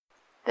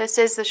This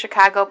is the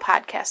Chicago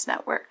Podcast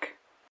Network.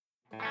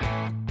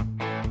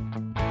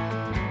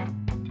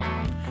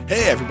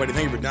 Hey everybody,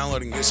 thank you for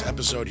downloading this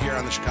episode here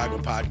on the Chicago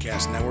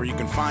Podcast Network. You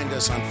can find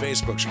us on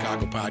Facebook,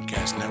 Chicago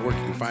Podcast Network.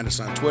 You can find us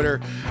on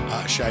Twitter,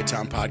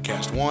 Chi-Town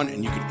Podcast 1,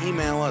 and you can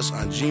email us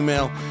on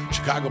Gmail,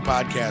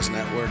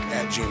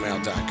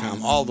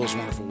 chicagopodcastnetwork@gmail.com. All those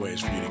wonderful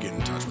ways for you to get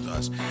in touch with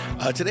us.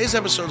 Today's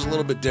episode is a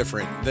little bit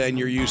different than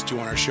you're used to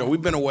on our show.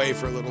 We've been away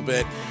for a little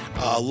bit.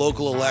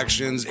 Local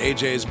elections,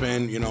 AJ's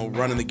been,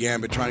 running the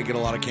gambit, trying to get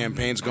a lot of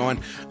campaigns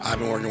going. I've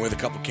been working with a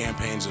couple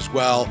campaigns as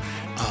well.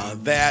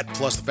 That,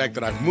 plus the fact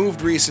that I've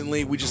moved recently,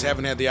 we just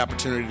haven't had the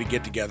opportunity to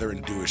get together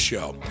and do a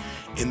show.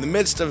 In the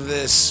midst of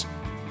this,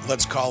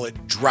 let's call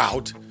it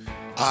drought,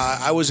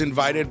 I was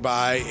invited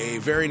by a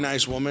very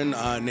nice woman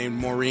named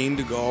Maureen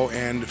to go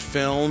and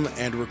film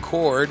and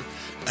record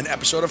an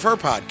episode of her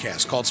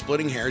podcast called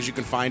Splitting Hairs. You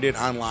can find it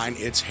online.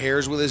 It's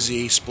Hairs with a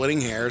Z,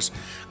 Splitting Hairs.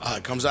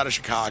 It comes out of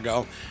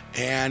Chicago.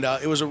 And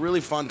it was a really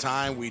fun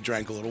time. We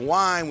drank a little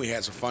wine. We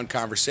had some fun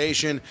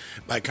conversation.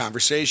 By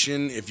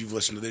conversation, if you've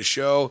listened to this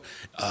show,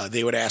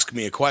 they would ask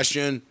me a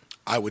question.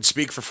 I would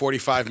speak for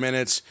 45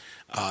 minutes.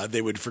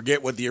 They would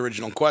forget what the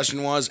original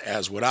question was,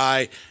 as would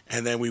I,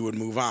 and then we would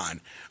move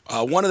on.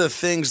 One of the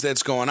things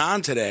that's going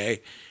on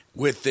today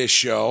with this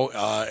show,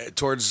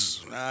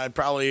 towards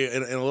probably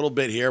in a little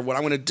bit here, what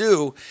I'm going to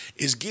do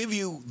is give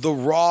you the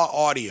raw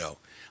audio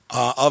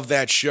of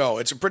that show.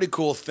 It's a pretty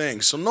cool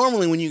thing. So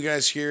normally when you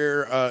guys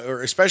hear,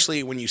 or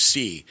especially when you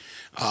see,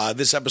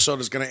 this episode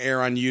is going to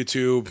air on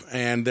YouTube,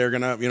 and they're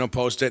going to,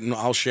 post it, and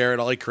I'll share it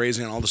all like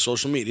crazy on all the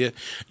social media.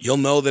 You'll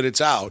know that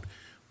it's out.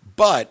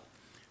 But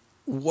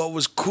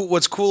what's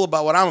cool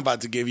about what I'm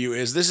about to give you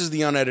is this is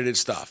the unedited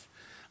stuff.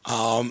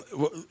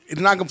 It's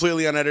not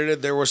completely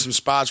unedited. There were some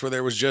spots where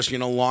there was just,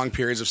 long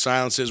periods of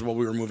silences while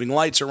we were moving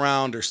lights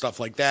around or stuff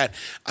like that.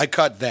 I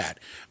cut that.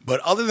 But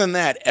other than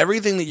that,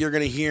 everything that you're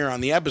going to hear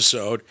on the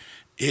episode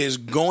is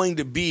going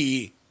to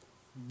be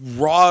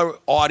raw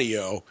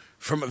audio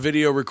from a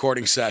video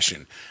recording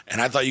session.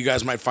 And I thought you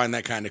guys might find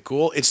that kind of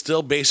cool. It's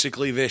still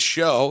basically this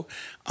show.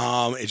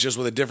 It's just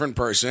with a different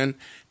person.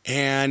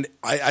 And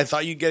I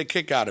thought you'd get a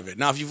kick out of it.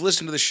 Now, if you've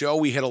listened to the show,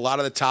 we hit a lot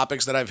of the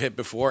topics that I've hit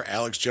before.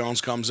 Alex Jones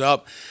comes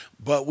up.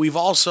 But we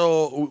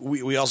also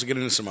get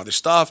into some other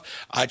stuff.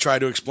 I try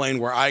to explain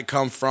where I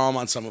come from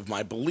on some of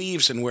my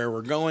beliefs and where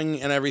we're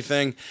going and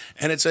everything.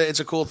 And it's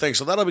a cool thing.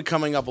 So that'll be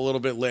coming up a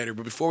little bit later.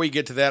 But before we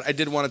get to that, I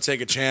did want to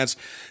take a chance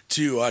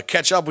to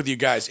catch up with you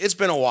guys. It's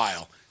been a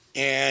while.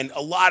 And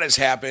a lot has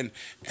happened,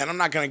 and I'm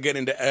not going to get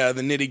into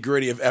the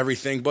nitty-gritty of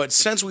everything, but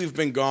since we've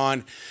been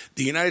gone,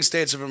 the United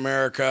States of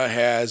America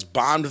has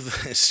bombed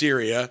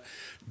Syria,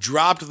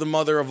 dropped the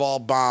mother of all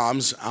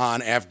bombs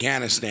on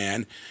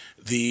Afghanistan.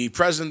 The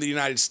President of the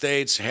United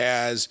States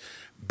has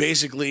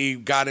basically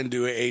got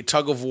into a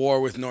tug-of-war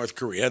with North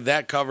Korea.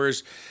 That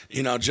covers,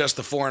 just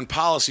the foreign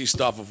policy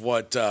stuff of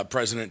what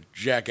President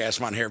Jackass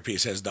Von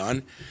Hairpiece has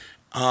done.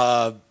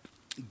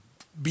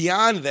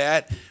 Beyond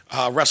that,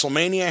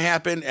 WrestleMania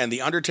happened, and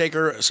The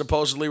Undertaker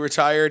supposedly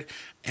retired.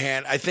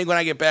 And I think when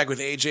I get back with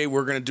AJ,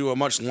 we're going to do a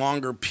much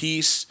longer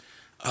piece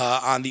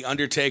on The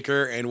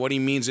Undertaker and what he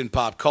means in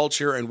pop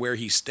culture and where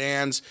he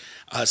stands.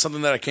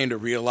 Something that I came to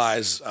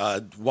realize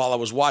while I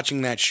was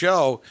watching that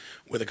show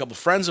with a couple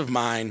friends of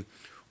mine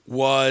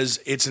was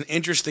it's an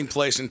interesting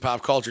place in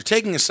pop culture.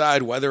 Taking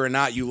aside whether or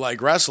not you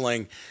like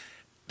wrestling,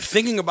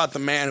 thinking about the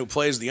man who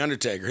plays The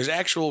Undertaker, his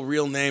actual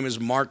real name is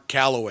Mark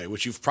Calloway,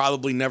 which you've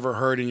probably never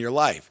heard in your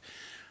life.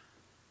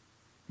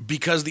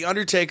 Because The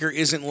Undertaker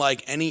isn't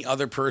like any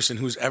other person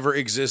who's ever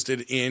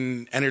existed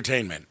in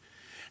entertainment.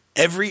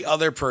 Every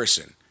other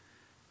person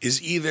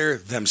is either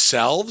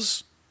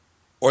themselves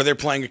or they're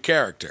playing a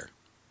character,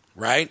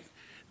 right?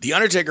 The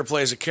Undertaker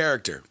plays a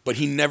character, but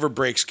he never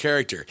breaks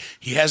character.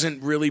 He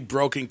hasn't really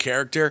broken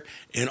character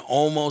in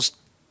almost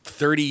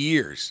 30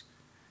 years.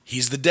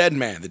 He's the dead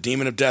man, the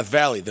demon of Death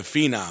Valley, the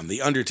Phenom,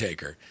 the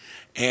Undertaker.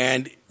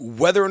 And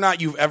whether or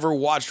not you've ever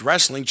watched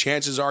wrestling,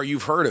 chances are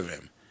you've heard of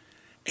him.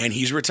 And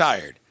he's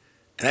retired.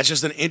 And that's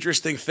just an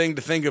interesting thing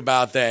to think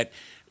about, that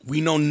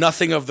we know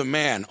nothing of the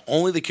man,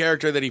 only the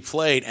character that he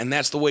played, and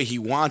that's the way he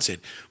wants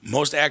it.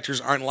 Most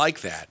actors aren't like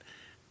that.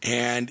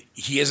 And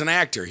he is an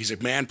actor. He's a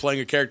man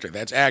playing a character.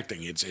 That's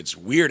acting. It's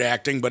weird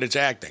acting, but it's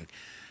acting.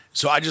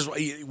 So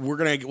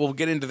we'll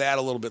get into that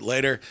a little bit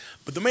later.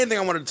 But the main thing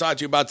I wanted to talk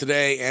to you about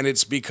today, and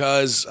it's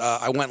because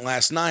I went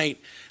last night.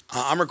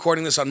 I'm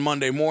recording this on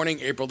Monday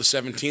morning, April the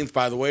 17th.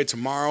 By the way,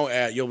 tomorrow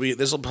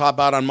this will pop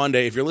out on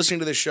Monday. If you're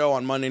listening to this show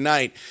on Monday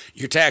night,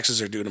 your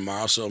taxes are due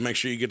tomorrow, so make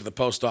sure you get to the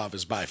post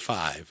office by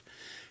 5.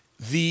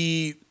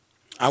 I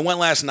went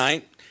last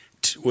night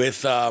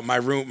with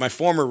my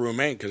former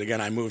roommate, because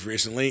again I moved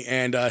recently,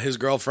 and his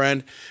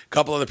girlfriend, a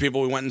couple other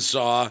people. We went and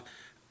saw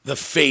The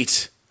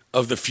Fate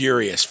of the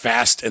Furious,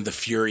 Fast and the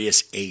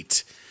Furious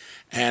 8.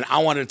 And I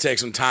wanted to take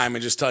some time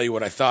and just tell you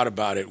what I thought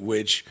about it,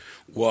 which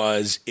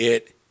was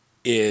it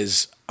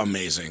is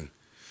amazing.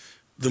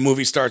 The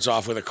movie starts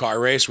off with a car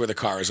race where the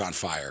car is on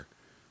fire.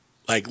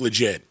 Like,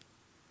 legit.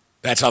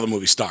 That's how the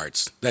movie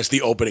starts. That's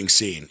the opening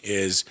scene,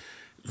 is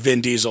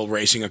Vin Diesel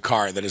racing a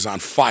car that is on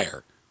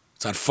fire.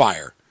 It's on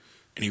fire.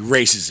 And he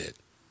races it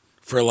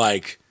for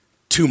like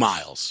 2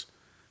 miles.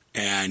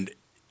 And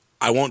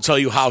I won't tell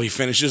you how he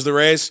finishes the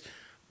race,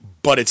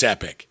 but it's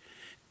epic.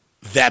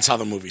 That's how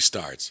the movie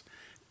starts.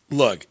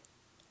 Look,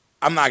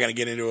 I'm not going to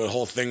get into a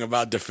whole thing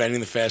about defending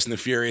the Fast and the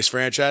Furious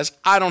franchise.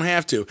 I don't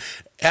have to.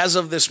 As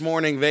of this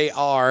morning, they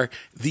are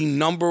the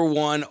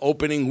 #1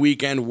 opening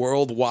weekend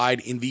worldwide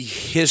in the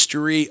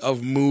history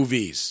of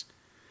movies.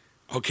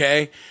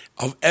 Okay?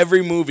 Of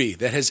every movie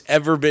that has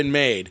ever been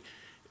made,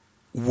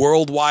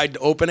 worldwide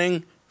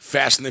opening,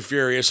 Fast and the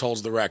Furious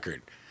holds the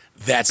record.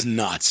 That's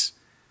nuts.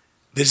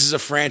 This is a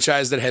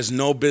franchise that has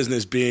no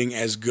business being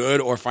as good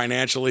or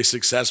financially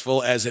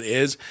successful as it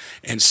is,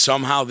 and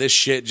somehow this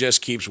shit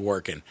just keeps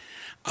working.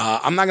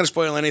 I'm not going to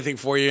spoil anything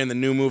for you in the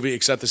new movie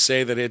except to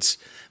say that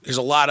there's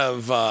a lot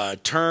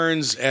of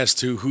turns as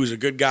to who's a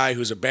good guy,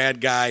 who's a bad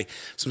guy,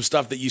 some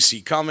stuff that you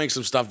see coming,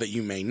 some stuff that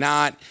you may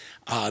not.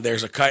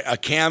 There's a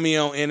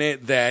cameo in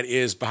it that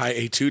is by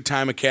a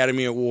 2-time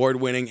Academy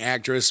Award-winning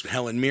actress,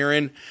 Helen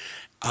Mirren.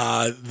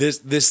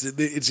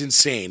 It's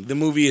insane. The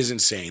movie is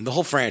insane. The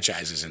whole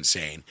franchise is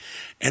insane.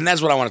 And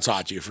that's what I want to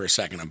talk to you for a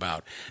second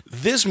about.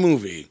 This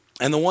movie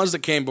and the ones that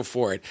came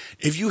before it,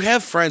 if you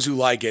have friends who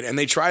like it and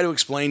they try to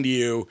explain to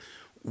you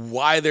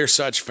why they're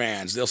such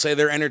fans, they'll say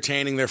they're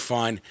entertaining, they're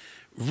fun.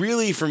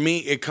 Really, for me,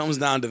 it comes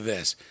down to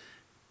this.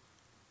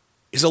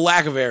 It's a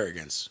lack of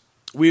arrogance.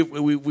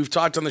 We've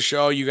talked on the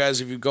show, you guys,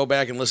 if you go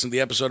back and listen to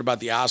the episode about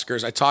the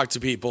Oscars, I talk to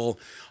people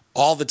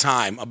all the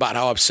time about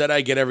how upset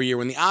I get every year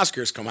when the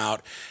Oscars come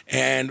out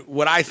and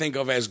what I think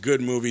of as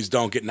good movies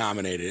don't get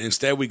nominated.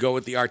 Instead, we go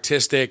with the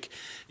artistic,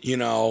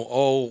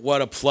 oh,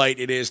 what a plight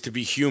it is to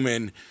be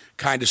human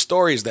kind of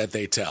stories that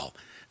they tell.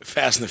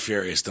 Fast and the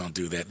Furious don't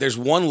do that. There's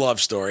one love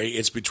story.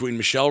 It's between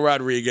Michelle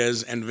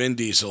Rodriguez and Vin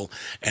Diesel.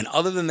 And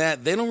other than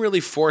that, they don't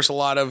really force a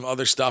lot of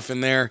other stuff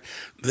in there.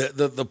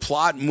 The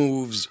plot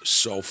moves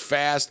so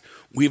fast.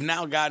 We've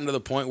now gotten to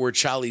the point where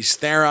Charlize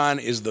Theron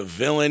is the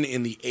villain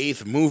in the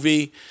 8th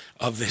movie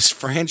of this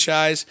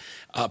franchise.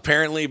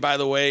 Apparently, by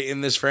the way, in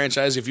this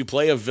franchise, if you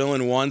play a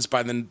villain once,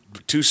 by the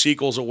 2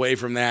 sequels away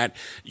from that,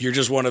 you're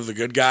just one of the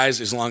good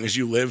guys as long as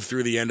you live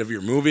through the end of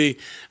your movie.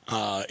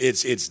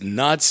 It's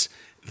nuts.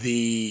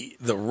 The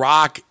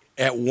Rock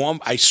at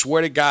one, I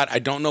swear to God, I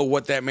don't know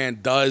what that man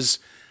does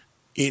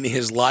in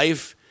his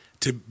life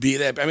to be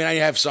that. I mean, I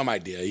have some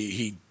idea.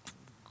 He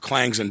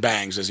clangs and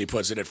bangs, as he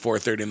puts it, at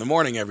 4:30 in the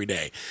morning every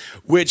day,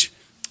 which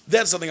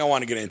that's something I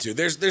want to get into.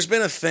 There's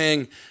been a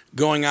thing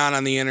going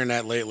on the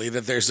internet lately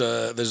that there's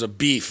a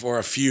beef or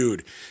a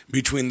feud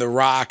between The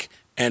Rock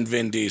and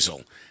Vin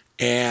Diesel,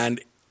 and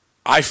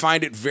I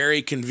find it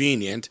very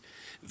convenient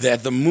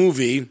that the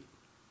movie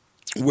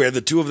where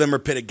the two of them are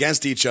pit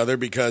against each other,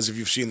 because if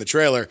you've seen the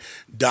trailer,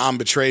 Dom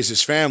betrays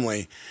his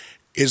family,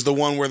 is the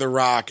one where The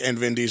Rock and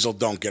Vin Diesel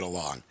don't get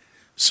along.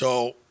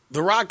 So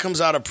The Rock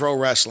comes out of pro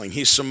wrestling.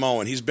 He's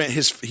Samoan. He's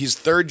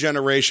 3rd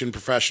generation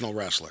professional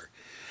wrestler.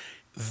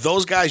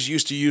 Those guys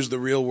used to use the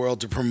real world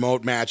to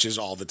promote matches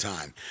all the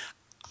time.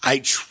 I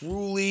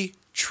truly,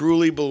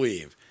 truly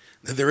believe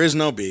that there is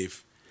no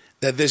beef,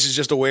 that this is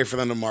just a way for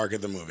them to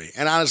market the movie.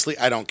 And honestly,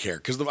 I don't care,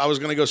 because I was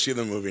going to go see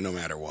the movie no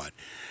matter what.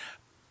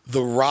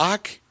 The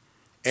Rock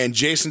and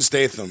Jason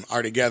Statham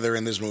are together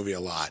in this movie a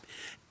lot.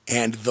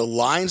 And the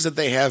lines that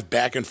they have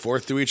back and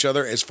forth to each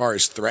other as far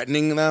as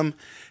threatening them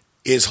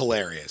is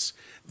hilarious.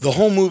 The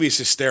whole movie is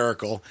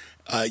hysterical.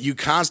 You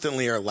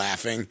constantly are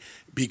laughing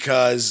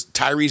because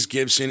Tyrese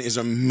Gibson is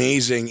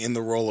amazing in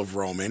the role of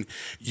Roman.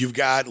 You've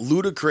got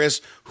Ludacris,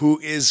 who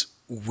is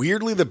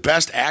weirdly the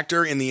best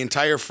actor in the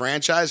entire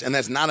franchise, and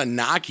that's not a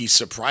knock. He's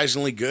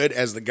surprisingly good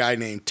as the guy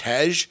named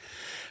Tej.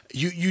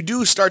 You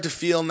do start to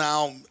feel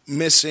now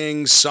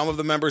missing some of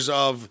the members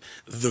of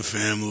the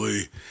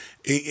family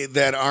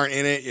that aren't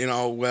in it.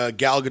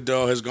 Gal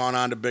Gadot has gone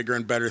on to bigger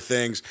and better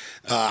things.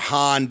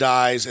 Han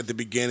dies at the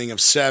beginning of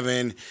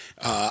 7.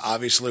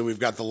 Obviously, we've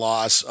got the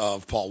loss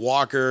of Paul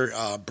Walker.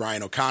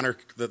 Brian O'Connor,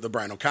 the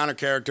Brian O'Connor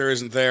character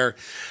isn't there.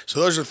 So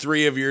those are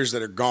 3 of yours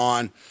that are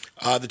gone.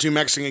 The 2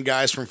 Mexican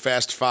guys from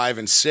Fast 5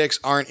 and 6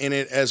 aren't in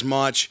it as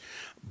much,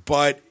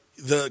 but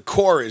the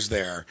core is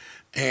there.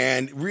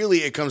 And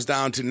really, it comes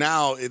down to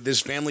now,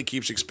 this family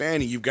keeps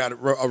expanding. You've got a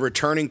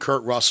returning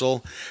Kurt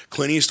Russell.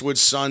 Clint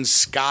Eastwood's son,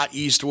 Scott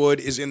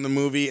Eastwood, is in the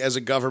movie as a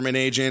government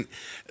agent.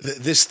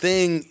 This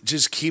thing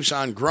just keeps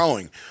on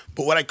growing.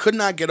 But what I could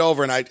not get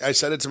over, and I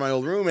said it to my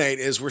old roommate,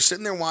 is we're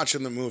sitting there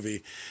watching the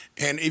movie,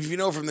 and if you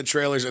know from the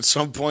trailers, at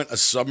some point, a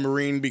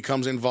submarine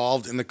becomes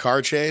involved in the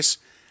car chase.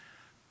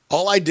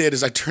 All I did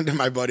is I turned to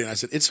my buddy and I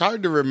said, it's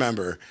hard to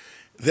remember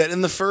that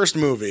in the first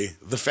movie,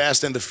 The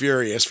Fast and the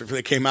Furious,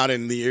 that came out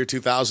in the year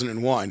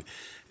 2001,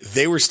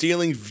 they were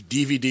stealing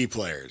DVD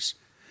players.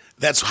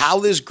 That's how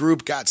this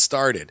group got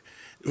started.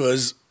 It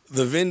was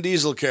the Vin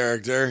Diesel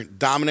character,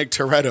 Dominic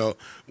Toretto,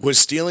 was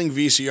stealing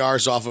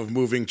VCRs off of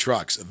moving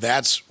trucks.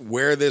 That's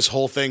where this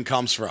whole thing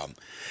comes from.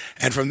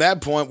 And from that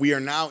point, we are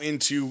now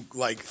into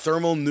like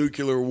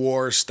thermonuclear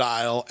war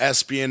style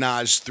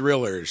espionage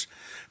thrillers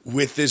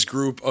with this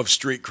group of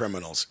street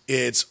criminals.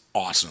 It's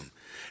awesome.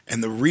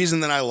 And the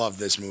reason that I love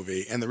this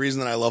movie, and the reason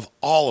that I love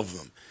all of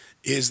them,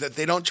 is that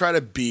they don't try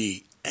to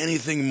be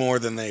anything more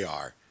than they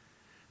are.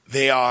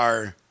 They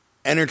are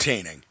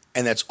entertaining,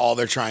 and that's all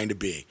they're trying to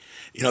be.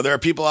 You know, there are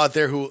people out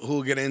there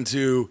who get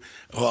into,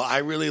 well, I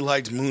really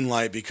liked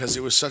Moonlight because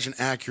it was such an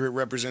accurate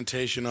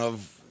representation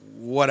of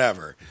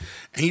whatever.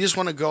 And you just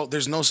want to go,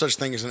 there's no such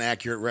thing as an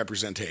accurate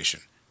representation.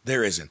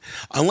 There isn't.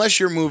 Unless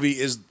your movie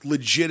is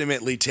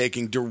legitimately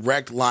taking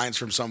direct lines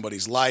from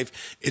somebody's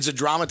life, it's a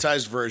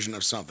dramatized version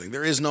of something.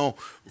 There is no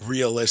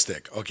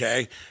realistic,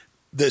 okay?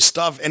 The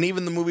stuff, and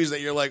even the movies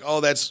that you're like, oh,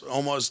 that's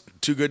almost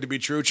too good to be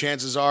true,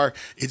 chances are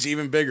it's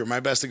even bigger. My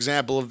best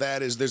example of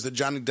that is there's the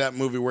Johnny Depp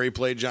movie where he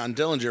played John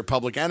Dillinger,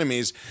 Public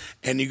Enemies,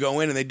 and you go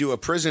in and they do a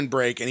prison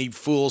break and he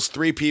fools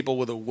 3 people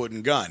with a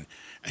wooden gun.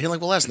 And you're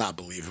like, well, that's not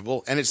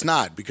believable. And it's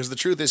not, because the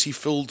truth is he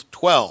fooled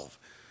 12.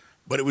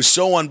 But it was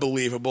so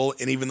unbelievable,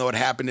 and even though it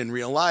happened in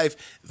real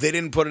life, they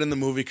didn't put it in the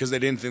movie because they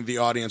didn't think the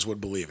audience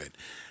would believe it.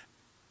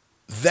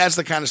 That's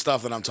the kind of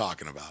stuff that I'm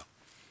talking about.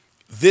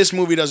 This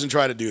movie doesn't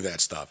try to do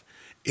that stuff.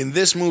 In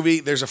this movie,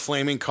 there's a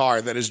flaming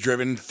car that is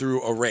driven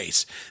through a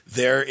race.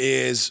 There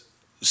is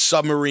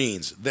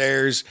submarines.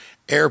 There's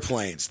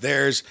airplanes.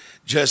 There's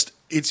just,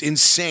 it's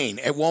insane.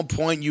 At one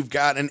point, you've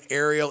got an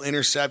aerial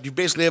intercept. You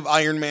basically have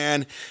Iron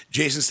Man,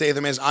 Jason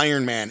Statham as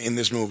Iron Man in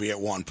this movie at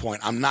one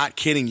point. I'm not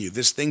kidding you.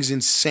 This thing's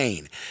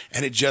insane,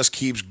 and it just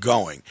keeps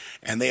going.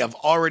 And they have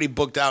already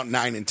booked out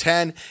 9 and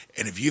 10,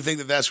 and if you think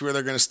that that's where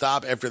they're going to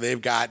stop after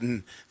they've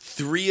gotten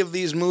 3 of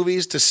these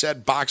movies to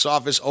set box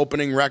office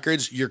opening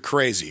records, you're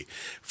crazy.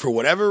 For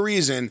whatever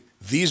reason,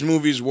 these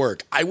movies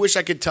work. I wish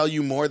I could tell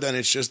you more than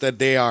it's just that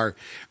they are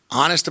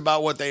honest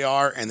about what they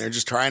are, and they're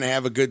just trying to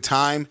have a good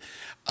time.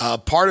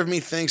 Part of me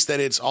thinks that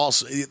it's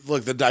also,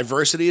 look, the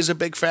diversity is a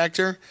big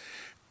factor.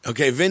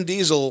 Okay, Vin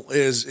Diesel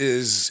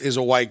is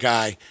a white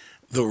guy.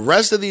 The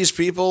rest of these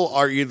people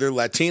are either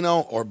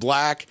Latino or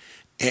black,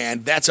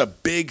 and that's a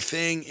big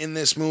thing in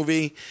this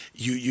movie.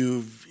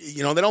 You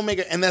know, they don't make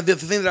it, and the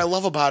thing that I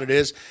love about it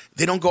is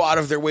they don't go out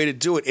of their way to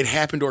do it. It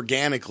happened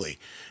organically.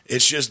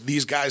 It's just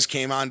these guys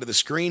came onto the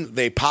screen,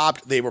 they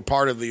popped, they were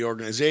part of the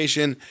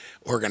organization,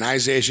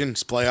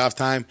 it's playoff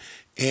time,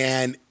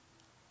 and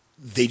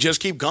they just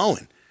keep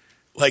going.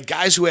 Like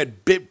guys who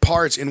had bit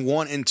parts in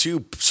 1 and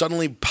 2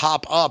 suddenly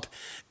pop up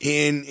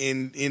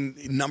in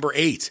number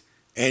 8.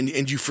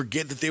 And you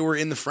forget that they were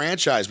in the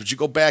franchise, but you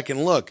go back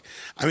and look.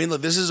 I mean,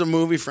 look, this is a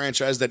movie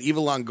franchise that Eva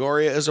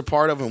Longoria is a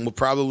part of and will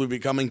probably be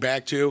coming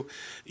back to.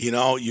 You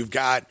know, you've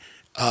got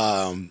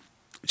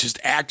just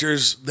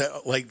actors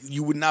that, like,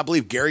 you would not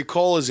believe. Gary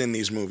Cole is in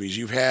these movies.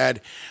 You've had,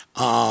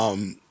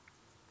 and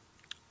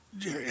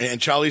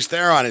Charlize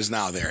Theron is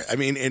now there. I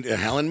mean, and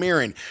Helen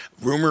Mirren.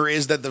 Rumor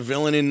is that the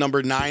villain in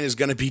number 9 is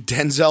going to be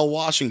Denzel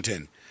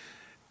Washington.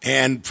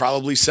 And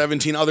probably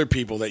 17 other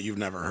people that you've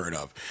never heard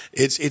of.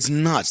 It's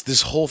nuts.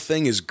 This whole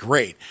thing is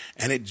great,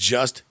 and it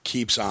just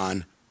keeps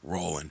on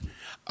rolling.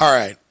 All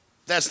right,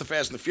 that's the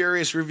Fast and the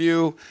Furious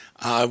review.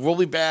 We'll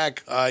be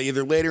back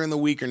either later in the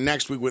week or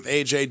next week with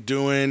AJ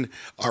doing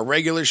our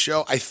regular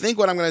show. I think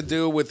what I'm going to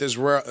do with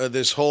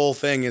this whole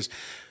thing is,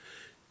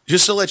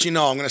 just to let you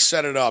know, I'm going to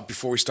set it up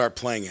before we start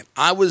playing it.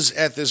 I was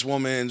at this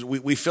woman's,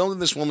 we filmed in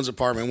this woman's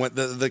apartment.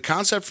 The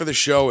concept for the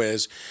show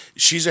is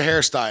she's a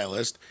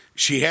hairstylist.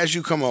 She has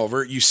you come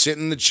over, you sit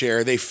in the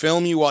chair, they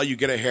film you while you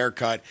get a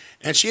haircut,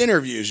 and she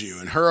interviews you.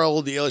 And her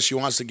whole deal is she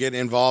wants to get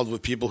involved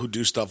with people who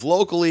do stuff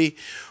locally,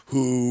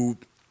 who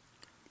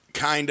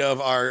kind of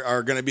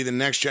are going to be the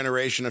next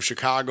generation of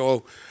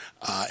Chicago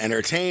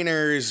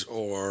entertainers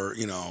or,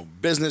 you know,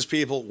 business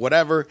people,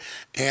 whatever.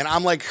 And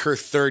I'm like her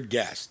third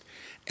guest.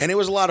 And it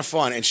was a lot of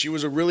fun, and she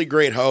was a really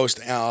great host.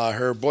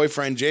 Her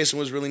boyfriend, Jason,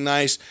 was really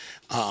nice.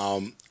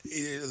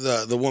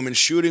 The woman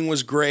shooting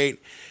was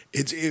great.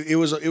 It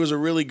was a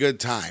really good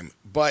time.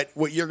 But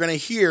what you're going to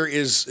hear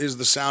is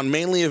the sound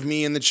mainly of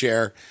me in the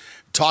chair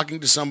talking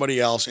to somebody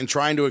else and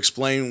trying to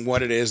explain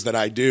what it is that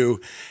I do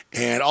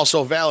and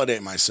also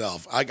validate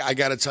myself. I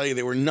got to tell you,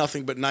 they were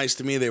nothing but nice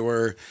to me.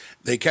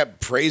 They kept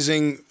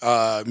praising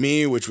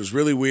me, which was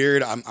really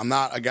weird. I'm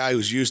not a guy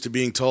who's used to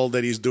being told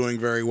that he's doing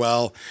very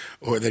well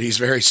or that he's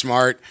very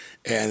smart.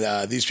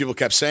 And these people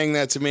kept saying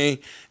that to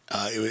me.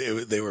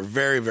 They were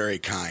very, very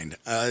kind.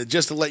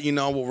 Just to let you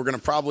know, what we're going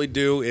to probably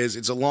do is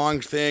it's a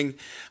long thing.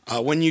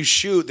 When you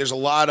shoot, there's a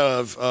lot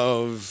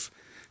of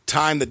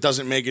time that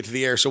doesn't make it to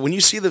the air. So when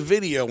you see the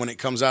video, when it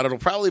comes out, it'll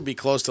probably be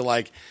close to,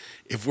 like,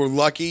 if we're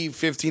lucky,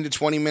 15 to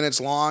 20 minutes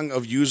long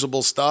of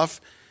usable stuff.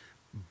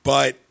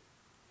 But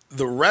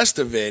the rest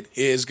of it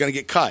is going to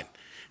get cut.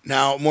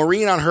 Now,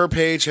 Maureen on her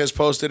page has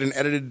posted an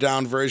edited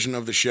down version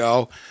of the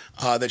show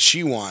that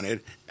she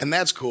wanted, and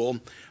that's cool.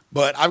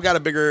 But I've got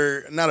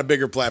not a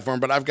bigger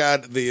platform, but I've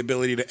got the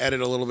ability to edit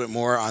a little bit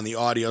more on the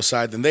audio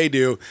side than they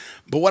do.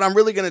 But what I'm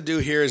really going to do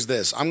here is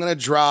this. I'm going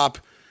to drop,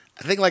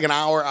 I think, like an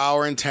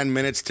hour and 10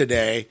 minutes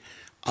today.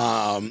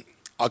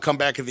 I'll come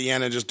back at the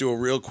end and just do a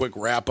real quick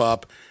wrap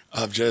up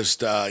of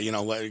just,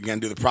 again,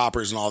 do the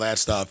propers and all that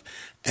stuff.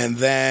 And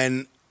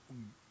then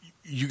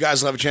you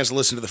guys will have a chance to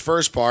listen to the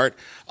first part.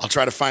 I'll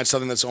try to find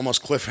something that's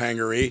almost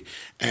cliffhanger-y,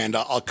 and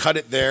I'll cut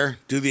it there,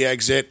 do the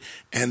exit,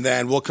 and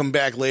then we'll come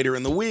back later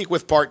in the week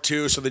with part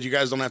 2 so that you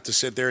guys don't have to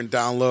sit there and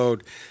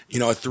download,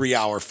 a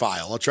 3-hour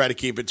file. I'll try to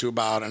keep it to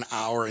about an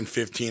hour and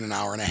 15, an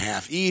hour and a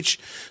half each,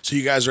 so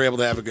you guys are able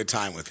to have a good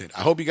time with it.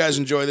 I hope you guys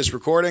enjoy this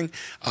recording.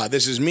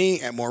 This is me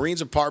at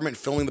Maureen's apartment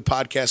filming the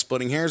podcast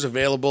Splitting Hairs,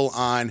 available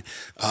on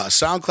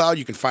SoundCloud.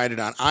 You can find it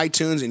on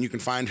iTunes, and you can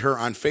find her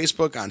on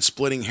Facebook on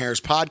Splitting Hairs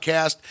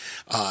Podcast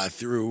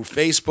through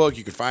Facebook.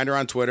 You can find her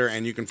on Twitter,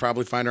 and you can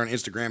probably find her on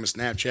Instagram and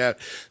Snapchat,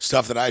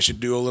 stuff that I should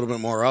do a little bit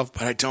more of,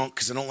 but I don't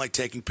because I don't like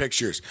taking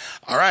pictures.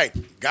 All right,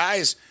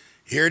 guys,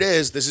 here it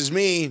is. This is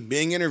me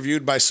being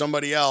interviewed by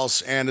somebody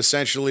else and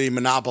essentially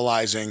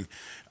monopolizing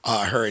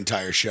her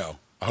entire show.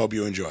 I hope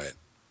you enjoy it.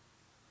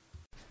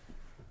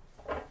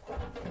 All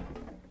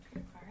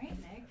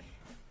right, Nick.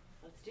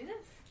 Let's do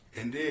this.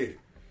 Indeed.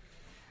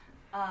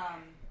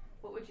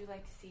 What would you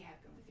like to see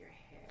happen with your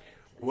hair?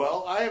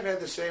 Well, I have had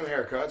the same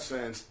haircut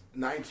since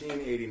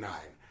 1989,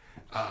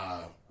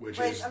 which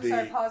is I'm the...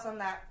 sorry, pause on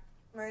that.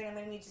 Maureen, I'm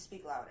going to need you to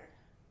speak louder.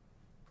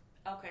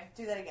 Okay.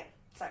 Do that again.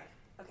 Sorry.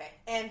 Okay.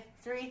 And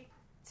 3,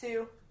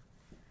 2...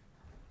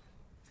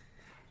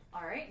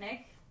 All right,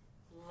 Nick.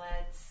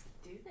 Let's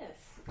do this.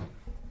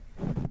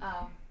 What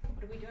are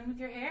we doing with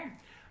your hair?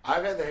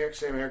 I've had the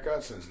same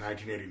haircut since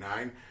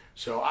 1989,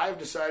 so I've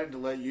decided to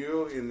let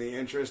you, in the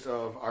interest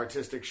of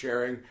artistic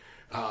sharing,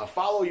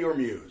 follow your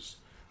muse.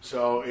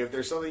 So if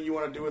there's something you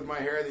want to do with my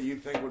hair that you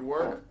think would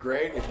work,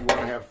 great. If you want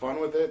to have fun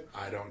with it,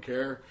 I don't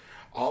care.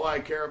 All I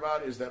care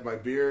about is that my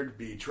beard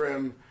be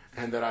trim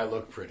and that I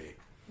look pretty.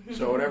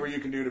 So whatever you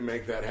can do to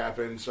make that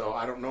happen. So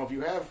I don't know if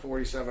you have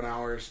 47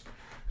 hours,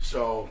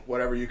 so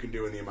whatever you can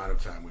do in the amount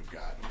of time we've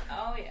got.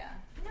 Oh yeah.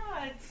 No,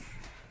 it's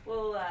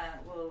we'll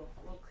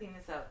clean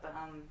this up.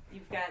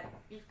 You've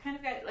kind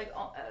of got like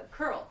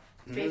curl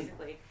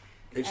basically.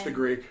 It's the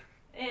Greek.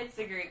 It's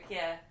the Greek,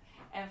 yeah.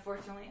 And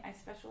fortunately, I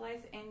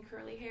specialize in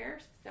curly hair,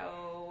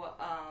 so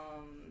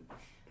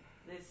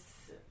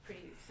this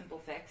pretty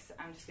simple fix.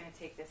 I'm just gonna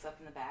take this up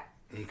in the back.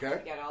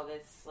 Okay. You got all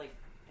this like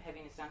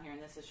heaviness down here,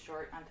 and this is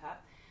short on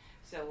top.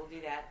 So we'll do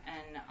that.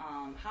 And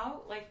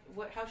how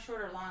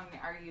short or long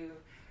are you?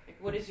 Like,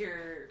 what is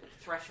your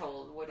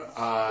threshold?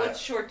 What's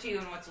short to you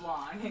and what's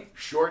long?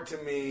 Short to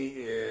me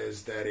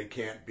is that it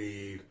can't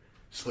be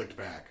slicked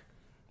back.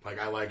 Like,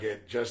 I like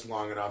it just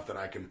long enough that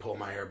I can pull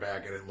my hair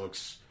back and it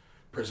looks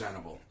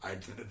presentable. I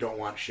don't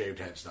want shaved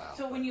head style.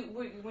 So when you're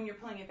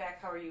pulling it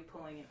back, how are you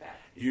pulling it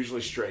back?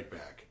 Usually straight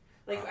back.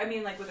 Like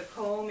like with a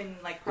comb and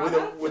like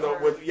product? With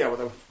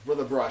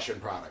a brush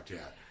and product, yeah.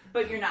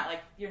 But you're not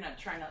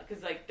trying to,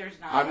 because like there's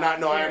not. I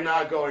am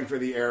not going for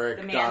the Eric.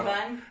 The man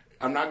bun.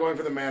 I'm not going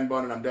for the man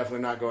bun, and I'm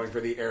definitely not going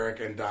for the Eric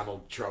and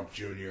Donald Trump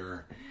Jr.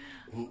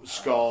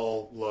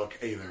 skull look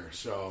either.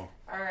 So.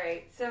 All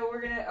right, so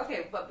we're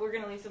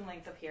gonna leave some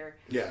links up here.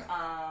 Yeah.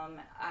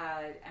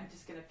 I'm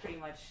just gonna pretty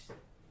much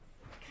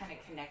kind of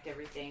connect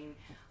everything.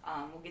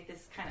 We'll get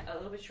this kind of a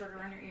little bit shorter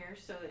on your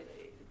ears, so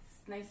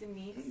it's nice and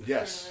neat.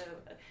 Yes. Sort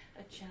of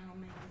a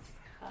gentleman's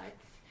cut.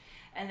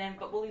 And then,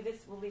 but we'll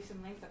leave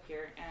some links up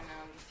here, and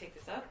just take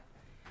this up,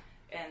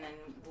 and then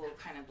we'll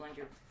kind of blend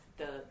your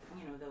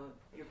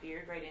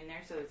beard right in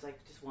there, so it's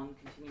like just one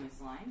continuous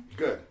line.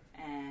 Good.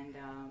 And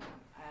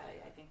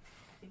I think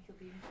you'll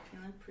be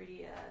feeling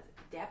pretty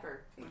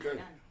dapper when Good. you're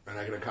done. And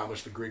I can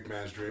accomplish the Greek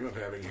man's dream of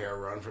having hair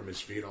run from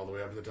his feet all the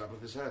way up to the top of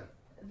his head.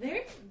 There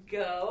you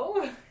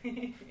go.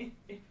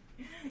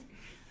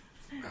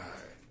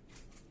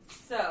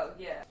 So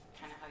yeah,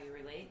 kind of how you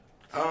relate.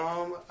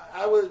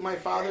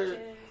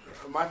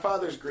 My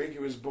father's Greek. He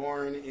was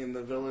born in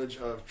the village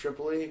of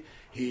Tripoli.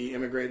 He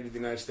immigrated to the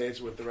United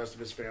States with the rest of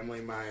his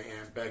family. My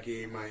Aunt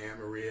Becky, my Aunt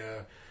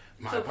Maria.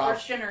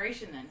 First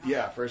generation then, huh?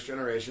 Yeah, first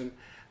generation.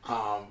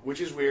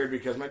 Which is weird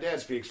because my dad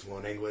speaks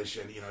fluent English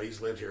and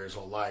he's lived here his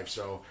whole life.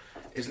 So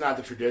it's not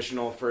the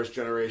traditional first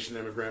generation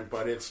immigrant,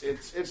 but it's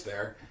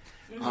there.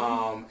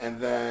 Mm-hmm. And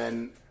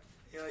then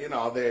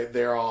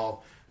they're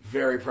all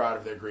very proud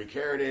of their Greek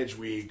heritage.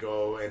 We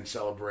go and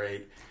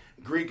celebrate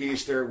Greek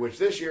Easter, which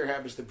this year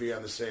happens to be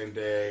on the same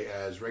day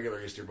as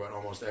regular Easter, but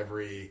almost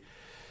every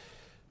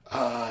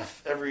I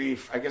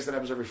guess that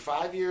happens every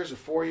 5 years or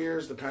 4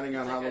 years, depending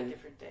on it's how like a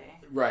different day.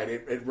 Right,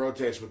 it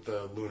rotates with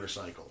the lunar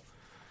cycle,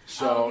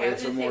 so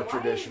it's a more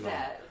traditional. Why is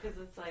that? Because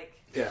it's like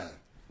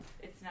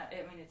it's not. I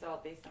mean, it's all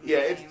based on.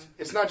 Yeah,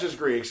 it's not just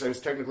Greeks. It's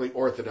technically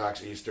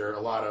Orthodox Easter. A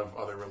lot of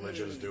other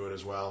religions do it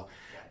as well.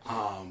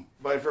 Gotcha.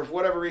 But for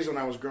whatever reason,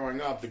 when I was growing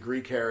up, the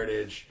Greek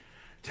heritage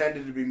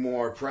tended to be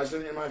more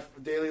present in my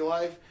daily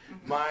life.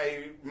 Mm-hmm.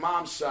 My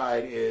mom's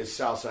side is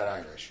Southside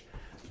Irish,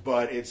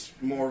 but it's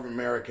more of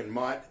American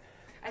mutt.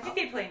 I think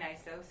they play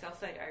nice though,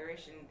 Southside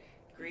Irish and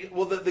Greek.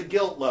 Well, the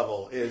guilt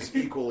level is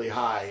equally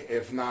high,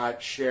 if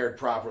not shared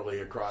properly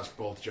across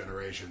both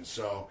generations.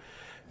 So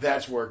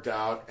that's worked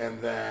out,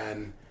 and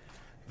then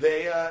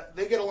they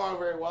get along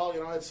very well.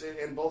 It's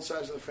and both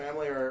sides of the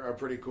family are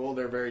pretty cool.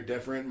 They're very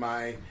different.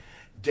 My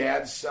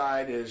dad's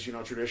side is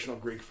traditional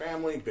Greek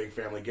family, big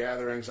family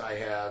gatherings. I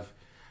have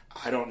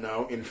I don't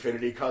know,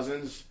 infinity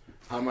cousins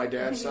on my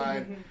dad's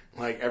side.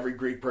 Like, every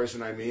Greek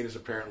person I meet is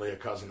apparently a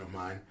cousin of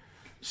mine.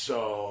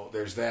 So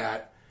there's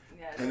that.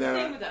 Yeah, and then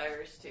same with the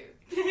Irish too.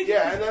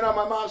 Yeah, and then on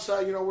my mom's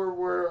side, you know,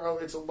 we're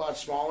it's a lot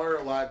smaller,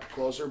 a lot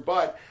closer.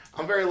 But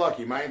I'm very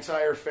lucky. My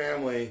entire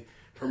family,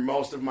 for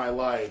most of my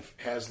life,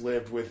 has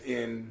lived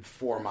within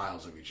 4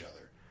 miles of each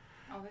other.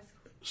 Oh,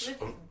 that's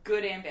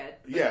good and bad.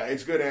 Yeah,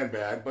 it's good and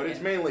bad, but it's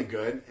mainly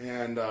good.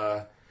 And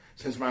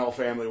since my whole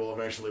family will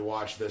eventually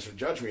watch this and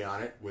judge me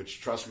on it,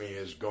 which, trust me,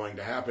 is going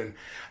to happen,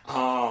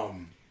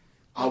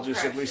 I'll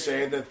just simply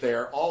say that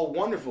they're all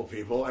wonderful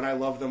people, and I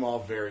love them all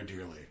very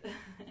dearly.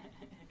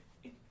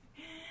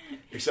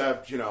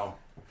 Except, you know,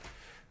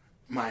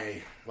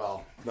 no,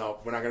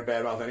 we're not going to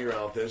badmouth any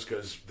relatives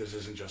because this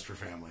isn't just for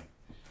family.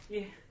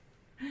 Yeah.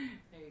 There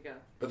you go.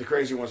 But the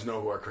crazy ones know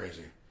who are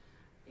crazy.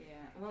 Yeah.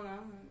 Well, no,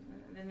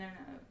 then they're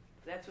not.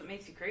 That's what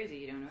makes you crazy.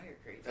 You don't know you're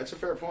crazy. That's a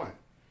fair point.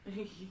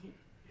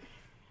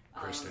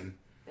 Kristen.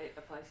 It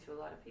applies to a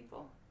lot of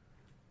people.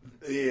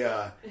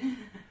 Yeah.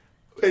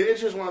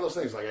 It's just one of those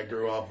things. Like, I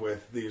grew up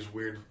with these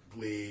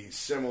weirdly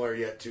similar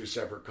yet two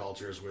separate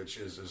cultures, which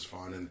is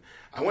fun. And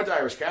I went to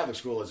Irish Catholic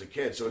school as a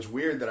kid, so it's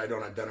weird that I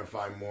don't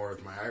identify more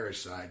with my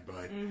Irish side.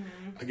 But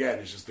again,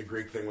 it's just the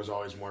Greek thing was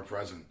always more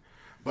present.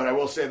 But I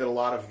will say that a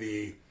lot of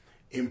the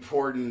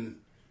important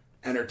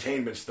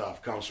entertainment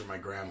stuff comes from my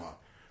grandma,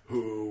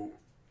 who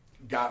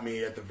got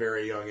me at the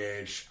very young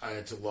age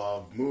to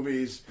love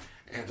movies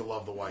and to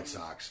love the White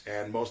Sox.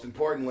 And most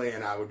importantly,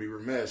 and I would be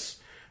remiss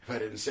if I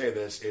didn't say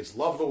this, it's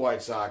love the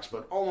White Sox,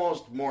 but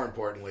almost more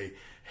importantly,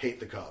 hate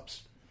the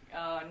Cubs.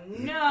 Oh,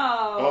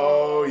 no.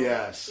 Oh,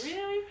 yes.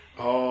 Really?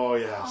 Oh,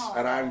 yes. Aww.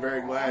 And I'm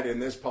very glad in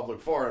this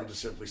public forum to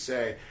simply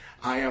say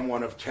I am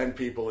one of 10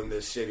 people in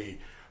this city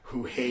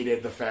who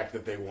hated the fact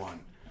that they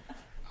won.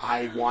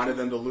 I wanted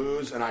them to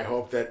lose, and I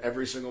hope that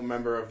every single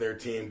member of their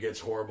team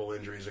gets horrible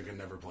injuries and can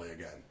never play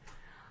again.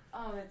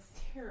 Oh, that's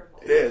terrible.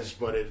 It is,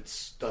 but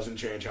it doesn't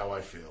change how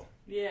I feel.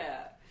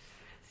 Yeah.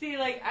 See,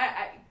 like,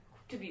 I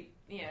to be,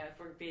 if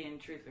we're being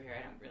truthful here,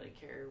 I don't really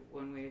care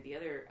one way or the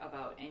other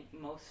about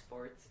most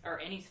sports, or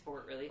any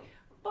sport really,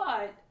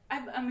 but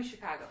I'm a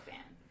Chicago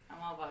fan.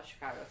 I'm all about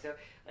Chicago. So,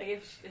 like,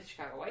 if the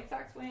Chicago White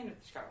Sox win, if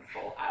the Chicago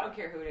Bulls, I don't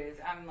care who it is,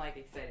 I'm, like,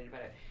 excited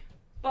about it.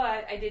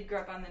 But I did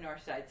grow up on the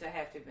north side, so I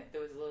have to admit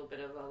there was a little bit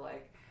of a,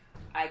 like,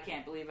 I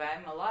can't believe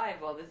I'm alive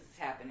while this is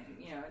happening,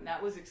 and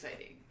that was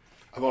exciting.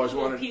 I've always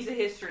wanted a piece of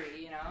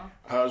history,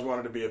 I always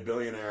wanted to be a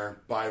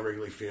billionaire, buy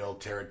Wrigley Field,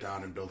 tear it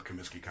down, and build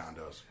Comiskey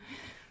condos.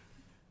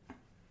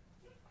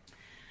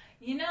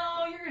 You're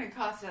going to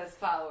cost us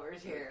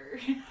followers here.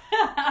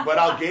 But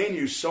I'll gain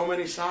you so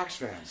many Sox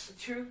fans.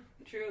 True.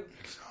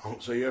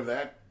 So you have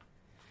that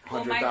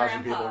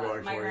 100,000 people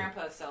going for you. My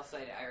grandpa's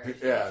Southside Irish.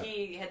 Yeah.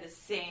 He had the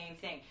same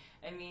thing.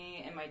 And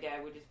me and my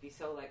dad would just be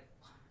so like,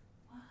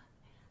 what?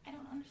 I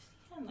don't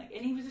understand. Like,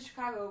 and he was a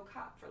Chicago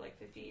cop for like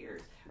 50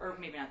 years. Or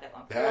maybe not that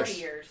long. 40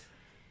 years.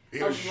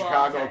 He was a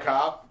Chicago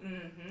cop?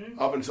 Mm-hmm.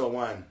 Up until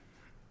when?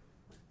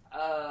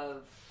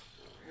 Well,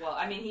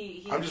 I mean,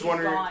 he's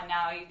wondering, gone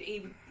now.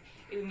 He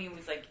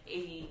was like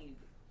 80.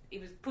 He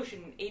was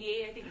pushing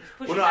 88. I think he was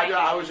pushing. Well, no, 90,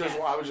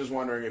 I was just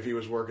wondering if he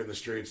was working the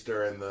streets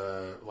during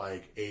the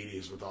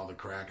 80s with all the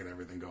crack and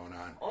everything going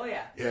on. Oh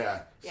yeah.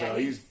 Yeah. So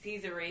he's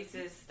a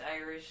racist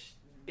Irish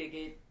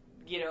bigot.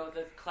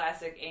 The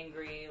classic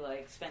angry,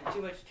 like, spent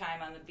too much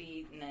time on the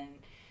beat and then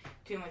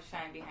too much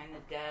time behind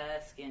the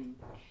desk and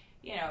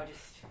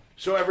just.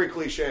 So every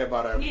cliche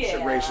about a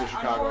racist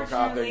Chicago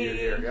cop that you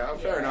hear. Yeah,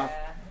 fair enough.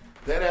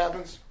 That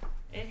happens.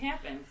 It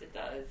happens. It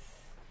does.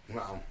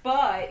 Wow.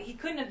 But he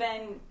couldn't have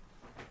been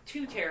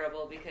too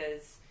terrible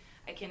because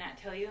I cannot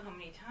tell you how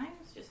many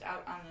times just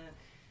out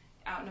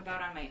and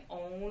about on my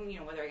own,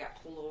 whether I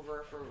got pulled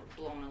over for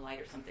blowing a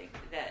light or something,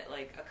 that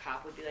like a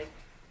cop would be like,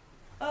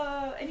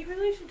 any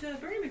relation to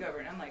Bernie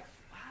McGovern? I'm like,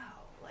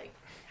 wow, like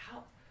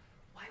how?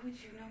 Why would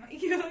you know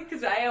my?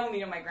 Because I only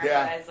know my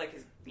grandpa as like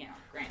his,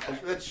 granddaughter.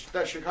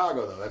 That's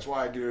Chicago though. That's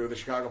why I do the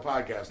Chicago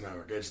Podcast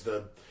Network.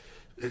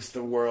 It's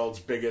the world's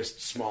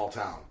biggest small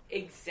town.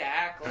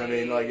 Exactly. I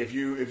mean, like, if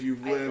you've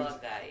lived... I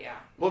love that, yeah.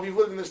 Well, if you've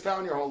lived in this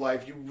town your whole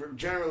life, you,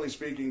 generally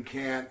speaking,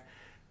 can't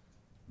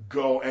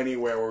go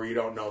anywhere where you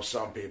don't know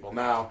some people.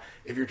 Now,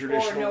 if you're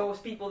traditional... Or knows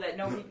people that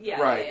know...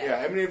 Yeah. Right,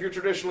 yeah. I mean, if you're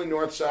traditionally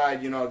north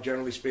side,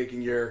 generally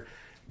speaking, you're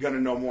going to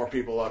know more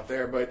people up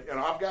there. But,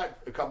 I've got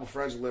a couple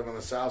friends who live on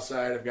the south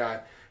side. I've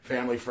got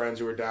family friends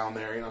who are down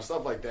there,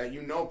 stuff like that.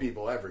 You know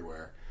people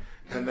everywhere.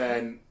 Mm-hmm. And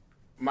then...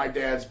 My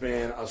dad's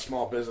been a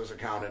small business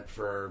accountant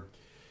for,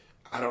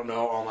 I don't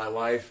know, all my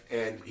life,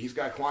 and he's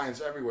got clients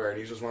everywhere. And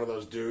he's just one of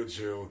those dudes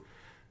who,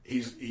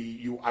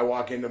 I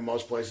walk into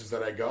most places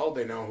that I go,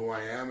 they know who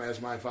I am as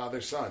my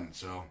father's son.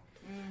 So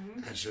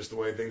that's just the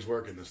way things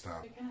work in this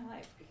town. It's kind of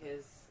like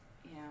because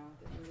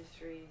the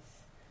industries,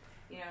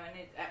 and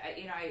it,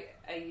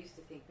 I used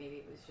to think maybe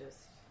it was just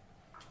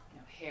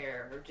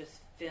hair or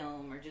just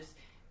film or just.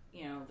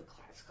 The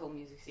classical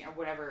music scene or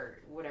whatever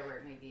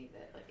it may be,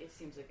 that like it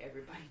seems like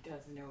everybody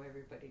does know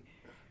everybody.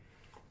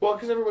 Well,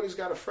 because everybody's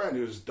got a friend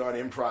who's done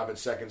improv at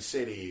Second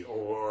City,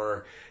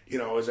 or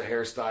is a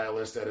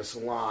hairstylist at a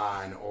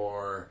salon,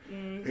 or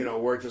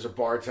worked as a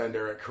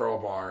bartender at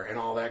Crowbar and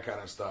all that kind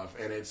of stuff.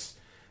 And it's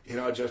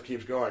it just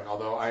keeps going.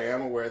 Although I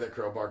am aware that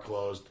Crowbar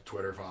closed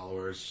Twitter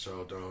followers,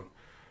 so don't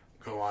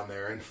go on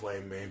there and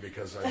flame me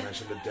because I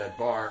mentioned a dead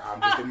bar. I'm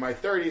just in my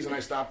 30s and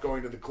I stopped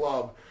going to the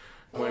club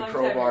when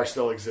Crowbar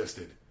still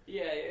existed.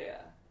 Yeah.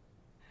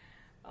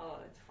 Oh,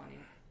 that's funny.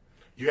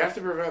 You have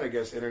to prevent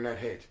against internet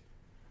hate.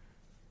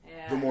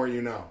 Yeah. The more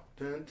you know.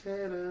 Dun,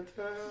 dun,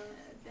 dun,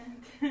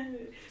 dun.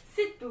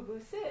 Sit, boo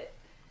boo, sit.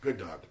 Good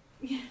dog.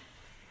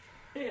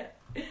 Yeah.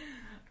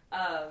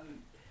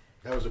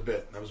 That was a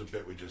bit. That was a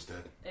bit we just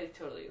did. It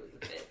totally was a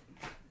bit.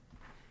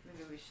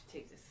 Maybe we should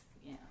take this.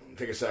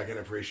 Take a second,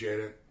 appreciate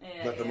it.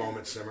 Yeah, Let the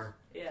moment simmer.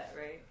 Yeah,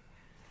 right.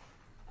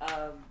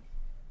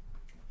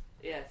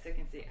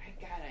 Second City.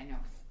 I know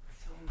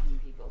so many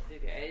people do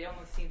that. It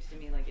almost seems to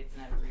me like it's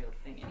not a real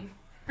thing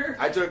anymore.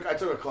 I took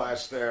a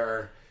class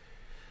there.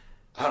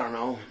 I don't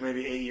know,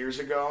 maybe 8 years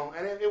ago,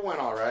 and it went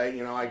all right.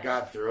 I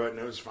got through it, and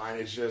it was fine.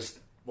 It just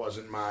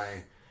wasn't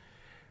my.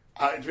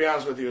 To be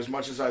honest with you, as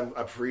much as I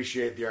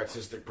appreciate the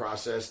artistic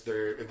process,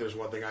 if there's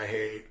one thing I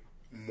hate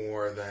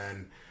more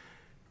than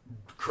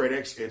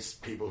critics, it's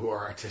people who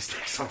are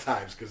artistic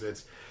sometimes, because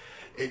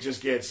it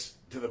just gets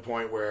to the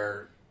point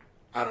where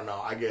I don't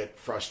know. I get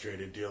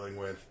frustrated dealing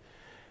with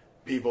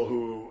people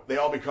who they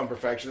all become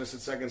perfectionists at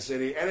Second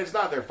City, and it's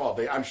not their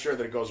fault. I'm sure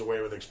that it goes away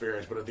with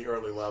experience, but at the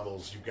early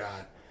levels, you've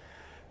got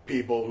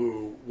people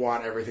who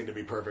want everything to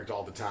be perfect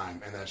all the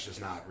time, and that's just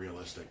not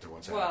realistic to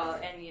what's happening.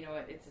 Well, and you know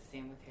what? It's the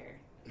same with hair.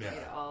 You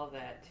get all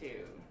that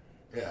too.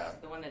 Yeah.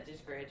 The one that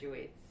just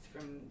graduates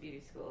from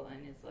beauty school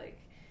and is like,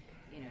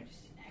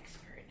 just an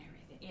expert and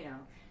everything,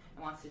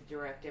 and wants to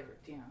direct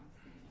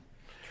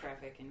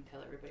traffic and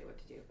tell everybody what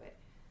to do.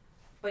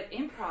 But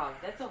improv,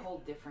 that's a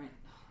whole different.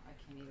 I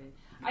can't even.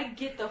 I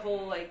get the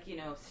whole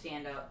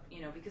stand up,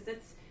 because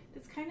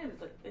that's kind of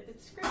like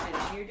it's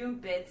scripted and you're doing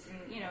bits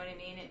and you know what I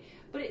mean.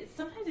 But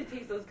sometimes it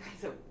takes those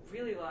guys a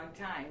really long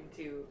time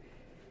to,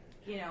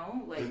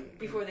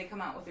 before they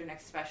come out with their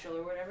next special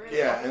or whatever.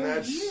 Yeah, and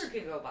that's a year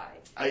could go by.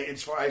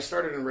 I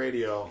started in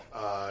radio.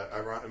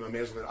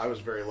 I was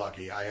very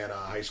lucky. I had a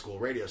high school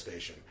radio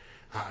station.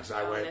 So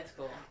I went, that's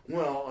cool.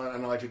 Well,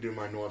 and I like to do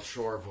my North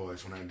Shore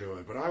voice when I do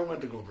it. But I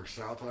went to Glenbrook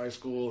South High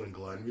School in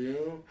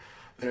Glenview.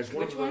 And it's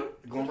Which one?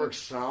 Glenbrook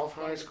South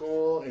High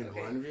School in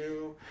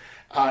Glenview.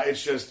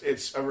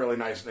 It's a really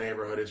nice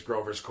neighborhood. It's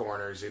Grover's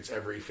Corners. It's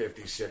every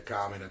 50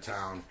 sitcom in a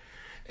town.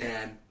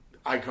 And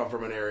I come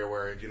from an area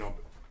where,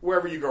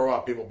 wherever you grow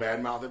up, people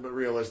badmouth it. But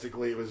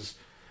realistically, it was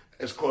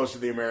as close to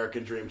the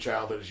American dream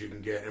childhood as you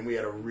can get. And we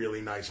had a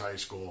really nice high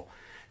school.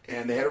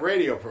 And they had a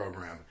radio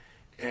program.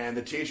 And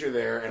the teacher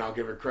there, and I'll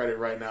give her credit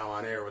right now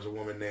on air, was a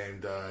woman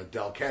named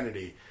Del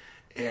Kennedy.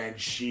 And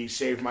she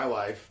saved my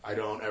life. I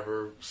don't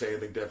ever say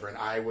anything different.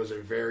 I was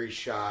a very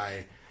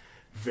shy,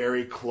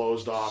 very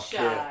closed-off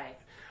kid.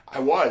 I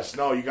was.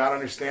 No, you got to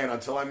understand.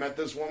 Until I met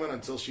this woman,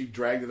 until she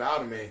dragged it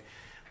out of me,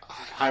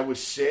 I would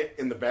sit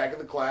in the back of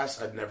the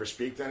class. I'd never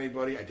speak to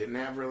anybody. I didn't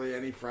have really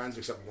any friends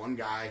except one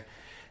guy.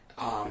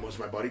 Was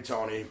my buddy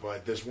Tony.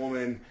 But this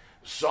woman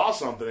saw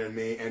something in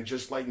me and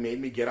just made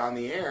me get on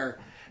the air.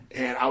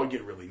 And I would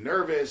get really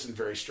nervous and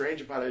very strange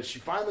about it. She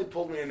finally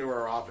pulled me into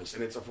her office,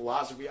 and it's a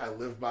philosophy I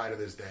live by to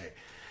this day.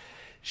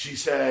 She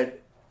said,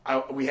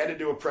 we had to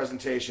do a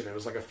presentation. It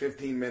was like a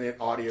 15-minute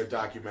audio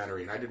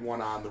documentary, and I did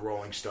one on the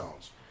Rolling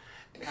Stones.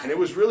 And it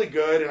was really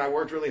good, and I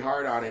worked really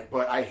hard on it,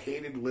 but I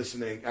hated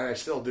listening, and I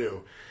still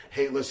do,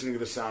 hate listening to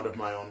the sound of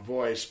my own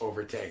voice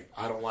over tape.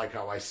 I don't like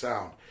how I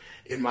sound.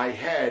 In my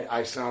head,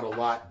 I sound a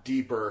lot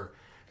deeper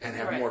and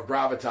have more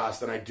gravitas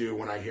than I do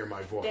when I hear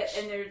my voice.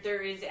 And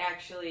there is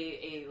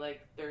actually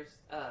there's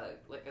a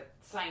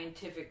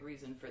scientific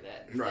reason for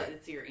that. Right.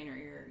 It's your inner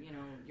ear.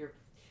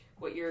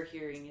 What you're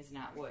hearing is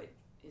not what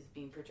is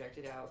being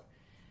projected out.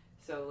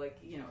 So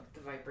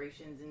the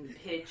vibrations and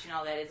pitch and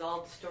all that is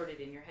all distorted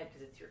in your head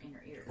because it's your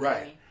inner ear. Right. You know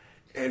what I mean?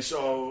 And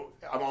so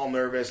I'm all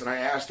nervous, and I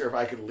asked her if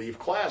I could leave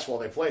class while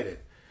they played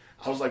it.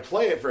 I was like,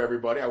 play it for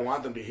everybody. I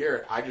want them to hear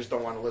it. I just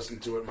don't want to listen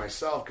to it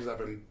myself because I've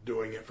been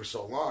doing it for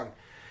so long.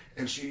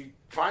 And she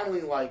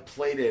finally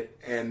played it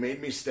and made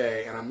me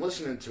stay, and I'm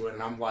listening to it,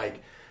 and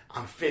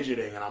I'm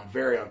fidgeting, and I'm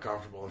very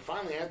uncomfortable. And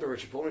finally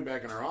afterwards, she pulled me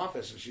back in her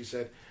office, and she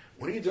said,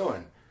 what are you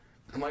doing?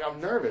 I'm like,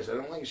 I'm nervous. I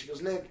don't like it. She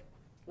goes, Nick,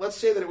 let's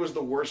say that it was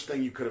the worst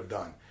thing you could have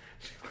done.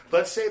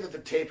 Let's say that the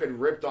tape had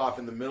ripped off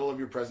in the middle of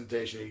your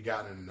presentation and you'd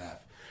gotten an F.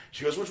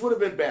 She goes, which would have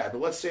been bad,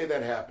 but let's say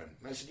that happened.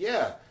 And I said,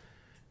 yeah.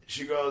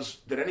 She goes,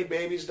 did any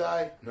babies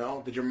die?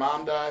 No. Did your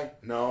mom die?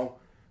 No.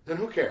 Then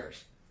who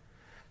cares?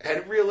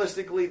 And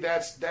realistically,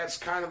 that's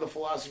kind of the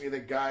philosophy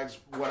that guides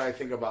what I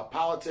think about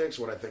politics,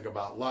 what I think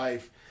about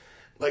life.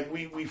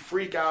 We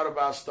freak out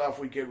about stuff,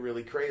 we get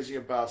really crazy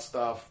about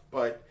stuff,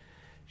 but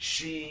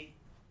she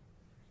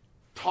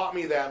taught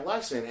me that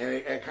lesson, and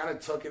it kind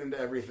of took it into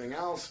everything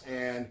else.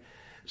 And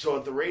so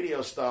at the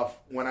radio stuff,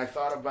 when I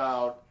thought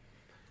about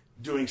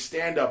doing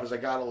stand-up as I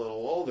got a little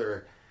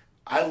older,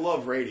 I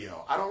love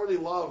radio. I don't really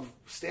love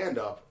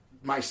stand-up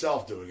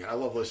myself doing it. I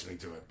love listening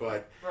to it,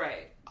 but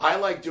Right. I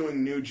like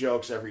doing new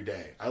jokes every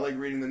day. I like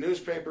reading the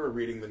newspaper,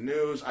 reading the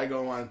news. I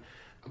go on.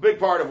 A big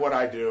part of what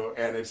I do,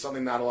 and it's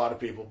something not a lot of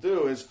people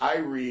do, is I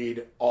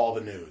read all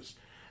the news.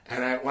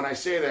 And when I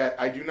say that,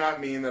 I do not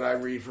mean that I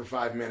read for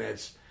 5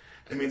 minutes.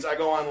 It means I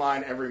go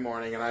online every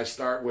morning and I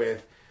start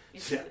with.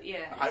 It's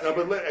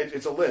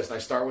a list. I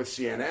start with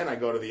CNN. I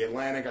go to the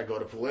Atlantic. I go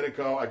to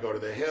Politico. I go to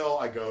the Hill.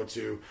 I go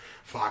to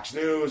Fox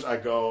News. I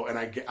go and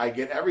I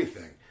get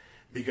everything,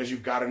 because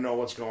you've got to know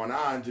what's going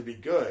on to be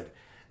good.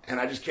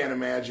 And I just can't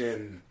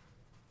imagine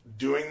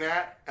doing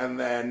that and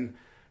then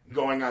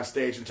going on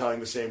stage and telling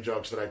the same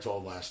jokes that I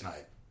told last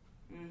night.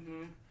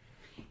 Mm-hmm.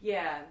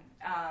 Yeah.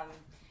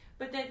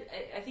 But then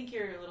I think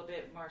you're a little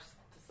bit more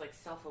just like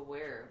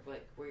self-aware of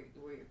like where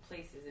your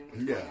place is and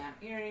what's going on.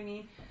 You know what I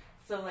mean?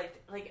 So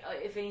like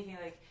if anything,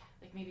 like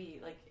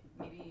maybe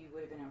you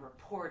would have been a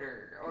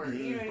reporter, or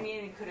you know what I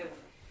mean? It could have.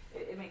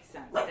 It makes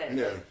sense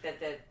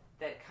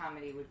that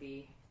comedy would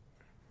be,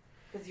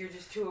 because you're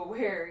just too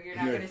aware. You're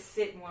not going to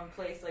sit in one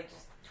place like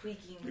just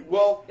tweaking.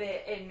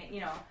 And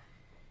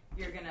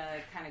you're going to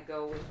kind of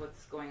go with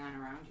what's going on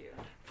around you.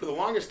 For the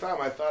longest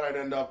time, I thought I'd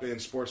end up in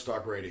sports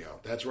talk radio.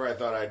 That's where I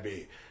thought I'd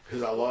be,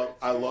 because I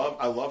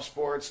love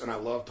sports, and I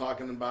love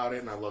talking about it,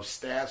 and I love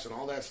stats and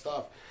all that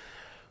stuff.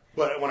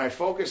 But when I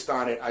focused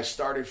on it, I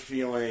started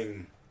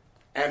feeling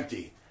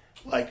empty.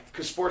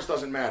 Because sports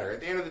doesn't matter. At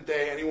the end of the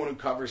day, anyone who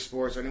covers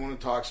sports, anyone who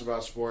talks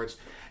about sports,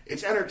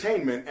 it's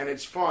entertainment and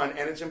it's fun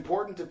and it's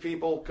important to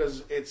people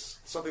because it's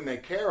something they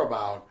care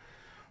about.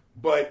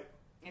 But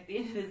at the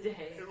end of the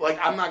day,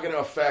 I'm not going to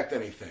affect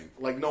anything.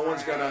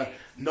 Nothing's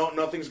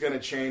going to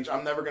change.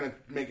 I'm never going to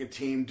make a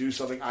team do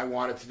something I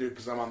want it to do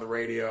because I'm on the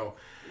radio.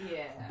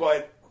 Yeah.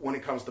 But when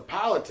it comes to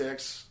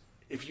politics,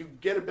 if you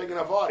get a big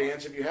enough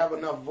audience, if you have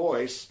enough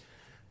voice,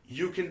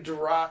 you can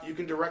direct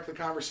the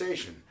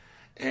conversation.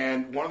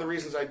 And one of the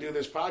reasons I do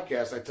this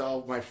podcast, I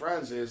tell my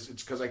friends, is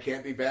it's because I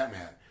can't be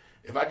Batman.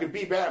 If I could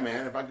be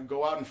Batman, if I could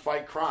go out and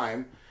fight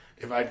crime,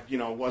 if I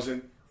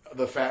wasn't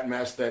the fat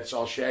mess that's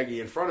all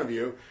shaggy in front of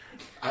you,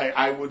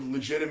 I would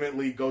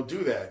legitimately go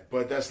do that.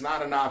 But that's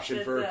not an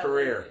option for a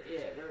career. Yeah,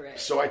 right.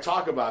 So I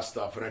talk about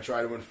stuff and I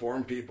try to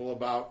inform people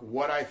about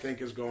what I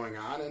think is going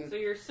on. And so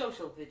you're a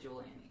social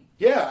vigilante.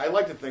 Yeah, I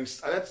like to think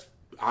that's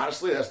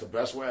the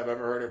best way I've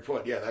ever heard it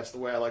put. Yeah, that's the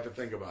way I like to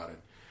think about it.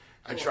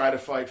 I try to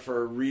fight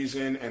for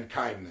reason and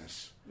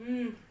kindness.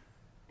 Thank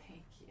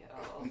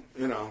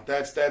you.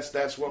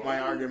 That's what my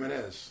argument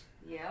is.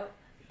 Yep,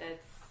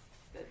 that's.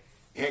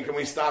 And can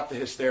we stop the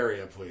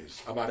hysteria,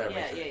 please, about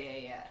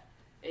everything? Yeah.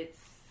 It's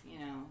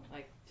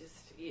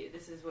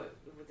this is what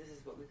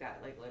we've got.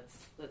 Like let's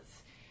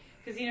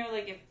because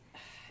if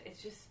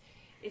it's just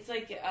it's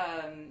like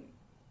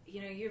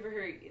you ever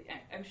heard?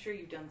 I'm sure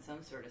you've done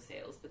some sort of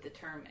sales, but the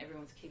term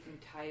 "everyone's kicking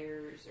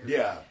tires"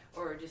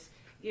 or just.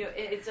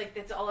 It's like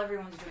that's all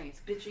everyone's doing. It's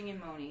bitching and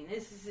moaning.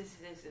 This,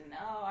 and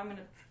I'm going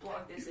to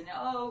blog this, and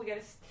we got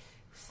to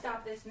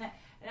stop this and that.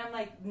 And I'm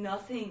like,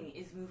 nothing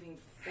is moving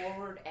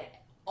forward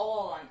at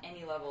all on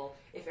any level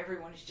if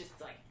everyone is just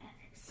like.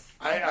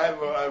 I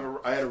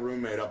had a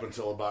roommate up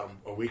until about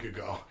a week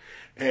ago,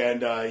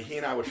 and he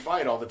and I would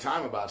fight all the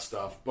time about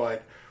stuff.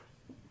 But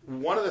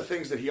one of the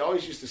things that he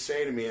always used to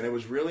say to me, and it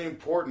was really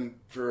important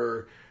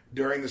for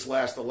during this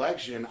last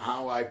election,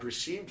 how I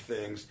perceived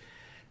things.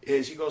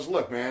 Is he goes,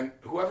 look, man,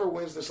 whoever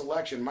wins this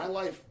election, my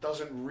life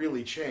doesn't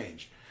really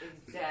change.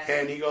 Exactly.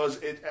 And he goes,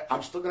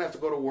 I'm still going to have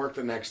to go to work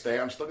the next day.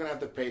 I'm still going to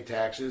have to pay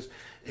taxes.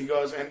 He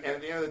goes, and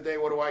at the end of the day,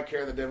 what do I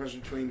care the difference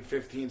between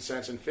 15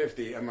 cents and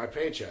 50 and my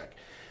paycheck?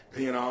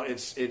 He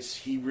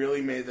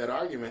really made that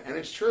argument. And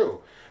it's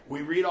true.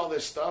 We read all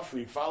this stuff.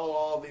 We follow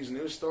all of these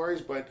news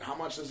stories. But how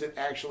much does it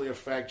actually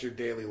affect your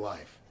daily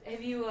life?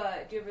 Have you,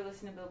 do you ever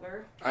listen to Bill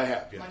Burr? I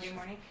have, yes. Monday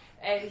morning?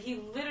 And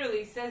he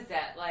literally says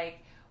that,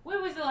 when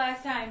was the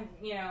last time,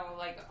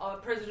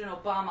 President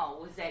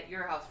Obama was at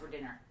your house for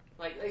dinner?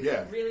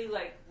 Really,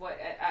 what?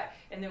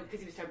 And then, because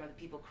he was talking about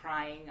the people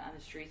crying on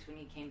the streets when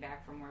he came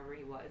back from wherever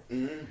he was.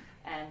 Mm-hmm.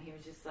 And he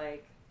was just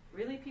like,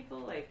 really,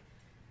 people?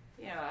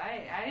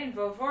 I didn't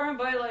vote for him,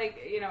 but,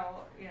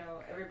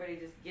 everybody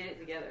just get it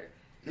together.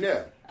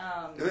 Yeah.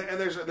 And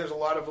there's a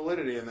lot of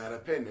validity in that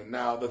opinion.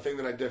 Now, the thing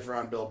that I differ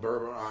on Bill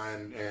Burr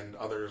on and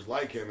others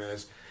like him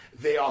is,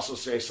 they also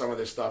say some of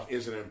this stuff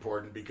isn't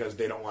important because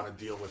they don't want to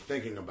deal with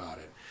thinking about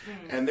it.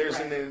 And there's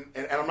and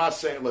I'm not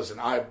saying, listen,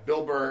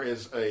 Bill Burr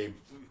is a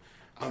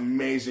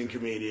amazing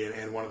comedian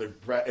and one of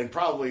the and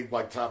probably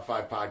top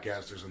 5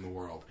 podcasters in the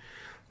world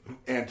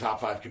and top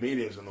 5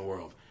 comedians in the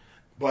world.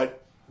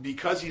 But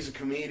because he's a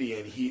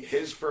comedian,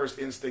 his first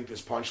instinct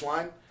is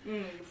punchline.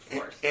 Of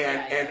course.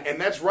 And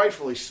that's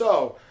rightfully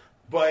so.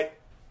 But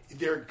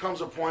there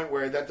comes a point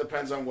where that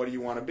depends on what you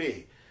want to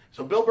be.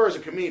 So Bill Burr is a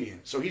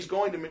comedian, so he's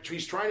trying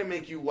to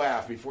make you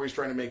laugh before he's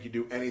trying to make you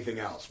do anything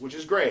else, which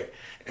is great,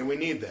 and we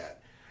need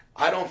that.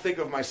 I don't think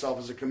of myself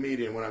as a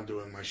comedian when I'm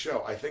doing my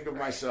show. I think of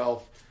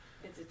myself...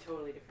 It's a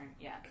totally different,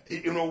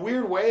 in a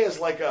weird way, as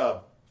like a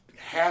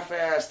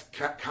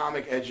half-assed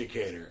comic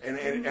educator.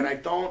 And I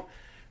don't,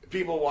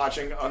 people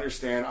watching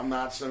understand I'm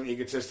not some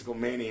egotistical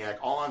maniac.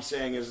 All I'm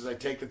saying is I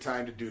take the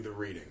time to do the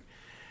reading.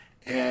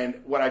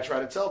 And what I try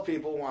to tell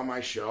people on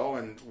my show,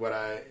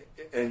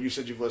 and you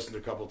said you've listened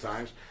a couple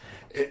times,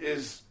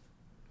 is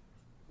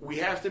we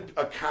have to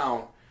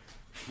account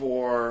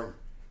for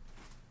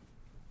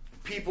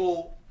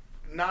people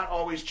not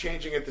always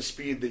changing at the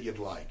speed that you'd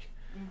like.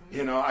 Mm-hmm.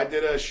 You know, I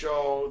did a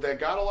show that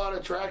got a lot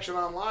of traction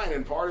online,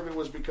 and part of it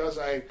was because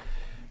I'm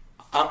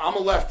a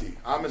lefty.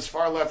 I'm as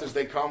far left as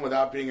they come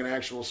without being an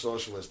actual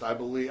socialist. I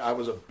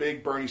was a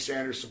big Bernie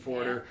Sanders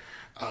supporter. Yeah.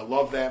 I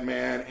love that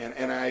man,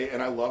 and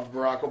I loved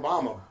Barack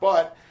Obama.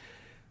 But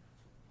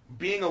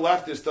being a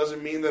leftist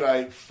doesn't mean that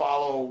I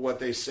follow what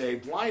they say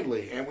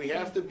blindly, and we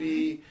have to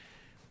be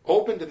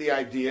open to the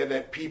idea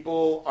that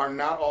people are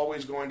not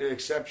always going to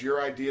accept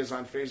your ideas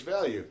on face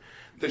value.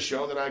 The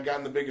show that I got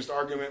in the biggest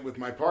argument with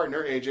my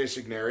partner, AJ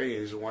Signeri,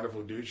 he's a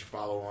wonderful dude, you should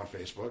follow him on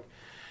Facebook.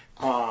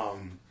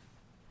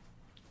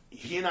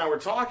 He and I were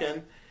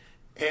talking,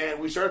 and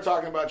we started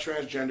talking about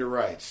transgender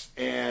rights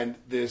and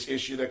this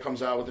issue that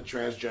comes out with the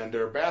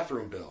transgender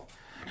bathroom bill.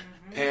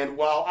 Mm-hmm. And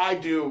while I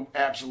do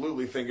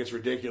absolutely think it's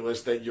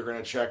ridiculous that you're going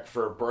to check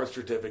for birth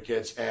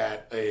certificates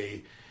at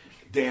a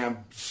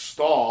damn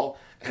stall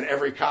and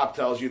every cop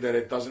tells you that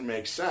it doesn't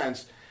make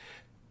sense,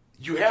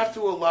 you have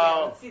to allow...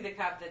 Yeah, let's see the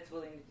cop that's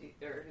willing to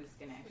do, or who's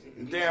going to actually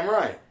do Damn that.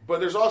 Right. But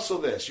there's also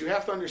this. You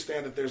have to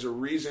understand that there's a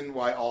reason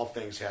why all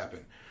things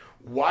happen.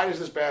 Why does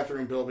this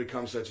bathroom bill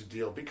become such a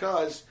deal?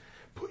 Because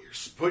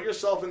put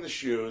yourself in the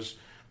shoes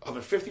of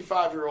a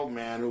 55-year-old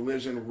man who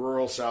lives in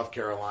rural South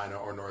Carolina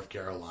or North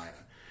Carolina,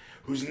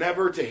 who's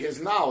never, to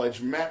his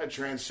knowledge, met a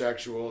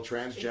transsexual,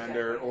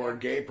 transgender, exactly, or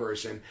gay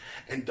person,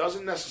 and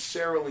doesn't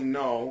necessarily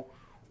know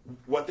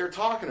what they're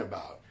talking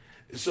about.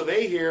 So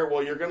they hear,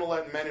 well, you're going to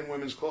let men in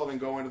women's clothing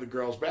go into the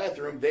girls'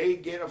 bathroom. They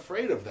get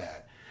afraid of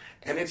that.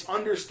 And it's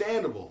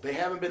understandable. They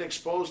haven't been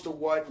exposed to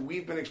what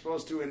we've been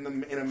exposed to in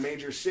a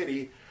major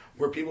city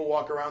where people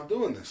walk around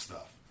doing this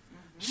stuff.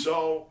 Mm-hmm.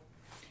 So...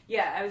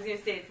 Yeah, I was going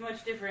to say, it's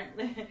much different,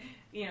 living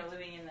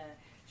in the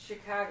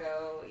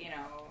Chicago,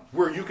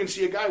 where you can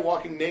see a guy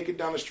walking naked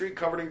down the street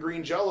covered in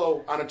green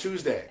Jell-O on a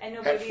Tuesday and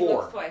nobody at 4.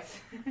 looks twice.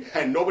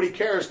 And nobody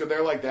cares because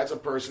they're like, that's a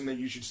person that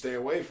you should stay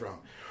away from.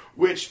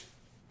 Which,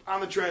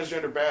 on the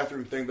transgender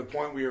bathroom thing, the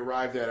point we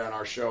arrived at on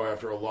our show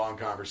after a long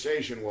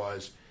conversation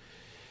was,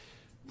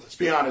 let's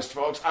be honest,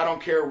 folks, I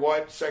don't care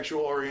what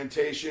sexual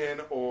orientation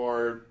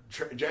or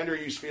gender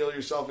you feel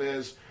yourself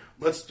is.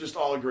 Let's just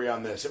all agree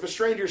on this. If a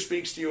stranger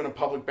speaks to you in a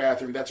public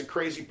bathroom, that's a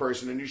crazy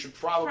person, and you should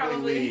probably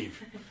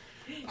leave.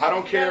 I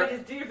don't care.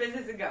 Just do your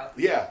business and go.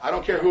 Yeah, I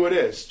don't care who it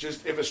is.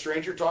 Just if a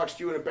stranger talks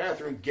to you in a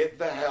bathroom, get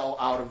the hell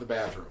out of the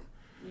bathroom.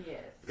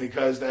 Yes.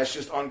 Because that's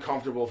just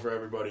uncomfortable for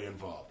everybody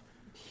involved.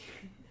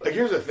 Like,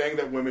 here's a thing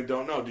that women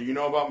don't know. Do you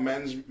know about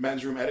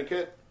men's room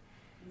etiquette?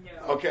 No.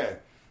 Okay.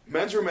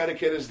 Men's room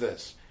etiquette is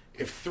this.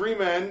 If 3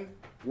 men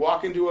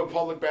walk into a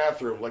public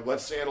bathroom, like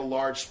let's say at a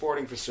large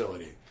sporting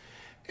facility,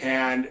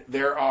 and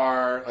there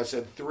are, I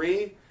said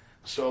 3,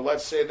 so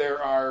let's say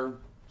there are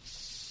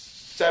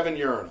 7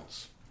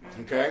 urinals,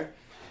 okay?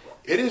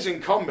 It is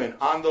incumbent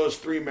on those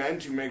 3 men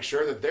to make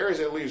sure that there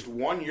is at least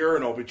 1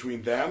 urinal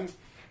between them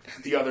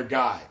and the other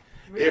guy.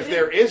 Really? If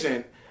there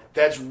isn't,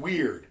 that's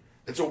weird.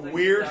 It's a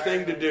weird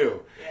thing to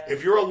do. Yeah.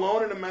 If you're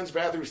alone in a men's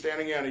bathroom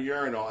standing at a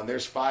urinal and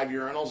there's 5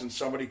 urinals and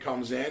somebody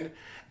comes in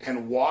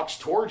and walks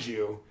towards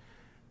you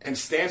and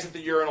stands at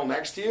the urinal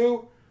next to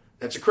you,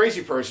 that's a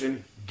crazy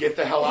person. Get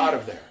the hell out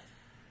of there.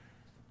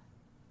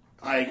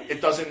 Like, it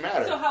doesn't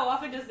matter. So how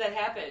often does that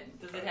happen?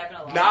 Does it happen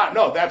a lot?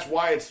 No, that's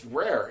why it's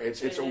rare.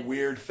 It's a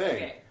weird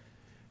thing.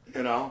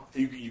 Okay.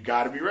 You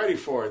got to be ready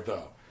for it,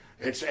 though.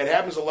 It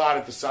happens a lot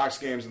at the Sox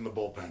games in the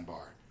bullpen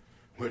bar,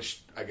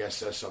 which I guess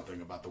says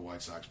something about the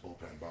White Sox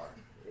bullpen bar.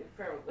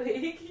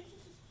 Probably.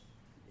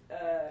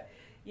 Have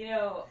you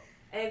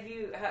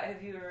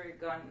ever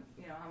gone?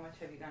 How much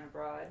have you gone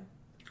abroad?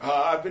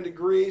 I've been to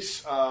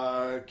Greece,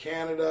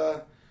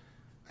 Canada.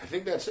 I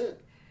think that's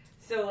it.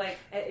 So,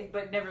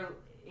 but never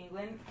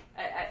England?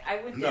 I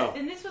went there. No.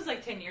 And this was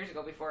 10 years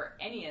ago before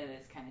any of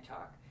this kind of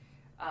talk.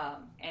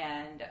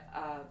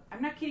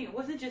 I'm not kidding. It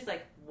wasn't just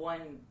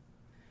one,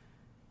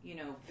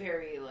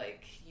 very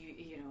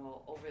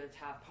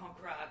over-the-top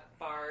punk rock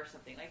bar or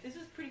something. This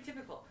was pretty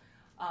typical.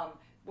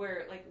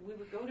 Where, we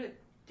would go to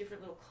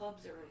different little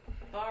clubs or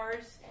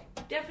bars,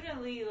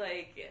 definitely,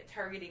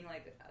 targeting,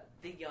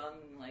 the young,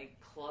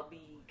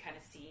 clubby kind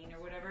of scene or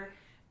whatever.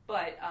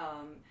 But,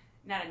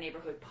 not a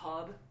neighborhood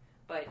pub,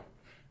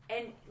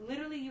 and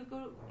literally you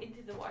go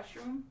into the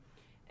washroom,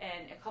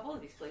 and a couple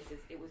of these places,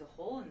 it was a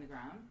hole in the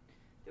ground.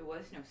 There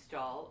was no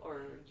stall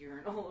or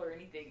urinal or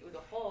anything. It was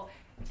a hole,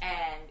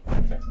 and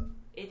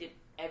it did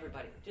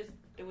everybody.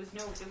 There was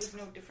no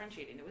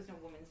differentiating. There was no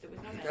women's. There was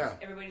no men's. Yeah.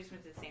 Everybody just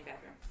went to the same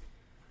bathroom,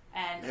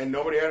 and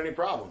nobody had any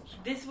problems.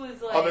 This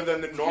was other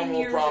than the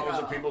normal problems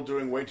of people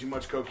doing way too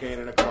much cocaine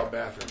in a club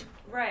bathroom.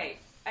 Right.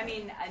 I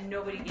mean,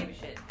 nobody gave a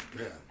shit.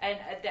 Yeah. And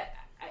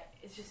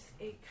it's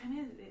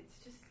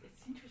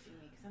interesting to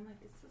me because I'm like,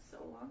 this was so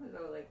long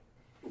ago. Like,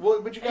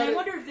 well, but you and got. I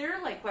wonder if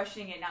they're like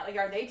questioning it now. Like,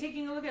 are they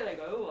taking a look at like,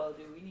 oh well,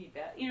 do we need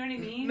that? You know what I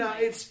mean? No,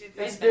 like, it's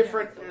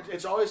different.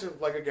 It's always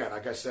like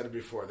I said it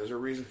before. There's a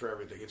reason for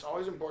everything. It's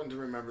always important to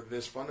remember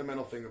this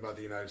fundamental thing about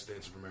the United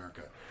States of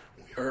America.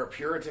 We are a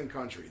Puritan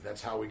country.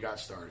 That's how we got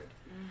started.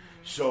 Mm-hmm.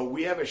 So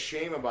we have a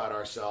shame about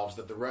ourselves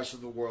that the rest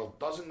of the world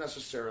doesn't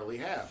necessarily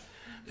have,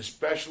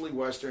 especially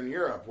Western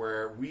Europe,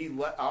 where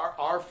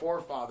our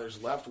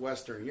forefathers left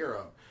Western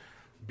Europe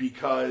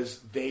because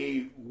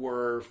they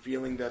were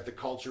feeling that the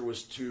culture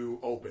was too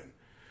open.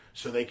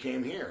 So they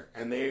came here,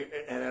 and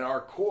at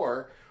our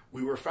core,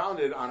 we were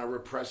founded on a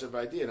repressive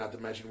idea, not to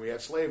mention we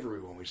had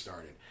slavery when we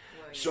started.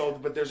 Right, so,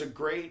 but there's a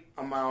great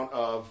amount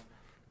of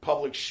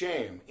public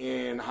shame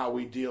in how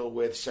we deal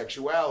with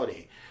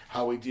sexuality,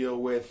 how we deal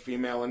with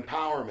female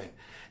empowerment,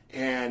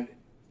 and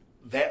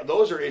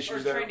those are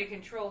issues or trying to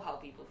control how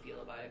people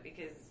feel about it,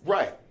 because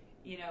right.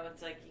 You know,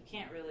 it's like you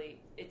can't really.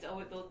 It's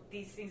always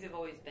these things have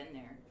always been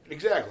there.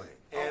 Exactly.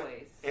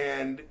 Always.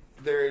 And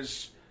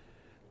there's,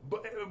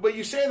 but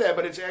you say that,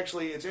 but it's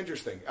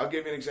interesting. I'll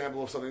give you an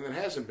example of something that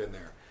hasn't been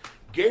there.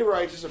 Gay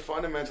rights is a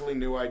fundamentally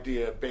new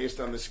idea based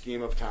on the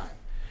scheme of time.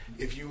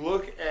 If you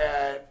look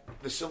at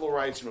the civil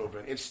rights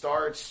movement, it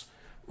starts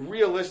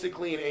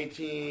realistically in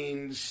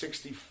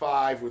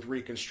 1865 with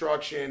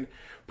Reconstruction,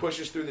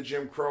 pushes through the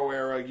Jim Crow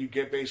era. You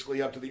get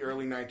basically up to the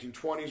early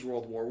 1920s,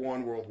 World War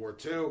I, World War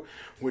II,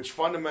 which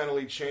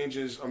fundamentally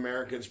changes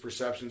Americans'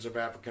 perceptions of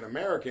African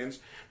Americans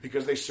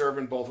because they serve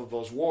in both of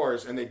those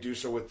wars, and they do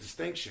so with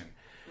distinction.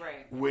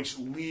 Right. Which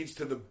leads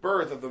to the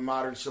birth of the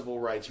modern civil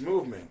rights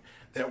movement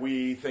that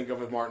we think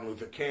of as Martin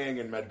Luther King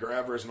and Medgar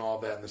Evers and all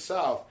of that in the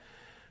South.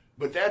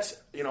 But that's,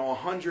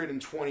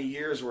 120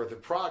 years worth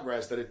of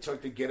progress that it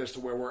took to get us to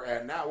where we're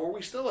at now, where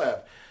we still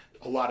have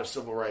a lot of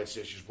civil rights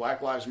issues.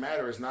 Black Lives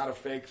Matter is not a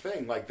fake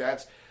thing. Like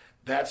that's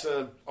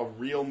a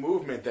real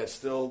movement that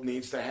still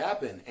needs to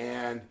happen.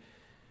 And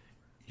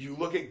you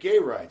look at gay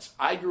rights.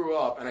 I grew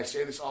up, and I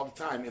say this all the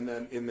time, in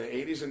the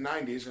 80s and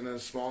 90s in a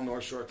small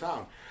North Shore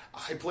town.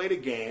 I played a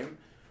game,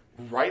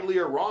 rightly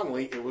or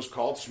wrongly, it was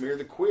called Smear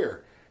the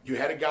Queer. You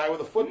had a guy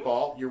with a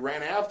football, you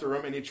ran after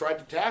him, and you tried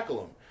to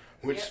tackle him.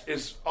 Which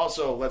is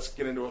also, let's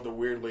get into the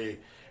weirdly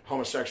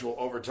homosexual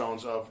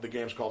overtones of the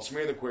game's called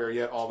Smear the Queer,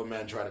 yet all the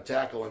men try to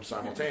tackle him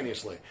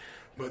simultaneously.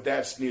 But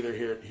that's neither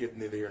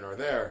here nor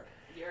there.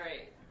 You're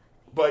right.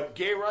 But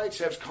gay rights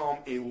have come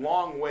a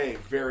long way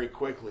very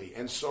quickly.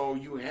 And so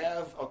you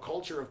have a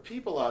culture of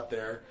people out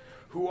there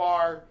who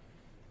are,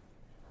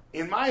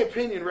 in my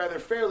opinion, rather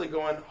fairly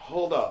going,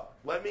 hold up,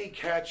 let me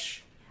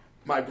catch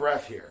my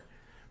breath here.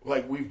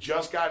 Like, we've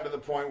just gotten to the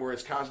point where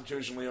it's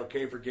constitutionally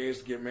okay for gays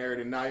to get married,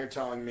 and now you're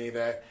telling me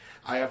that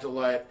I have to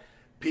let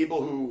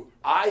people who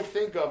I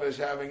think of as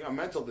having a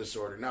mental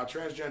disorder. Now,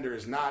 transgender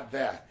is not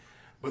that,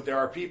 but there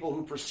are people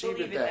who perceive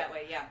Believe it that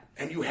way, yeah.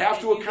 And you have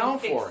to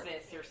account for it.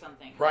 This or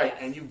something. Right, yes.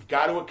 And you've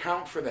got to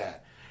account for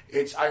that.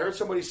 I heard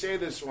somebody say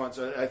this once.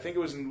 I think it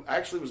was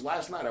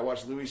last night. I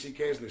watched Louis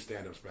C.K.'s new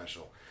stand-up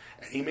special,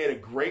 and he made a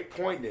great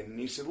point in it. And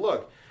he said,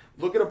 look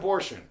at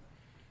abortion.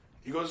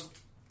 He goes,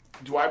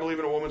 do I believe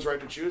in a woman's right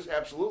to choose?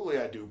 Absolutely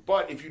I do.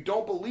 But if you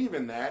don't believe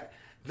in that,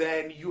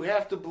 then you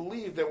have to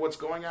believe that what's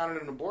going on in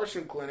an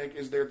abortion clinic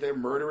is they're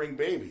murdering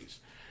babies.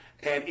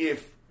 And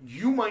if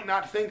you might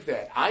not think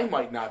that, I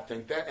might not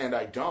think that, and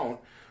I don't,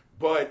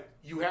 but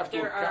you have to...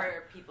 There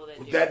are people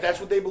that do. That's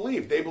what they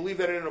believe. They believe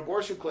that in an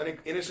abortion clinic,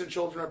 innocent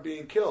children are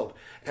being killed.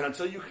 And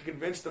until you can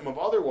convince them of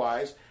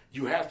otherwise,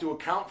 you have to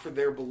account for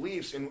their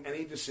beliefs in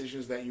any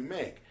decisions that you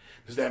make.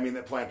 Does that mean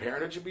that Planned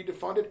Parenthood should be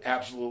defunded?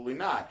 Absolutely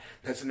not.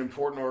 That's an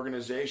important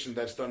organization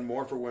that's done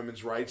more for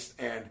women's rights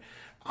and,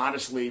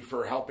 honestly,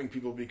 for helping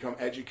people become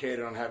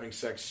educated on having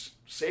sex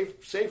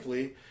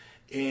safely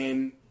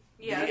in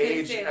the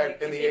age world.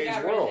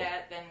 Rid of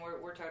that, then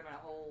we're talking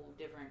about a whole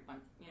different bunch.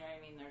 You know what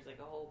I mean? There's like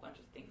a whole bunch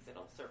of things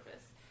that'll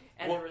surface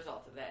as a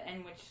result of that,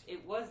 and which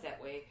it was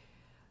that way.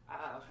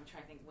 I'm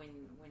trying to think when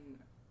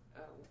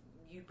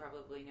you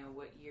probably know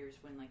what years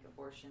when like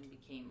abortion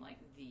became like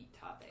the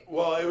topic.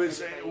 Well, it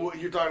was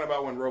you're talking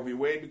about when Roe v.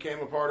 Wade became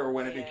a part, or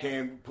when it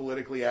became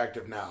politically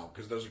active now,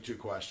 because those are two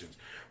questions.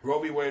 Roe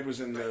v. Wade was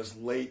in the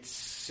late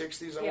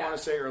 60s, I want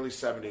to say, early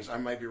 70s. I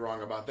might be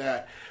wrong about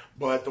that.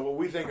 But what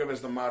we think of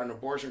as the modern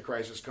abortion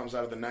crisis comes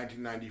out of the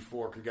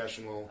 1994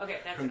 Congressional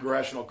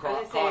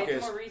Caucus.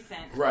 It's more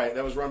recent. Right,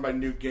 that was run by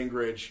Newt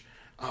Gingrich.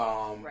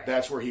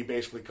 That's where he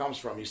basically comes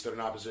from. He stood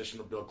in opposition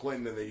to Bill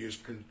Clinton, and they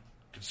used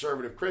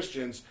conservative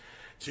Christians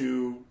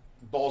to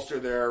bolster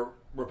their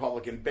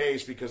Republican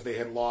base because they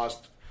had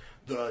lost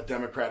the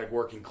Democratic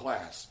working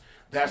class.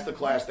 That's the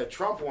class that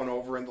Trump won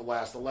over in the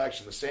last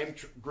election. The same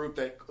group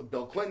that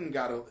Bill Clinton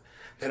got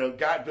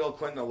Bill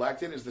Clinton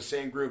elected is the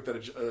same group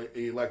that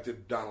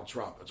elected Donald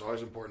Trump. It's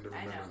always important to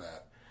remember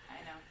that. I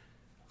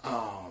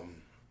know.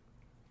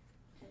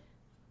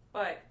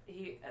 But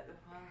I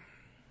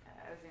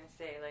was going to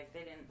say, like,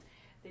 they didn't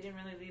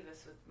really leave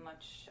us with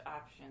much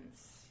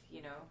options,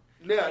 you know.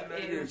 Yeah,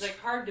 like, it was like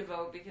hard to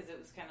vote because it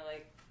was kind of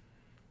like.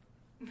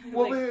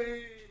 Well,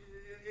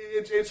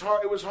 it's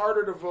hard. It was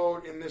harder to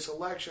vote in this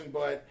election,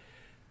 but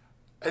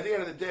at the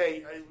end of the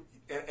day,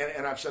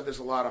 and I've said this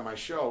a lot on my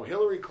show,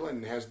 Hillary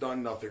Clinton has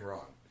done nothing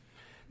wrong.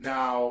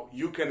 Now,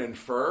 you can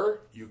infer,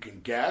 you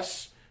can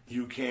guess,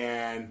 you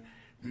can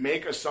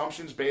make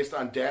assumptions based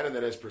on data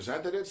that has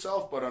presented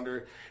itself, but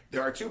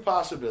there are two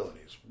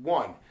possibilities.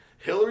 One,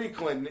 Hillary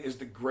Clinton is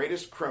the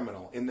greatest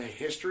criminal in the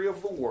history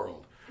of the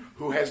world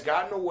who has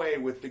gotten away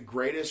with the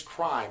greatest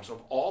crimes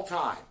of all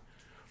time,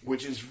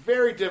 which is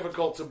very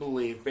difficult to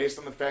believe based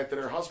on the fact that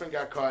her husband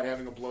got caught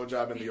having a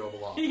blowjob in the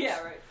Oval Office.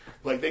 Yeah, right.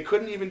 Like, they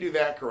couldn't even do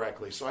that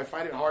correctly, so I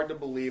find it hard to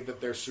believe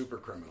that they're super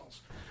criminals.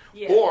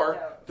 Yeah, Or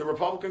no. the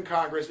Republican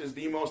Congress is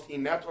the most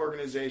inept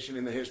organization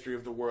in the history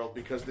of the world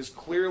because this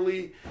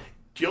clearly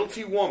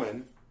guilty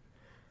woman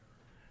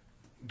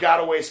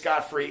got away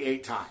scot-free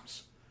 8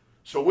 times.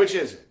 So which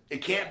is it?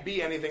 It can't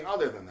be anything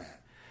other than that.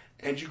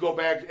 And you go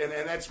back, and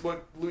that's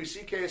what Louis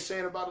C.K. is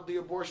saying about the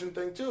abortion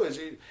thing too. Is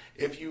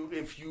if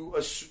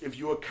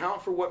you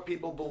account for what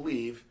people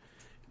believe,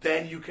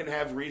 then you can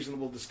have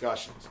reasonable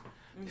discussions.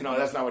 Mm-hmm. You know,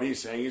 that's not what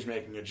he's saying. He's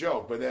making a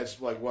joke, but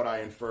that's like what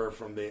I infer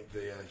from the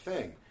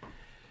thing.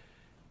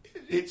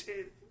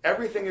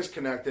 Everything is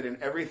connected,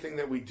 and everything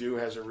that we do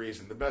has a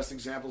reason. The best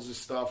examples is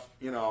stuff,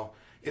 you know,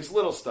 it's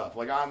little stuff.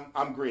 Like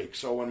I'm Greek,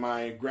 so when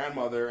my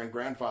grandmother and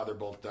grandfather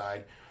both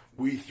died,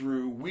 we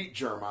threw wheat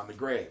germ on the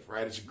grave,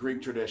 right? It's a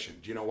Greek tradition.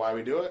 Do you know why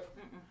we do it?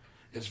 Mm-mm.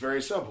 It's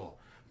very simple.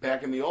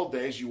 Back in the old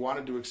days, you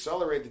wanted to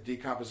accelerate the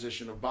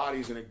decomposition of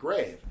bodies in a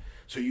grave.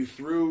 So you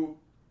threw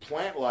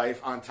plant life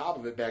on top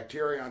of it,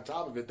 bacteria on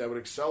top of it, that would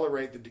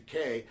accelerate the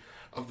decay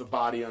of the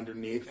body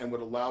underneath and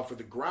would allow for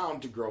the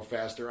ground to grow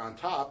faster on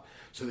top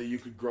so that you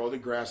could grow the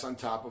grass on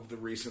top of the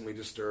recently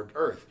disturbed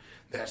earth.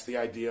 That's the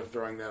idea of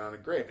throwing that on a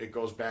grave. It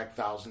goes back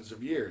thousands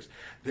of years.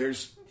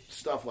 There's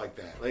stuff like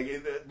that.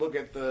 Like, look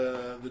at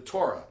the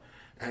Torah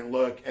and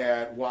look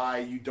at why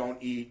you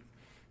don't eat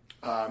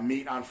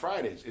meat on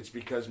Fridays. It's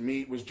because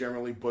meat was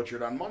generally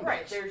butchered on Mondays.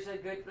 Right. There's a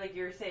good, like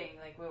you're saying,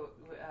 like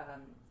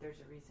there's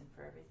a reason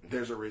for everything.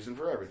 There's a reason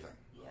for everything.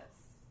 Yes.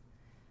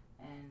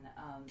 And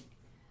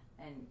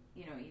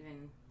you know,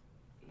 even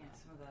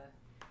some of the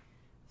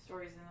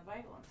stories in the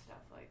Bible and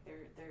stuff, like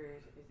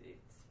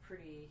it's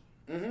pretty.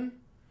 Mm-hmm.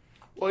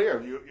 Well, yeah,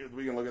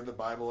 we can look at the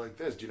Bible like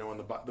this. Do you know, when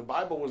the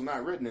Bible was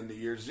not written in the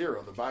year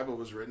 0. The Bible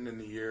was written in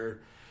the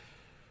year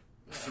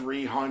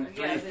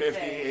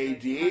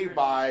 350 AD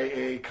by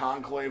a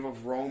conclave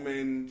of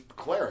Roman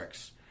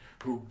clerics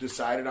who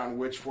decided on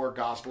which 4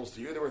 Gospels to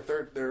use. There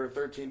were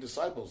 13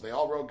 disciples. They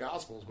all wrote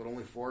Gospels, but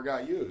only 4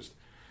 got used.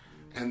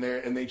 And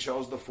they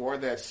chose the 4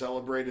 that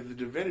celebrated the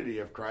divinity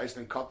of Christ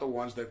and cut the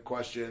ones that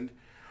questioned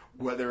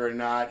whether or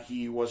not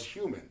he was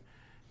human.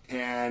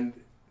 And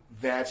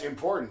that's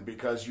important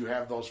because you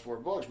have those 4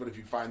 books, but if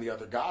you find the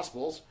other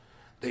Gospels,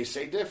 they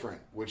say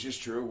different, which is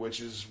true, which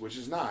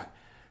is not.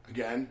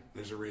 Again,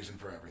 there's a reason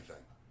for everything.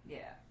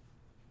 Yeah.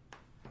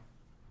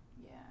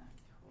 Yeah,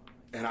 totally.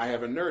 And I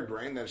have a nerd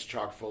brain that's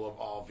chock full of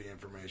all of the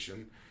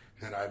information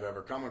that I've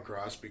ever come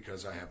across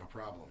because I have a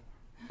problem.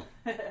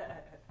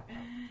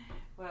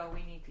 Well,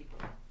 we need people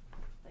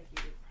like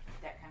you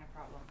with that kind of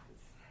problem.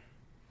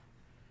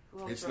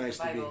 It's nice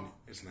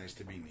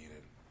to be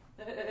needed.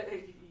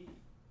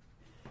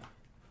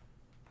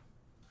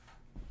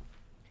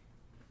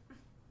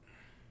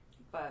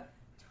 But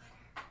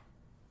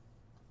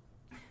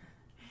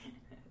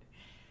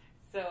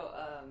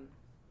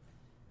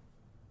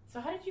so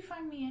how did you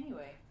find me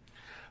anyway?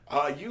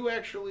 You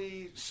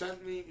actually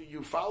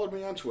you followed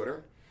me on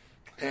Twitter,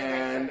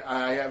 and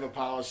I have a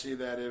policy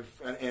that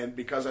and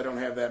because I don't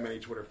have that many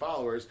Twitter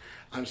followers,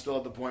 I'm still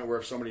at the point where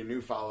if somebody new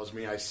follows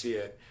me, I see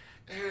it.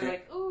 And you're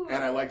like, ooh.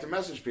 And I like to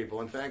message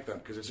people and thank them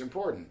because it's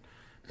important.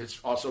 It's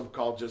also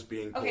called just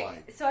being polite.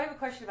 Okay, so I have a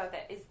question about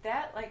that. Is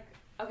that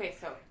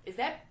is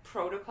that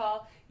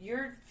protocol?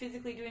 You're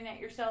physically doing that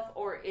yourself,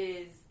 or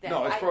is that...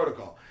 No, it's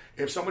protocol.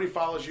 If somebody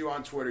follows you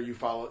on Twitter, you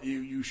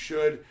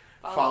should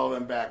follow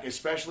them back,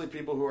 especially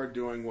people who are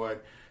doing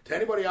what... To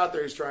anybody out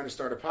there who's trying to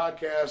start a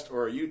podcast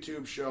or a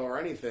YouTube show or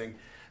anything,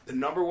 the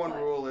number one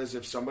rule is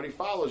if somebody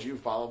follows you,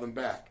 follow them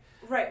back.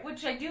 Right,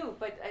 which I do,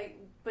 but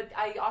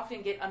I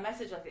often get a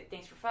message like,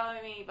 thanks for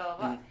following me, blah, blah,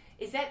 blah. Mm-hmm.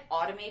 Is that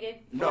automated?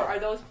 No. Or are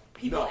those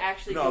people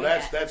actually doing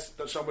that? No, that's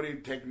somebody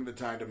taking the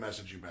time to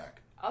message you back.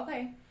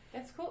 Okay,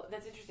 that's cool.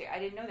 That's interesting. I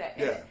didn't know that.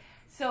 Yeah.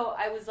 So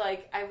I was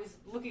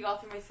looking all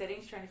through my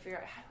settings trying to figure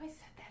out, how do I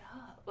set that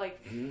up? Like,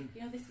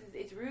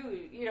 it's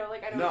rude.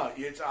 Like, I don't... No,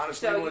 it's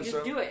honestly... So you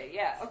just do it.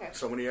 Yeah, okay.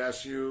 Somebody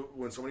asks you,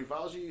 when somebody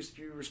follows you,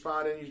 you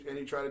respond and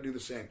you try to do the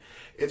same.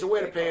 It's a way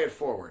to pay it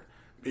forward.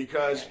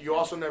 Because you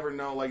also never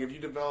know, like, if you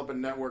develop a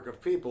network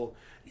of people,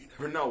 you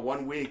never know.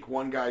 1 week,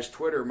 one guy's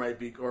Twitter might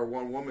be, or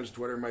one woman's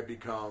Twitter might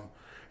become,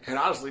 and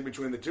honestly,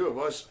 between the two of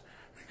us,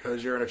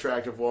 because you're an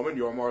attractive woman,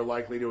 you're more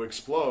likely to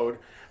explode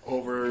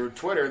over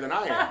Twitter than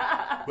I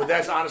am. But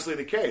that's honestly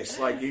the case.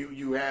 Like,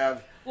 you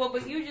have... Well,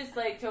 but you just,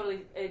 like,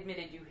 totally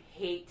admitted you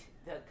hate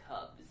the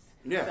Cubs.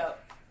 Yeah. So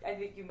I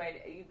think you got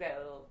a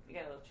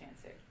little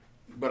chance there.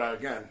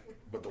 But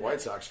but the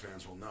White Sox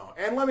fans will know.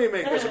 And let me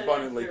make this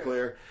abundantly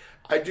clear.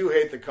 I do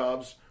hate the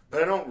Cubs,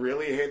 but I don't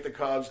really hate the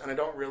Cubs, and I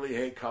don't really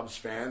hate Cubs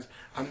fans.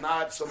 I'm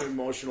not some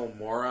emotional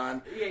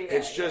moron.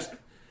 It's just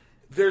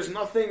there's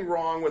nothing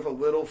wrong with a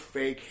little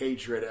fake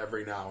hatred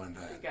every now and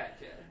then.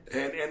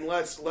 Gotcha. And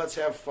let's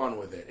have fun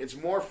with it. It's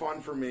more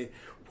fun for me.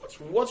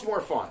 What's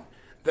more fun?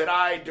 That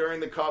I, during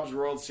the Cubs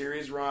World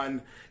Series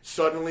run,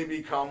 suddenly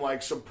become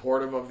like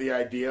supportive of the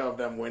idea of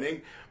them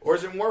winning? Or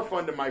is it more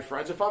fun to my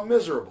friends if I'm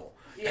miserable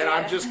and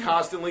I'm just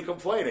constantly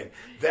complaining?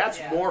 That's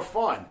more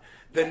fun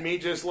than me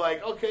just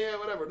like, okay, yeah,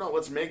 whatever. No,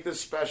 let's make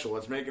this special.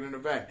 Let's make it an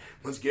event.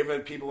 Let's give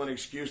people an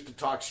excuse to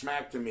talk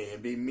smack to me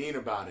and be mean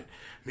about it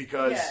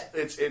because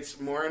it's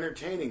more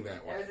entertaining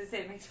that way. I was going to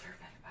say, it makes for a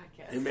better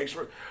podcast. It makes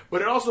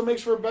but it also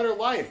makes for a better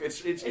life.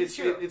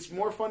 It's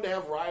more fun to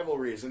have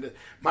rivalries. And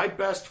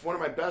one of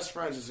my best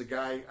friends is a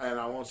guy, and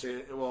I won't say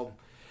it, well,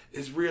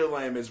 his real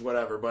name is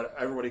whatever, but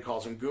everybody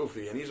calls him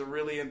Goofy, and he's a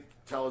really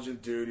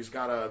intelligent dude. He's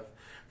got a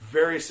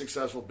very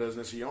successful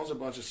business. He owns a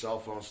bunch of cell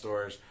phone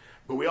stores,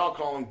 but we all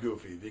call him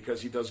Goofy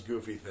because he does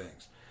goofy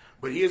things.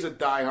 But he is a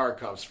diehard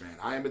Cubs fan.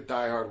 I am a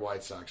diehard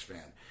White Sox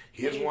fan.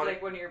 He's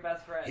like one of your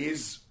best friends.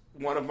 He's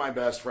one of my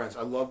best friends.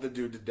 I love the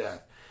dude to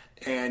death.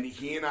 And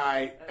he and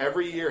I,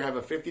 every year, have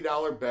a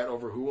 $50 bet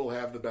over who will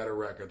have the better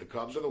record, the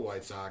Cubs or the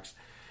White Sox.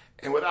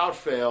 And without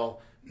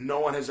fail, no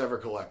one has ever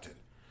collected.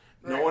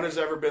 Right. No one has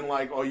ever been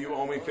like, oh, you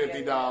owe me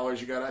 $50.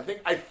 You got.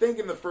 I think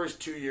in the first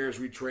 2 years,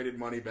 we traded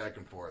money back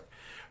and forth.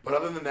 But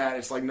other than that,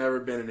 it's like never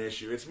been an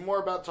issue. It's more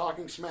about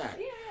talking smack.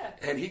 Yeah.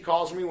 And he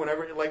calls me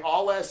whenever, like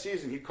all last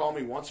season, he'd call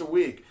me once a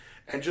week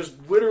and just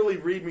literally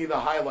read me the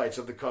highlights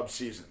of the Cubs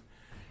season.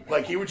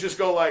 Like he would just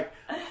go like,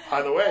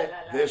 by the way,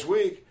 this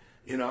week,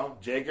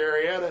 Jake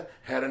Arrieta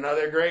had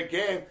another great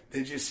game.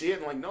 Did you see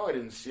it? And I'm like, no, I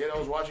didn't see it. I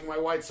was watching my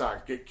White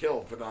Sox get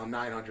killed for the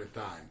 900th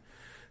time.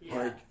 Yeah.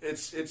 Like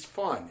it's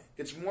fun.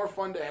 It's more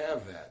fun to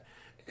have that,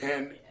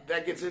 and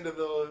that gets into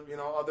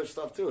the other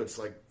stuff too. It's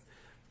like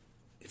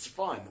it's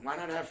fun. Why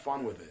not have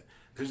fun with it?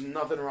 There's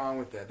nothing wrong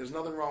with that. There's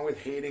nothing wrong with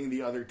hating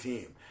the other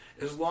team,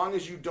 as long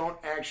as you don't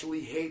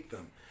actually hate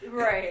them.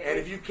 Right. And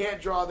if you can't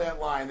draw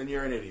that line, then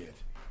you're an idiot.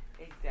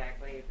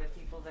 Exactly. The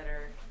people that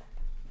are.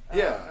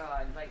 Yeah.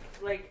 God.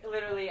 Like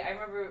literally, I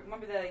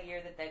remember the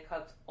year that the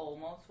Cubs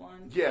almost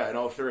won. Yeah, in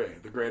 2003,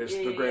 the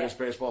greatest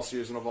baseball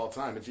season of all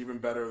time. It's even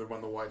better than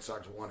when the White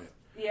Sox won it.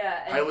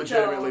 Yeah. I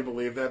legitimately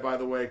believe that, by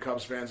the way,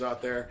 Cubs fans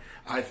out there.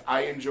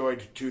 I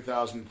enjoyed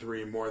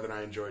 2003 more than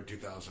I enjoyed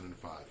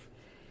 2005.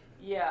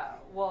 Yeah,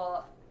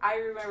 well, I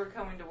remember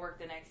coming to work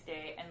the next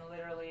day and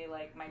literally,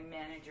 like, my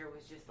manager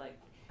was just like,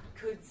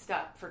 couldn't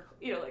stop for,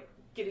 like,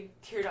 getting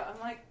teared up. I'm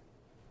like,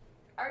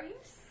 are you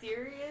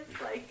serious?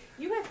 Like,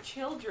 you have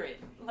children.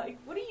 Like,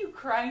 what are you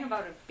crying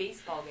about a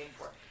baseball game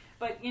for?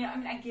 But,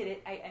 I get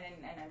it.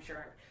 And I'm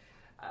sure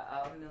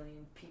a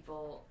million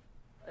people,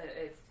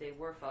 if they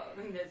were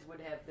following this, would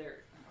have their...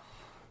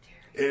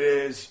 It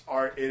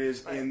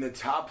is in the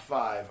top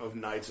 5 of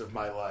nights of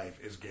my life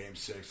is Game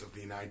 6 of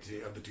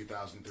the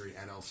 2003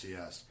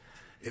 NLCS.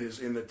 It is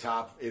in the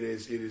top. It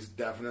is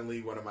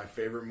definitely one of my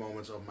favorite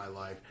moments of my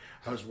life.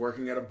 I was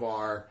working at a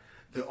bar.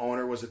 The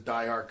owner was a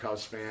diehard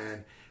Cubs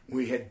fan.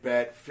 We had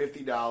bet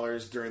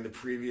 $50 during the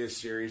previous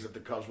series that the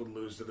Cubs would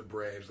lose to the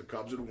Braves. The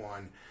Cubs had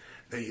won.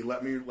 He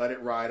let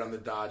it ride on the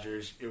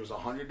Dodgers. It was a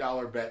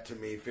 $100 bet to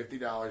me,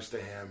 $50 to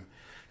him.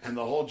 And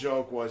the whole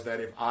joke was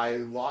that if I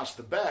lost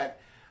the bet,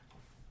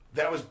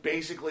 that was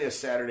basically a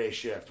Saturday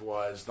shift,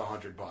 was the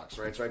 $100,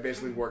 right? So I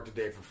basically worked a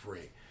day for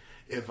free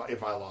if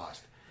I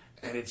lost.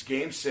 And it's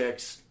Game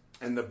 6,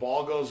 and the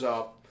ball goes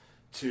up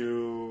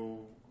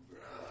to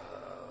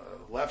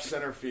left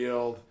center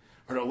field,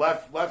 or no,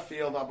 left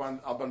field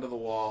up under the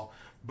wall.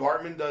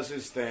 Bartman does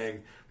his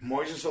thing.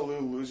 Moises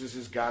Alou loses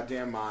his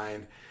goddamn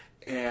mind,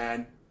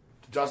 and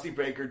Dusty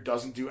Baker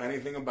doesn't do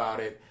anything about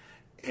it.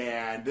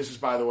 And this is,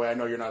 by the way, I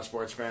know you're not a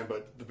sports fan,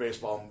 but the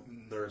baseball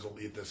nerds will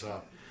eat this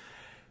up.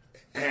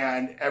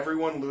 And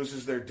everyone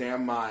loses their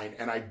damn mind.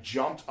 And I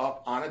jumped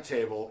up on a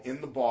table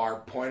in the bar,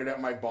 pointed at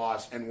my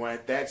boss, and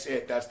went, that's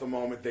it. That's the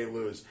moment they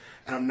lose.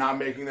 And I'm not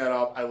making that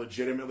up. I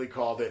legitimately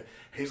called it.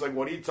 He's like,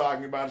 what are you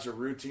talking about? It's a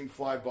routine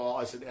fly ball.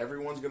 I said,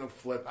 everyone's going to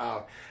flip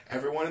out.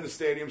 Everyone in the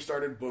stadium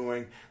started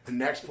booing. The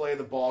next play,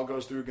 the ball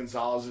goes through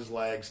Gonzalez's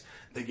legs.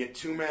 They get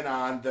 2 men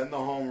on, then the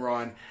home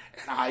run.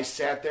 And I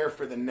sat there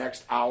for the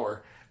next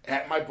hour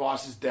at my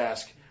boss's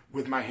desk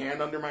with my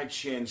hand under my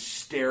chin,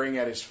 staring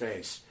at his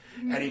face.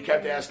 And he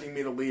kept asking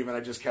me to leave, and I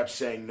just kept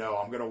saying, no,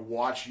 I'm going to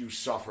watch you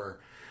suffer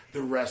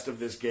the rest of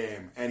this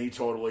game. And he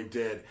totally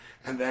did.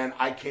 And then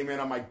I came in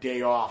on my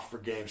day off for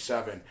Game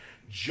 7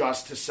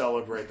 just to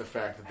celebrate the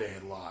fact that they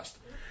had lost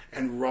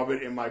and rub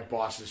it in my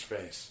boss's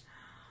face.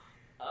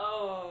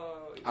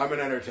 Oh. I'm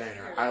an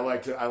entertainer. I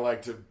like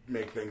to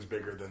make things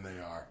bigger than they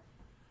are.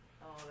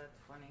 Oh, that's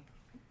funny.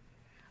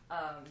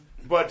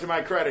 But to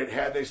my credit,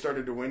 had they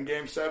started to win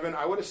Game 7,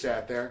 I would have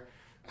sat there.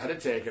 I'd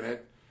have taken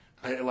it.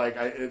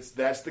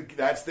 That's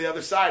the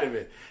other side of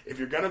it. If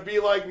you're gonna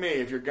be like me,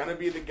 if you're gonna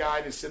be the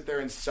guy to sit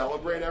there and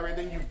celebrate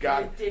everything, you've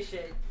got to dish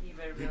it. You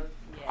better be. Yeah.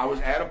 I was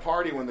at a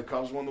party when the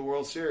Cubs won the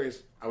World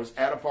Series. I was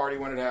at a party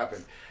when it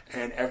happened,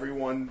 and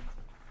everyone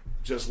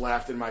just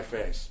laughed in my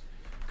face.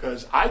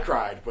 Because I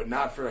cried, but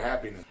not for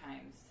happiness.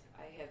 Times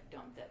I have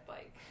dumped that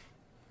bike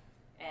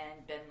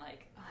and been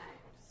like, I'm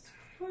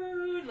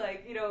screwed,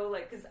 like, you know,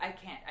 like, because I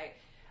can't,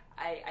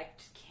 I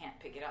just can't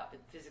pick it up.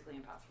 It's physically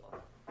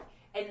impossible.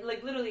 And,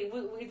 like, literally,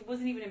 it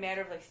wasn't even a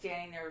matter of, like,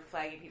 standing there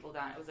flagging people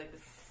down. It was, like,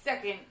 the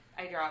second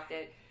I dropped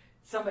it,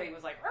 somebody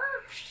was like,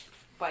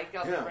 bike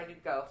up and ready to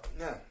go.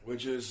 Yeah,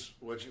 which is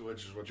what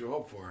you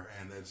hope for.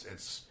 And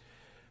it's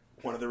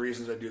one of the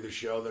reasons I do the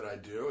show that I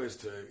do is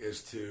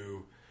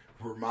to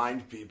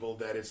remind people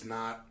that it's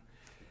not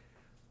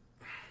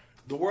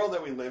the world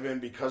that we live in,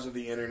 because of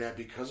the internet,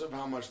 because of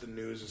how much the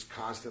news is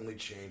constantly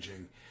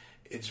changing.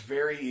 It's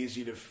very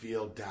easy to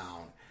feel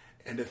down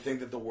and to think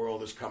that the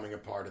world is coming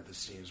apart at the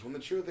seams, when the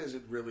truth is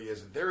it really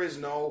isn't. There is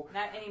no...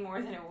 Not any more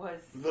than it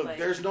was. Look, like,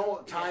 there's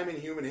no time in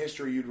human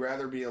history you'd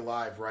rather be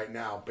alive right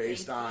now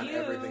based on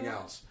everything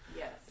else.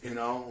 Yes. You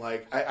know,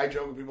 like, I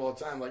joke with people all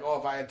the time, like, oh,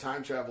 if I had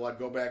time travel, I'd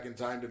go back in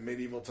time to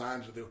medieval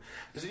times with you.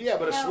 I said, yeah,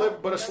 but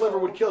a sliver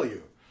would kill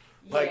you.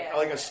 Like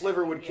a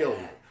sliver would kill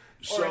you.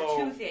 So,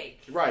 or a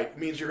toothache. Right. It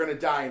means you're going to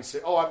die and say,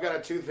 oh, I've got a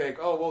toothache.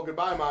 Oh, well,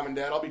 goodbye, Mom and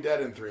Dad. I'll be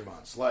dead in 3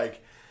 months.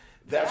 Like,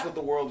 that's what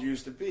the world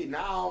used to be.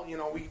 Now, you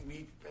know,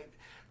 we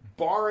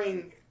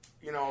barring,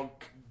 you know,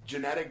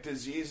 genetic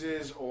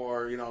diseases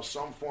or, you know,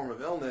 some form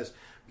of illness,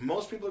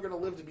 most people are going to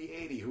live to be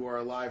 80 who are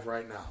alive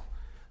right now.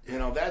 You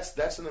know,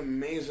 that's an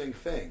amazing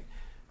thing.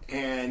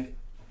 And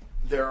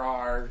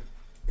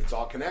it's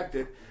all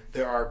connected.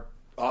 There are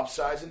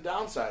upsides and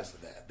downsides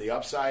to that. The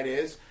upside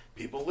is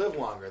people live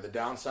longer. The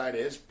downside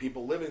is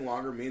people living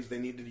longer means they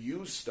need to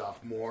use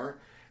stuff more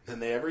than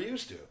they ever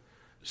used to.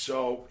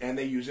 So, and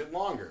they use it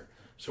longer.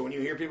 So when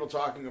you hear people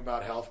talking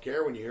about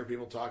healthcare, when you hear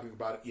people talking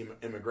about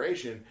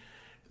immigration,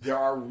 there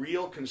are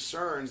real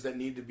concerns that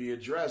need to be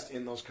addressed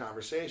in those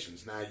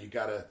conversations. Now, you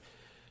got to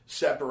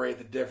separate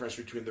the difference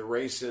between the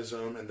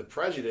racism and the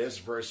prejudice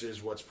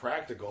versus what's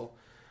practical.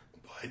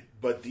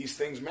 But these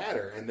things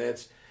matter, and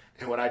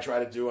what I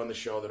try to do on the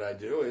show that I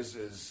do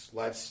is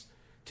let's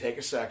take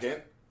a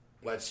second,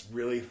 let's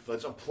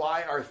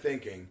apply our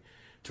thinking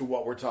to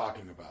what we're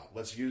talking about.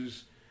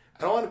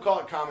 I don't want to call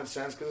it common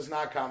sense because it's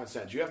not common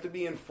sense. You have to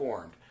be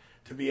informed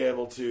to be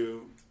able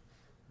to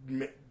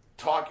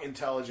talk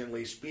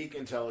intelligently, speak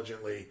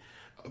intelligently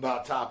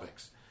about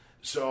topics.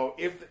 So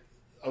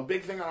a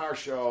big thing on our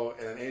show,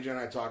 and AJ and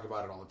I talk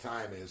about it all the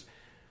time, is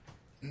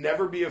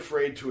never be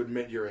afraid to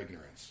admit your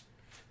ignorance.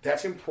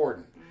 That's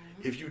important.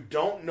 Mm-hmm. If you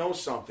don't know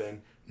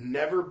something,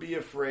 never be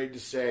afraid to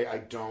say, I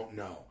don't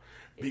know.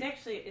 It's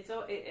actually,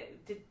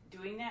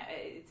 doing that,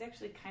 it's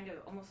actually kind of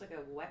almost like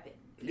a weapon.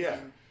 Yeah.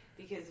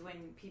 Because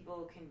when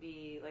people can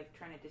be like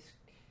trying to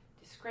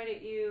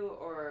discredit you,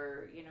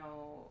 or, you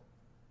know,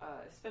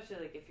 especially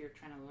like if you're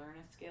trying to learn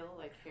a skill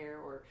like hair,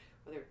 or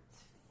whether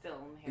it's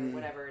film, hair,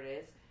 whatever it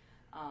is,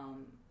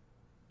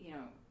 you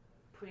know,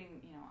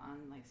 putting, you know,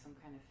 on like some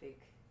kind of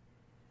fake,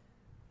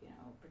 you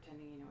know,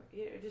 pretending,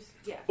 you know, just,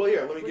 yeah. Well,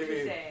 here, let me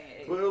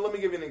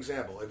give you an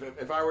example.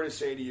 If I were to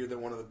say to you that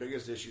one of the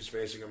biggest issues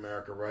facing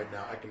America right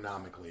now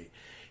economically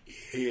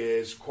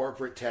is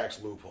corporate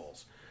tax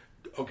loopholes.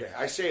 Okay,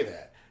 I say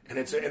that. And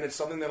it's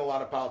something that a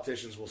lot of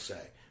politicians will say.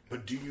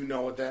 But do you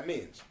know what that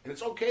means? And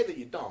it's okay that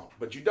you don't,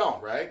 but you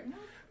don't, right? No.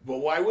 But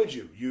why would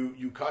you?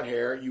 You cut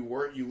hair, you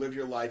work, you live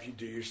your life, you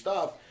do your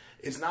stuff.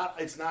 It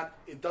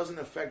doesn't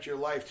affect your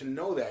life to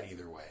know that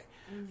either way.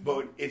 Mm-hmm.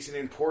 But it's an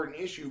important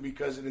issue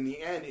because in the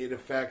end it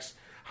affects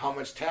how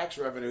much tax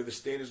revenue the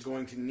state is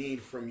going to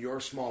need from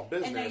your small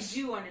business. And I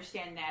do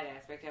understand that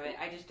aspect of it.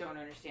 I just don't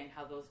understand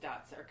how those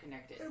dots are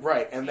connected.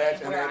 Right, and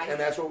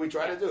that's what we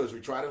try to do, is we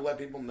try to let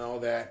people know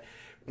that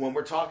when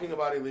we're talking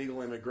about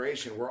illegal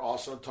immigration, we're not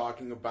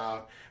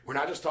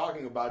just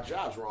talking about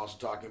jobs, we're also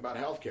talking about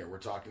healthcare, we're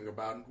talking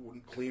about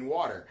clean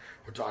water,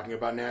 we're talking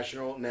about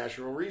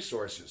natural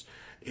resources.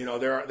 You know,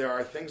 there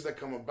are things that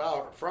come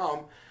about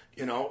from,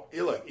 you know,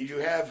 look,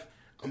 if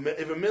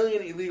a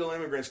million illegal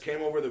immigrants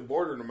came over the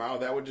border tomorrow,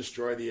 that would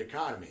destroy the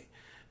economy.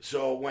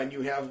 So when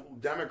you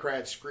have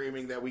Democrats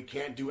screaming that we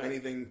can't do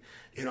anything,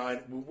 you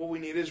know, what we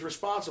need is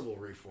responsible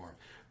reform.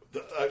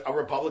 A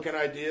Republican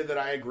idea that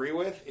I agree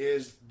with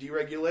is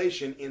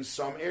deregulation in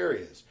some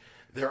areas.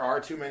 There are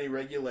too many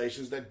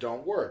regulations that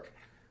don't work.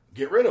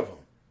 Get rid of them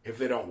if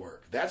they don't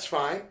work. That's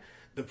fine.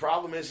 The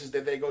problem is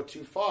that they go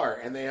too far,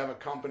 and they have a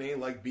company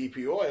like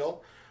BP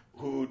Oil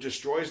who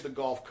destroys the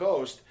Gulf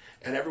Coast,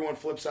 and everyone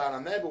flips out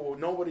on that. But what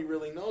nobody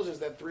really knows is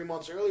that 3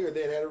 months earlier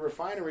they'd had a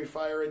refinery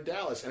fire in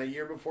Dallas, and a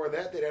year before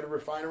that they'd had a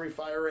refinery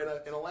fire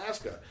in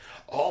Alaska.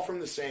 All from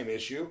the same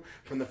issue,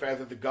 from the fact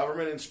that the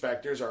government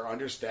inspectors are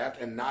understaffed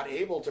and not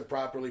able to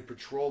properly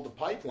patrol the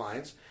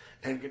pipelines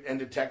and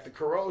detect the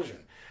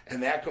corrosion.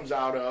 And that comes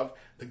out of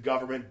the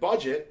government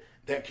budget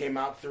that came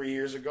out 3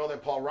 years ago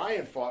that Paul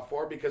Ryan fought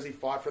for, because he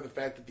fought for the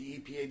fact that the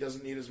EPA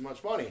doesn't need as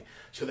much money.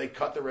 So they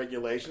cut the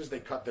regulations, they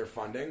cut their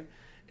funding,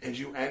 and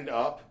you end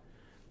up,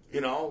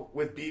 you know,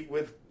 with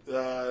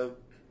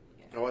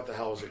what the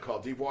hell is it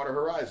called? Deepwater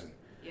Horizon.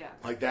 Yeah.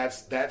 Like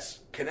that's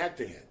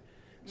connecting it.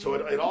 So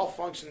it all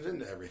functions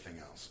into everything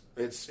else.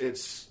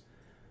 It's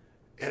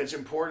And it's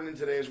important in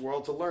today's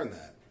world to learn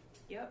that.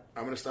 Yep.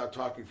 I'm going to stop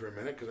talking for a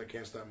minute because I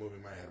can't stop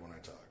moving my head when I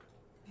talk.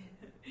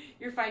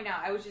 You're fine now.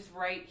 I was just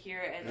right here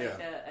at like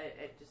Yeah.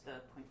 at just the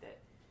point that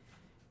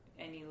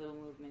any little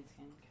movements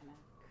can kind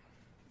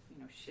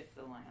of, shift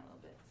the line a little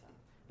bit. So,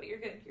 but you're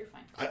good. You're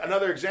fine.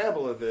 Another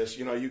example of this,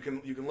 you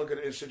can look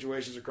at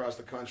situations across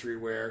the country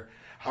where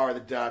how are the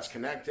dots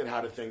connected?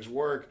 How do things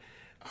work?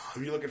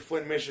 You look at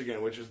Flint,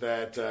 Michigan, which is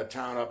that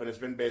town up, and it's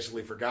been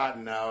basically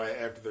forgotten now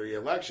after the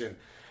election.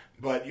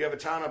 But you have a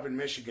town up in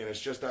Michigan,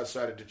 it's just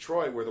outside of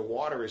Detroit, where the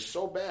water is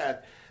so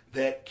bad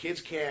that kids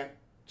can't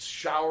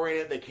shower in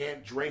it, they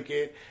can't drink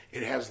it.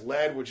 It has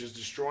lead, which is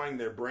destroying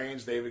their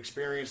brains. They've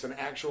experienced an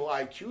actual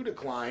IQ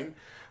decline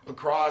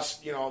across,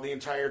 the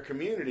entire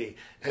community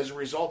as a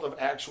result of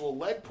actual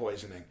lead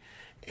poisoning.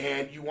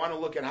 And you want to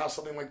look at how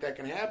something like that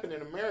can happen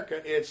in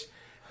America.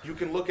 You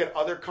can look at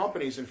other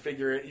companies and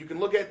figure it. You can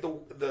look at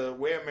the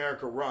way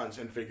America runs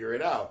and figure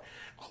it out.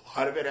 A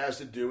lot of it has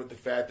to do with the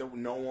fact that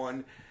no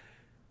one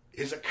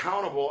is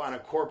accountable on a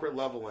corporate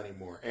level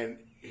anymore. And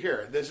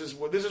here, this is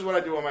what I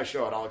do on my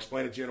show, and I'll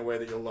explain it to you in a way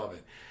that you'll love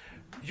it.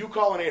 You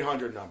call an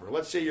 800 number.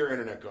 Let's say your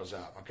internet goes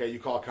out. Okay, you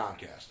call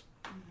Comcast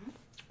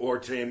or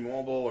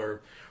T-Mobile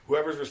or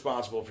whoever's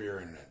responsible for your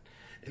internet,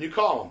 and you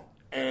call them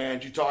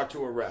and you talk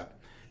to a rep.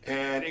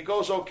 And it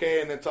goes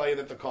okay, and they tell you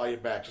that they'll call you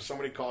back. So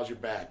somebody calls you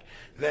back.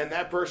 Then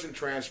that person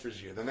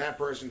transfers you. Then that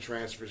person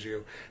transfers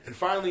you. And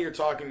finally, you're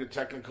talking to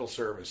technical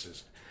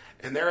services.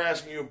 And they're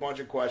asking you a bunch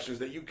of questions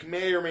that you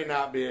may or may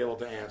not be able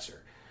to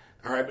answer.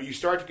 All right, but you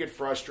start to get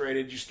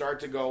frustrated. You start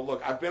to go,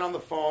 look, I've been on the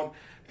phone,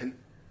 and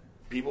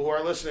people who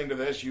are listening to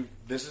this,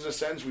 this is a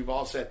sentence we've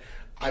all said.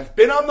 I've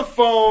been on the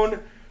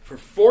phone for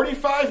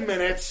 45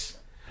 minutes.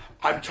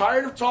 I'm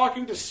tired of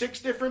talking to 6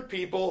 different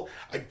people.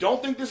 I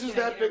don't think this is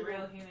that big.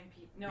 Real human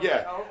people. No,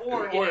 yeah.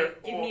 Or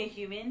give me a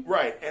human.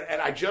 Right, and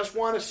I just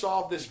want to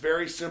solve this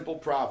very simple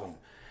problem.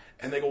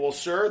 And they go, well,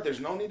 sir, there's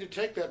no need to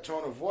take that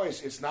tone of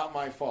voice. It's not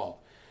my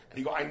fault. And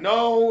you go, I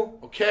know,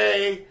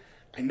 okay,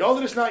 I know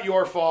that it's not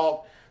your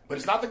fault, but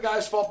it's not the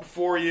guy's fault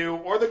before you,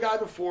 or the guy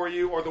before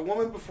you, or the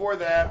woman before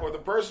that, or the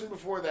person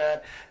before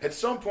that. At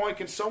some point,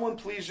 can someone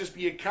please just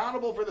be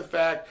accountable for the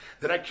fact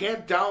that I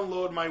can't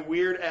download my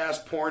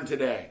weird-ass porn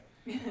today?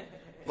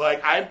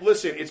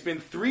 Listen, it's been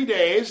 3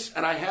 days,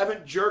 and I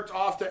haven't jerked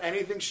off to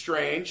anything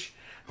strange.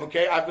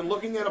 Okay, I've been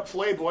looking at a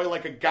Playboy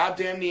like a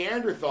goddamn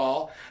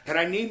Neanderthal, and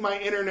I need my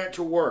internet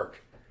to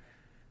work.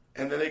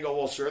 And then they go,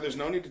 well, sir, there's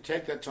no need to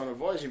take that tone of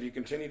voice. If you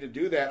continue to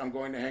do that, I'm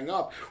going to hang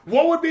up.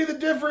 What would be the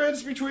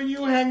difference between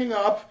you hanging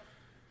up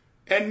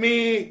and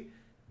me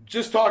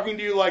just talking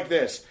to you like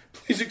this?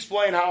 Please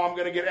explain how I'm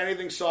going to get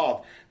anything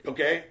solved.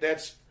 Okay,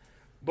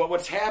 but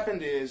what's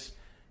happened is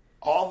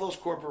all those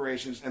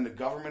corporations, and the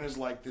government is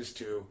like this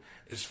too,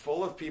 is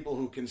full of people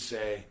who can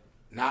say,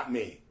 not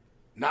me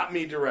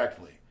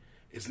directly.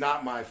 It's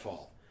not my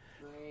fault.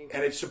 Right.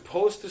 And it's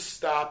supposed to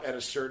stop at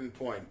a certain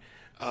point.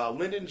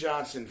 Lyndon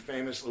Johnson,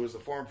 famously, who was the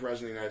former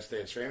president of the United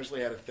States, famously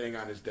had a thing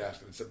on his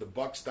desk that said, the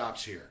buck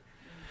stops here.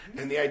 Mm-hmm.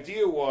 And the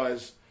idea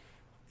was,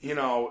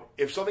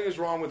 if something is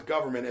wrong with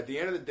government, at the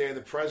end of the day,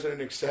 the president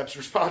accepts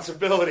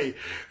responsibility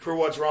for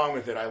what's wrong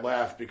with it. I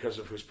laugh because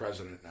of who's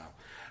president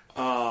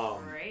now.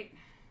 Right.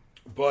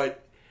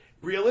 But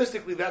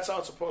realistically, that's how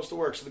it's supposed to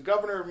work. So the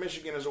governor of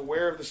Michigan is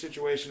aware of the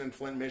situation in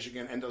Flint,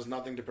 Michigan, and does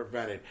nothing to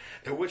prevent it.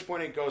 At which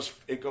point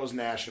it goes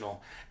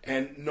national,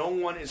 and no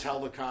one is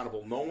held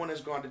accountable. No one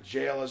has gone to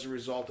jail as a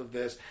result of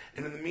this.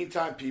 And in the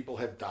meantime, people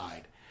have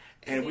died.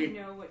 And Do you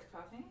know what's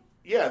causing it?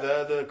 Yeah,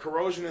 the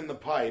corrosion in the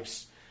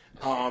pipes.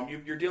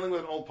 You're dealing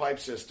with an old pipe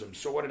system.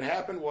 So what had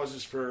happened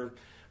was for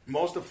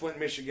most of Flint,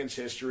 Michigan's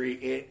history,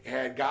 it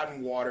had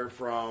gotten water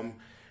from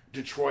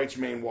Detroit's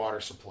main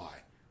water supply,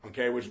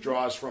 okay, which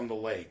draws from the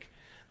lake.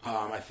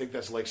 I think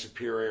that's Lake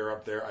Superior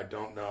up there. I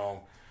don't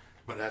know,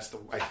 but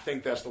I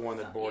think that's the one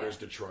that borders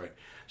Detroit.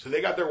 So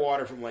they got their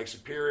water from Lake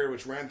Superior,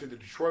 which ran through the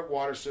Detroit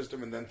water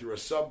system and then through a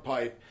sub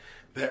pipe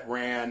that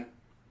ran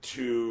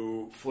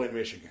to Flint,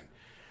 Michigan.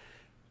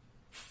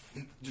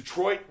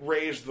 Detroit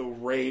raised the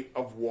rate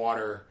of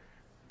water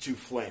to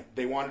Flint.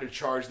 They wanted to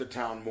charge the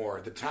town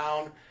more. The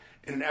town,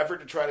 in an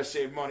effort to try to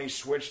save money,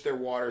 switched their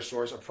water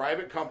source. A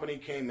private company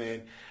came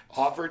in,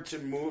 offered to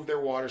move their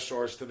water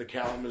source to the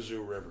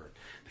Kalamazoo River.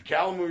 The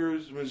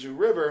Kalamazoo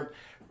River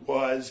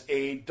was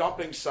a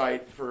dumping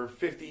site for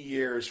 50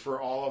 years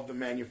for all of the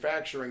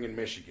manufacturing in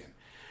Michigan.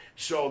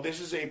 So this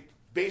is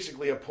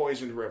basically a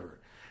poisoned river.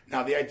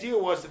 Now, the idea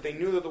was that they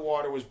knew that the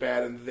water was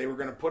bad and that they were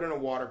going to put in a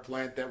water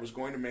plant that was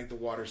going to make the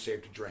water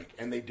safe to drink,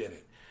 and they did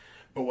it.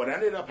 But what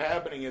ended up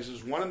happening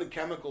is one of the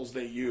chemicals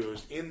they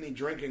used in the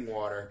drinking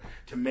water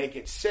to make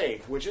it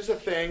safe, which is a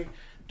thing.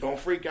 Don't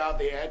freak out.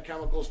 They add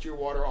chemicals to your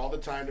water all the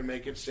time to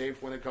make it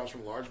safe when it comes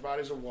from large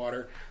bodies of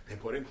water. They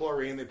put in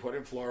chlorine, they put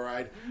in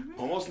fluoride,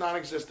 almost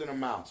non-existent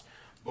amounts.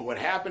 But what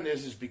happened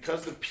is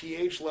because the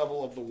pH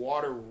level of the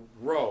water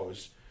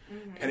rose,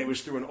 and it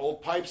was through an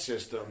old pipe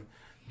system,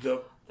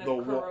 the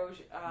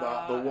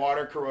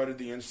water corroded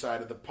the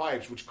inside of the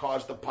pipes, which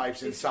caused the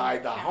pipes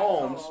inside the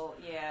homes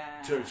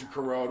to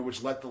corrode,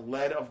 which let the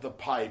lead of the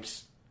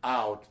pipes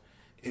out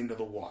into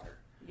the water.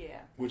 Yeah.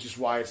 Which is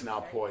why it's now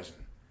poison.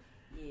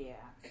 Yeah.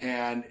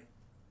 And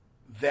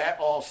that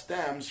all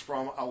stems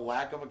from a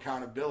lack of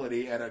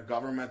accountability at a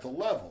governmental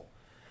level.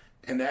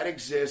 And that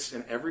exists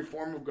in every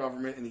form of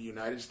government in the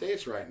United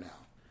States right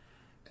now.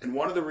 And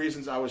one of the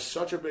reasons I was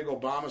such a big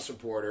Obama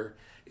supporter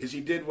is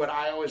he did what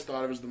I always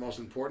thought was the most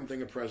important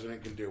thing a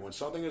president can do. When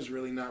something is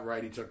really not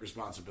right, he took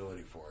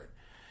responsibility for it.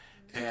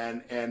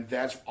 And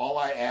that's all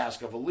I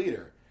ask of a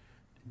leader.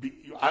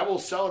 I will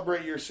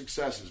celebrate your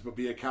successes, but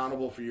be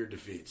accountable for your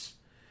defeats.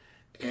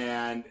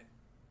 And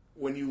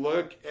when you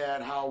look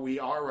at how we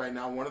are right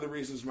now, one of the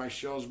reasons my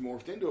show's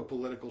morphed into a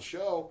political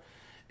show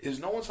is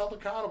no one's held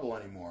accountable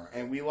anymore.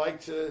 And we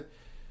like to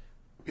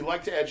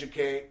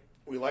educate.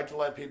 We like to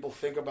let people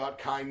think about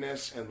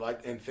kindness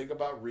and think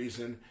about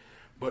reason,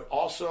 but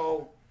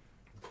also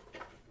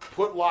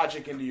put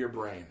logic into your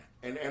brain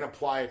and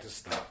apply it to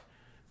stuff.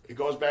 It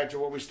goes back to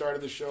what we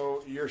started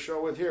your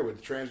show with here, with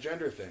the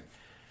transgender thing.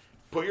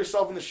 Put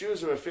yourself in the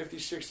shoes of a 50,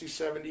 60,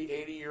 70,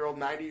 80-year-old,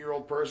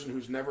 90-year-old person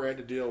who's never had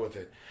to deal with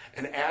it.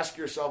 And ask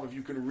yourself if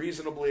you can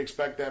reasonably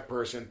expect that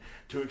person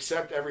to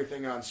accept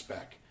everything on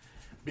spec.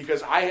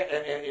 Because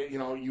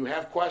you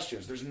have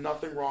questions. There's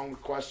nothing wrong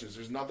with questions.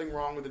 There's nothing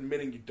wrong with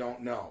admitting you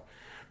don't know.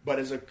 But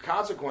as a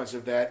consequence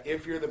of that,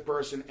 if you're the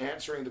person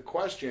answering the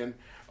question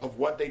of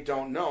what they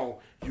don't know,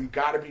 you've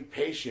got to be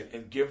patient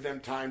and give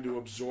them time to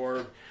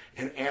absorb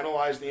and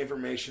analyze the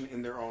information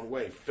in their own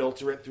way.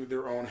 Filter it through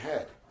their own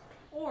head.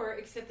 Or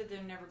accept that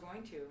they're never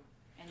going to,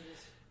 and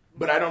just.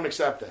 But I don't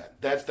accept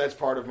that. That's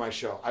part of my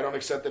show. I don't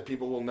accept that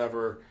people will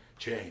never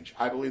change.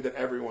 I believe that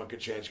everyone could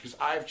change because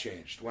I've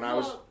changed.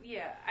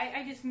 Yeah,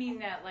 I just mean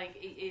that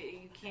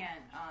you can't.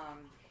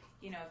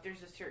 If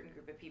there's a certain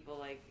group of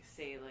people,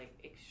 say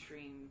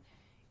extreme,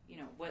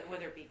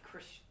 whether it be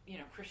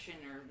Christian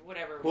or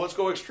whatever. Well, let's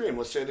go extreme.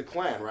 Let's say the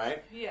Klan,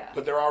 right? Yeah.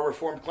 But there are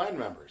Reformed Klan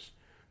members.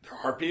 There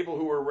are people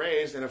who were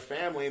raised in a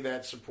family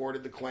that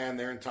supported the Klan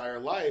their entire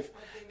life,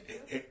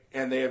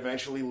 and they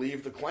eventually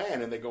leave the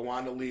Klan and they go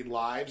on to lead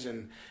lives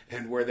and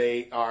where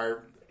they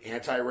are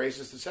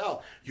anti-racist as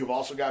hell. You've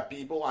also got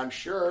people, I'm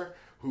sure,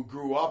 who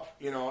grew up,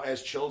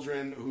 as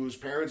children whose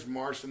parents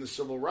marched in the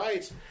civil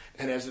rights,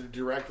 and as a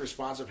direct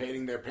response of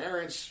hating their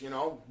parents,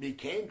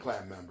 became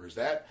Klan members.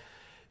 That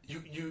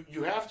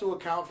you have to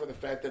account for the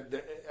fact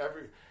that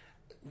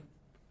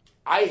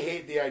I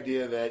hate the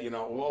idea that,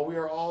 we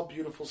are all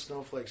beautiful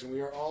snowflakes and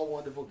we are all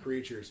wonderful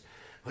creatures.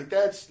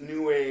 That's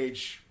new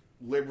age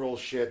liberal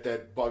shit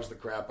that bugs the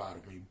crap out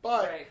of me.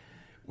 But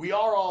we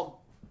are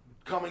all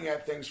coming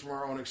at things from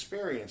our own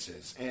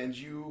experiences, and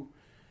you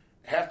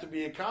have to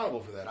be accountable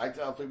for that. I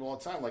tell people all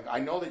the time, I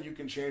know that you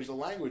can change the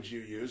language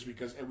you use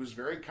because it was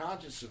very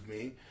conscious of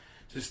me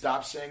to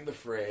stop saying the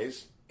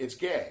phrase, it's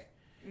gay,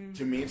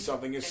 to mean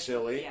something is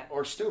silly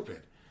or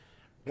stupid.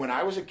 When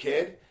I was a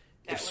kid,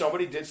 if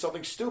somebody did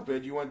something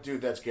stupid, you went,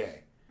 dude, that's gay.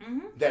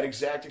 Mm-hmm. That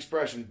exact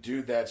expression,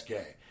 dude, that's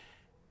gay.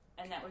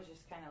 And that was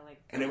just kind of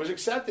And it was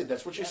accepted.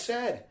 That's what you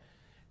said.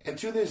 And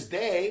to this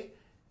day,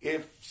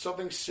 if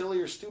something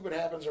silly or stupid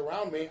happens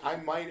around me, I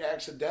might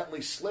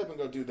accidentally slip and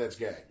go, dude, that's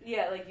gay.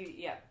 Yeah,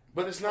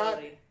 But it's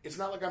not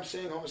like I'm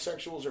saying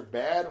homosexuals are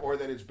bad or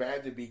that it's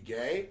bad to be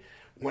gay.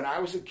 When I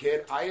was a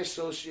kid, I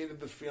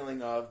associated the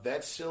feeling of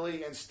that's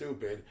silly and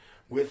stupid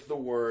with the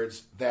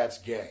words, that's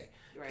gay.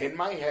 Right. In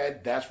my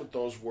head, that's what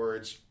those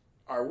words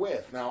are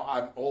with. Now,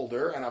 I'm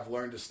older and I've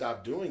learned to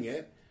stop doing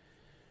it,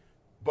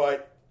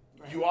 but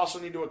you also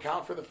need to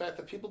account for the fact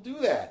that people do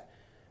that.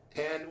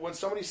 And when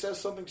somebody says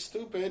something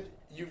stupid,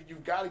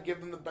 you've got to give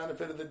them the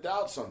benefit of the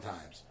doubt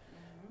sometimes.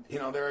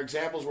 Mm-hmm. There are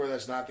examples where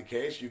that's not the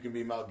case. You can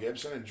be Mel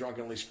Gibson and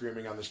drunkenly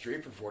screaming on the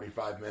street for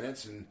 45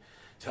 minutes and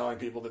telling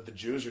people that the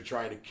Jews are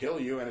trying to kill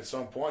you, and at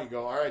some point you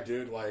go, all right,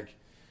 dude,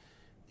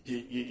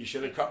 you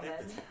should have come.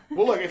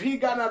 Well, look, if he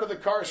got out of the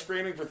car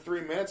screaming for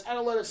 3 minutes, I'd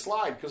have let it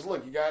slide. Because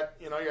look,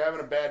 you're having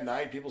a bad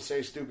night. People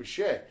say stupid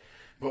shit.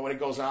 But when it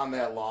goes on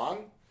that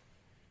long,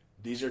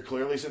 these are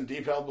clearly some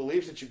deep-held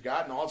beliefs that you've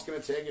got, and all it's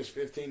going to take is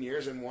 15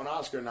 years and one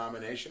Oscar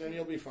nomination, and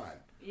you'll be fine.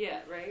 Yeah,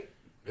 right.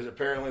 Because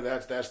apparently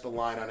that's the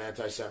line on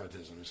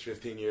anti-Semitism, is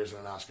 15 years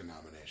and an Oscar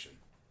nomination.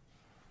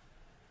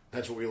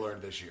 That's what we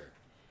learned this year.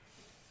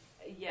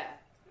 Yeah.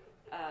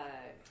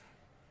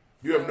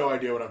 You have no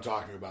idea what I'm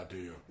talking about, do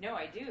you? No,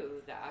 I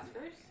do. The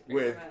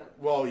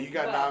Oscars? He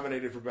got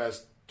nominated for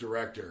Best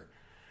Director.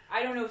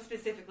 I don't know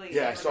specifically.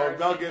 Yeah, so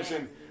Mel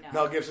Gibson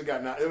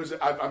got nominated.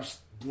 I'm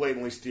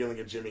blatantly stealing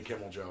a Jimmy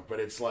Kimmel joke, but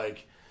it's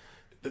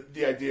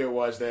the idea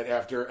was that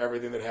after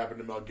everything that happened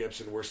to Mel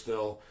Gibson, we're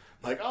still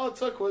all it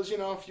took was,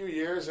 a few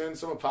years and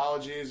some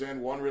apologies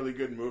and one really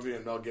good movie,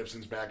 and Mel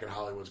Gibson's back in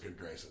Hollywood's good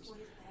graces. Well,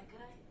 he's a bad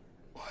guy?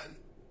 What?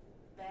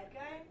 Bad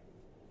guy?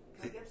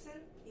 Mel Gibson?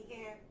 He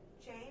can't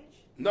change?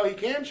 No, he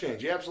can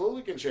change. He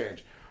absolutely can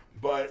change.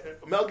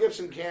 But Mel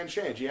Gibson can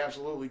change. He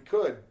absolutely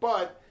could.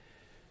 But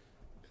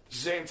at the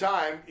same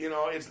time,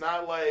 it's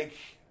not like...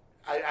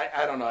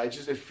 I don't know. It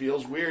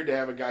feels weird to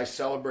have a guy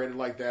celebrated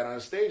like that on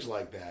a stage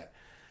like that.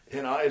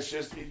 It's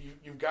just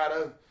you've got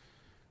to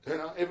You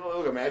know,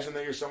 look, imagine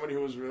that you're somebody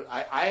who was.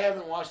 I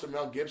haven't watched a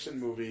Mel Gibson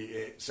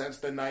movie since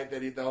the night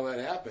that that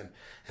happened,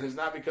 and it's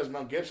not because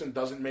Mel Gibson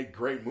doesn't make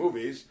great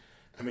movies.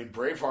 I mean,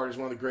 Braveheart is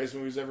one of the greatest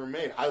movies ever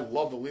made. I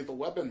love the Lethal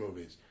Weapon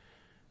movies,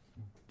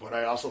 but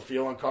I also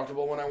feel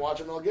uncomfortable when I watch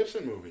a Mel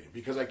Gibson movie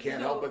because I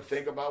can't help but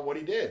think about what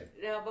he did.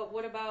 No, but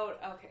what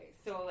about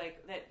so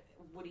like that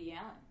Woody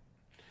Allen?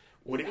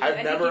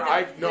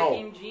 I've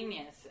no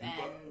genius, and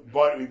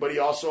but he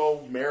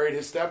also married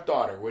his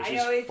stepdaughter, which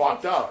is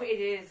fucked up.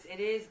 It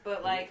is,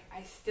 but like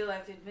I still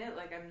have to admit,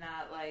 like I'm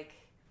not like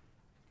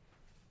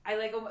I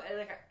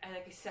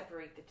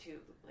separate the two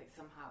like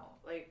somehow,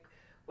 like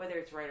whether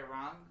it's right or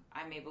wrong,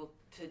 I'm able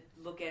to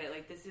look at it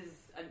like this is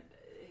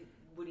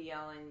Woody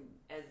Allen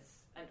as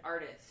an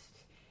artist.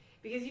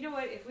 Because you know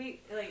what, if we,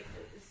 like,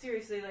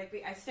 seriously, like,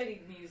 I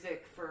studied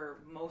music for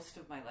most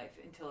of my life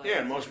until I was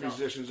and most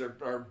musicians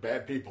are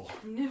bad people.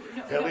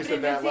 At least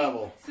at that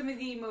level. Some of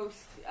the most,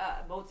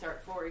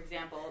 Mozart, for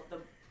example,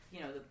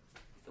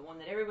 the one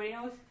that everybody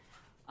knows,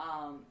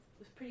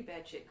 was pretty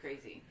bad shit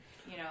crazy,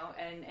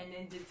 and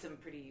then did some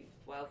pretty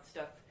wild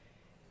stuff.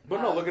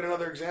 But no, look at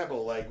another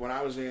example. Like, when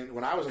I was in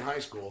high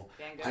school,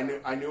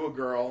 I knew a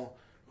girl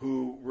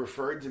who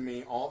referred to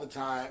me all the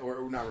time,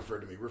 or not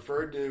referred to me,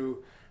 referred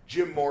to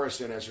Jim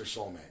Morrison as her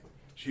soulmate.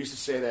 She used to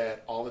say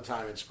that all the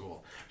time in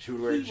school. She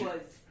would wear. He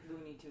was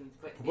Looney Tunes,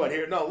 but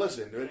here, no,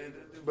 listen.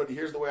 But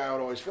here's the way I would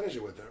always finish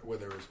it with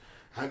her is,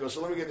 I go,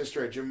 so let me get this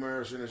straight. Jim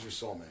Morrison is your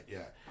soulmate,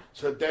 yeah.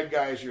 So that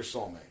guy is your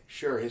soulmate.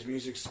 Sure, his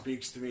music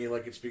speaks to me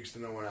like it speaks to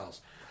no one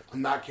else.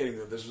 I'm not kidding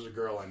though. This was a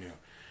girl I knew,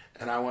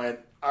 and I went,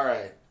 all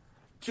right.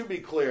 To be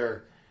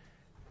clear,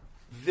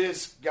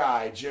 this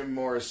guy Jim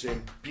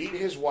Morrison beat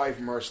his wife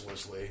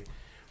mercilessly,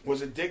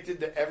 was addicted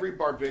to every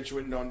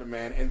barbiturate known to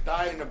man, and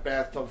died in a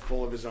bathtub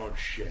full of his own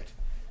shit.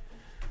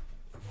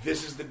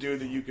 This is the dude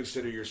that you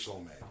consider your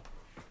soulmate.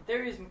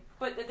 There is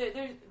more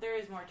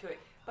to it.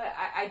 But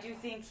I do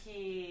think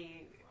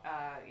he,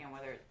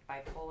 whether it's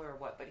bipolar or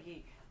what, but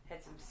he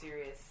had some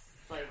serious,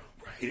 like...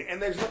 Right, and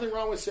there's nothing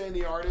wrong with saying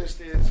the artist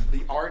is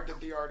the art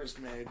that the artist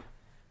made.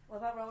 What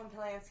about Roman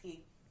Polanski?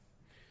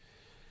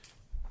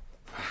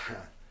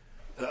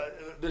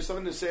 There's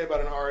something to say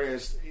about an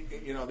artist,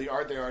 the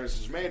art the artist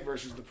has made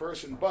versus the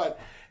person,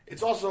 but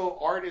it's also,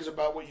 art is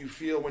about what you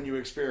feel when you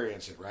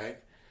experience it, right?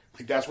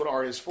 Like, that's what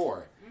art is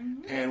for.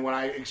 Mm-hmm. And when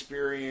I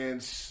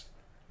experience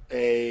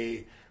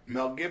a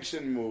Mel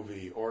Gibson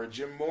movie or a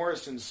Jim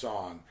Morrison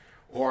song,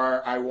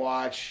 or I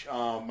watch,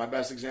 my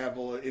best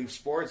example in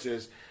sports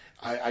is,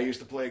 I used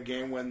to play a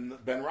game when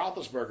Ben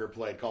Roethlisberger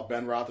played called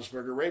Ben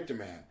Roethlisberger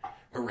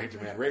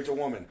Raped a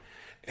Woman.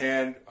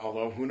 And,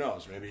 although, who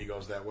knows, maybe he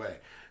goes that way.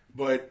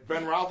 But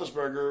Ben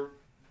Roethlisberger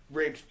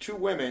raped two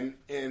women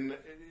and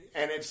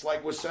it's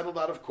like was settled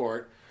out of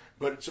court,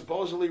 but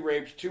supposedly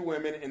raped two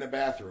women in a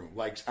bathroom,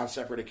 like on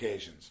separate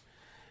occasions.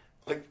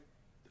 Like,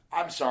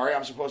 I'm sorry,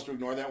 I'm supposed to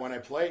ignore that when I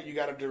play it. You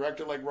got a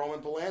director like Roman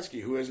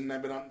Polanski, who hasn't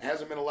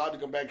been allowed to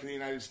come back to the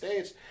United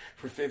States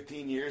for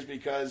 15 years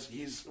because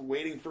he's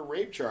waiting for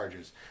rape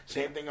charges.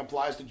 Same thing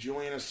applies to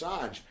Julian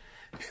Assange.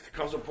 There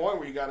comes a point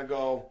where you got to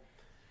go,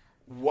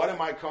 what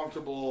am I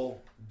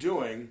comfortable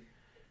doing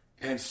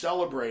and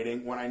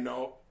celebrating when I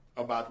know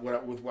about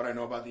what I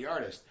know about the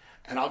artist?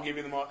 And I'll give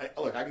you I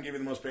can give you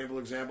the most painful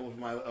example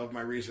of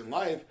my recent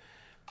life.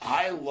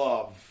 I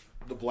love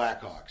the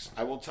Blackhawks.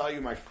 I will tell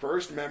you my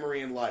first memory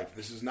in life.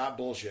 This is not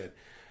bullshit.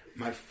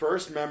 My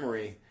first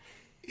memory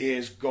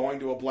is going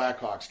to a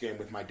Blackhawks game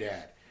with my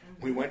dad.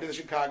 Mm-hmm. We went to the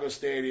Chicago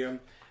Stadium.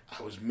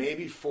 I was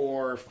maybe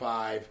 4 or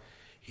 5.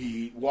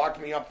 He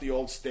walked me up the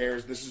old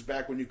stairs. This is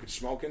back when you could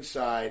smoke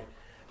inside.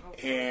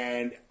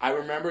 And I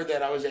remember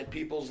that I was at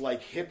people's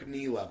like hip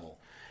knee level,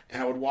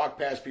 and I would walk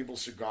past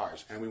people's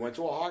cigars. And we went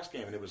to a Hawks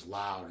game, and it was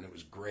loud and it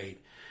was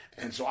great.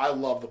 And so I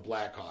love the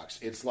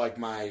Blackhawks. It's like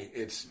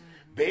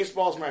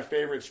baseball's my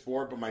favorite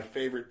sport, but my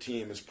favorite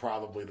team is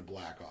probably the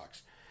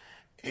Blackhawks.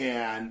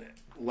 And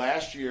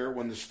last year,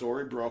 when the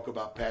story broke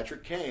about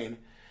Patrick Kane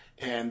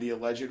and the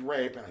alleged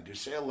rape, and I do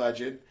say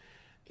alleged,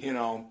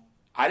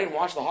 I didn't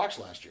watch the Hawks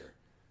last year.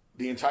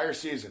 The entire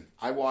season.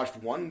 I watched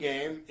one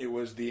game. It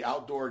was the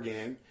outdoor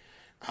game,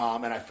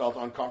 and I felt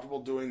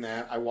uncomfortable doing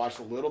that. I watched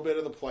a little bit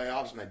of the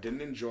playoffs, and I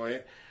didn't enjoy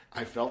it.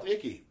 I felt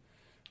icky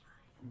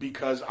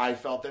because I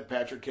felt that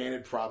Patrick Kane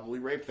had probably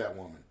raped that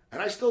woman,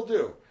 and I still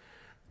do.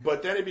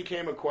 But then it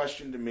became a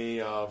question to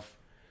me of,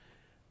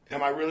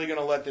 am I really going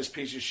to let this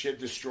piece of shit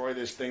destroy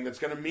this thing that's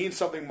going to mean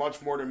something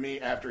much more to me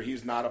after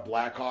he's not a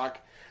Blackhawk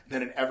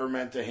than it ever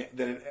meant to him,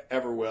 than it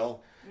ever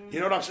will? You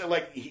know what I'm saying?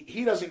 Like,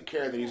 he doesn't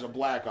care that he's a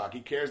Blackhawk. He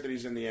cares that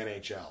he's in the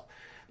NHL.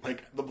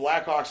 Like, the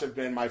Blackhawks have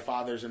been my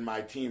father's and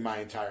my team my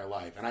entire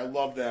life, and I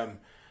love them.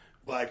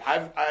 Like,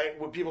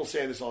 when people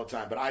say this all the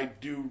time, but I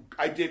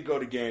did go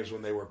to games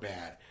when they were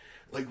bad,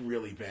 like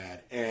really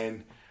bad.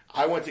 And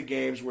I went to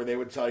games where they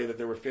would tell you that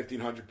there were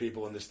 1,500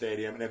 people in the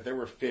stadium, and if there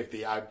were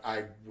 50,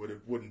 I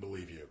wouldn't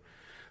believe you.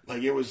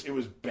 Like, it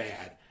was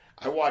bad.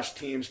 I watched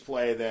teams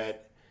play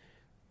that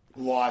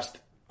lost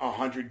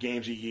 100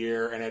 games a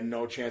year and had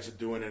no chance of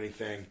doing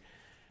anything.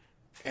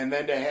 And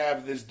then to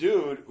have this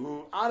dude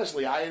who,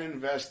 honestly, I had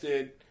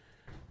invested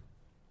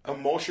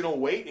emotional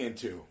weight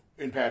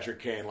in Patrick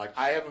Kane. Like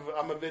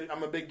I'm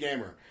a big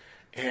gamer,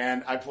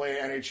 and I play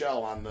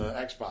NHL on the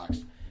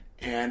Xbox.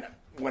 And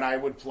when I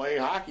would play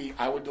hockey,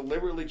 I would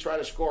deliberately try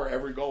to score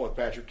every goal with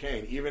Patrick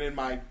Kane. Even in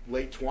my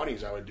late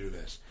 20s, I would do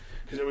this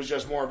because it was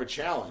just more of a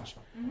challenge.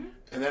 Mm-hmm.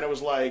 And then it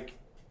was like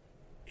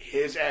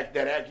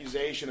that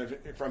accusation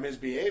from his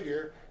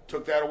behavior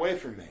took that away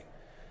from me.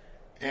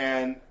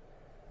 And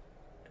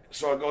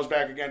so it goes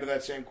back again to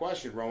that same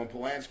question. Roman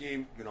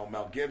Polanski,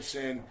 Mel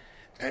Gibson,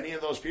 any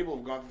of those people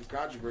who've gone through the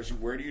controversy,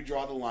 where do you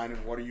draw the line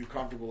and what are you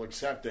comfortable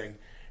accepting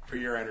for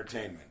your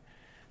entertainment?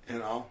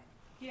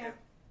 Yeah.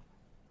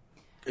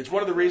 It's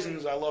one of the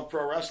reasons I love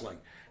pro wrestling.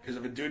 Because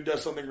if a dude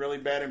does something really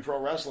bad in pro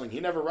wrestling, he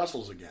never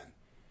wrestles again.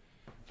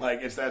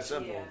 Like, it's that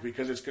simple. Yeah.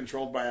 Because it's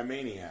controlled by a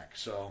maniac,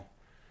 so...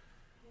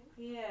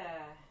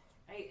 Yeah.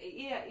 I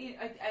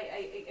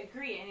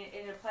agree, and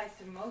it applies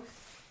to most,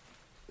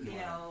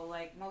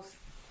 most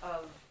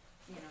of,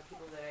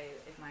 people that I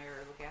admire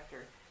or look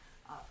after.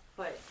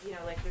 But,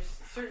 there's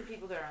certain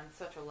people that are on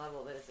such a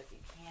level that it's like you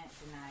can't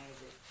deny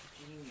the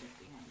genius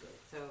behind it.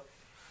 So,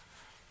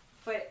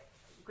 but,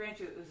 grant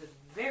you, it was a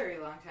very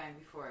long time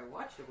before I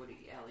watched a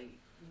Woody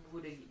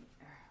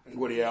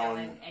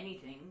Allen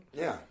anything.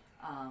 Yeah.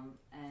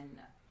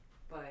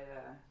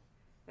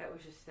 That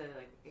was just the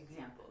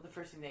example. The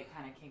first thing that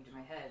kind of came to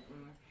my head.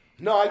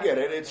 No, I get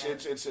it.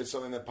 It's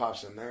something that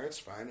pops in there. It's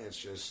fine. It's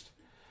just...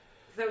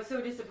 Because I was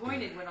so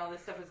disappointed when all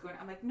this stuff was going.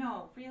 I'm like,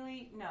 no,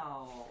 really,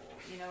 no.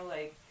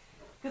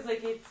 Because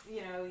it's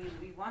you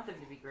want them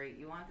to be great.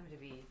 You want them to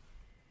be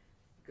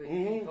good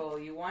people.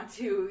 You want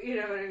to,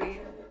 what I mean.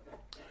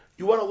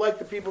 You want to like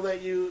the people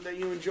that you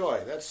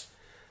enjoy. That's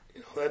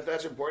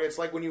that's important. It's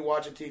like when you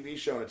watch a TV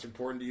show and it's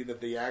important to you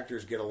that the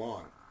actors get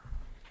along.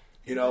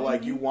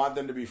 You want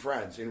them to be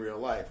friends in real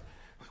life.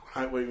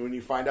 When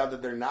you find out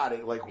that they're not,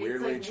 it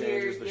weirdly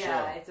changes the show.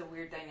 Yeah, it's a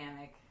weird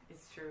dynamic.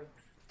 It's true.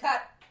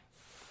 Cut.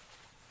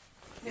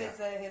 Yeah.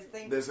 His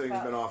thing. This thing's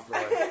been off for a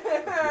few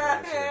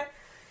minutes here.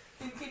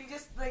 Can you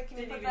just can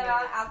you put that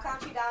on? I'll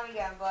count you down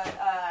again, but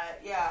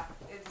yeah,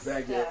 it's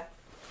Thank you.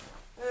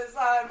 This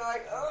I'm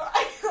like,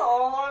 I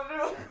don't want to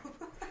do.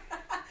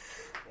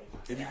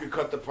 If you could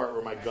cut the part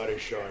where my gut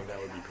is showing, that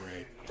would be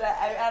great.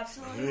 I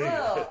absolutely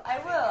will. I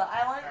will.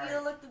 I want you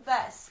to look the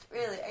best.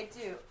 Really, I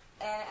do.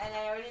 And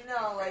I already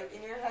know,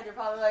 in your head, you're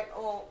probably like,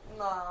 oh,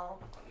 no.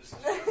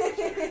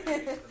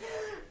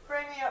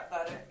 Bring me up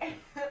better.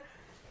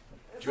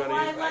 It's a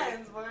wide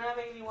lens, but we're not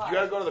making me watch. You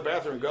gotta go to the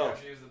bathroom. Go. You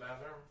actually use the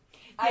bathroom?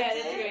 I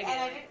did, and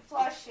I didn't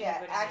flush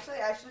yet.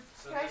 Actually, I should.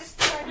 Can I just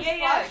flush?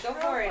 Yeah, go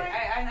for it. Quick?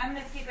 I'm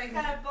gonna see if I can.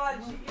 Kind of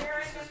budge. You're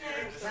in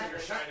This is the your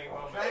shining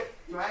moment.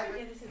 Do I?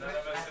 None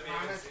of us have even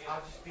promise seen I'll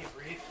it. just be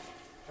brief.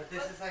 But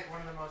this is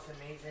one of the most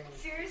amazing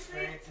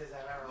Seriously? experiences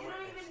I've ever You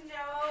don't witnessed. even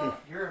know.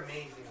 You're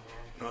amazing,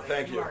 man. No,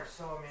 thank you. You are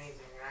so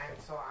amazing, and I am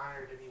so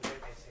honored to be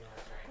witnessing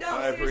this right No, now.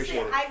 I seriously,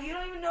 appreciate it. you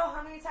don't even know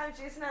how many times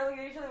Jason and I look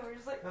at each other and we're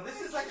just like, No,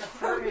 this is like we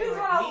affirming just me.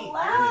 wanna You're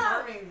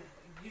laugh. affirming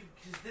you,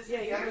 because this Yeah,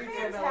 is you're the other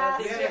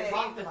fantastic. thing we haven't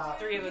talked The about.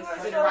 three of us You are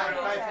have been so around.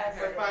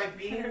 fantastic. But by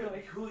being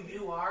who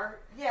you are,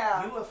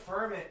 Yeah. you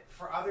affirm it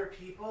for other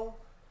people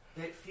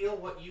that feel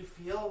what you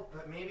feel,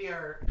 but maybe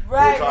are...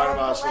 Right. We're talking Roman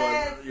about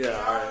Polanski,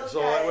 yeah. All right.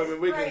 So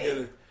we can get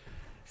it.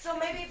 So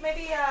maybe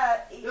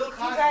if you Bill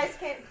Cosby. guys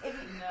can, if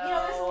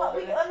there's a lot.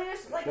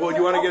 There's Well,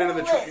 you want to get into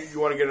list. the you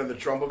want to get into the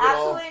Trump of it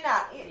all? Absolutely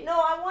not. No,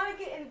 I want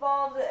to get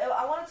involved.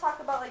 I want to talk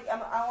about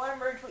I want to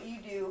merge what you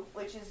do,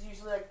 which is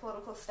usually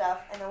political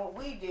stuff, and then what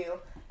we do,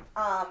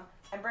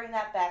 and bring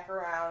that back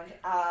around.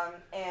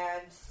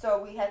 And so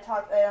we had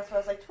talked. That's what I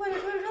was like, Twitter.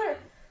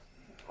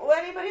 Well,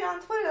 anybody on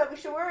Twitter that we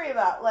should worry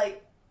about?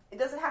 It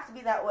doesn't have to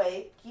be that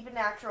way. Keep it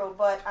natural,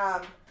 but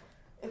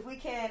if we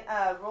can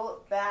roll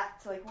it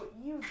back to what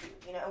you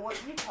do, and what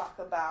you talk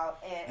about,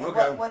 and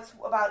Okay. what's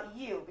about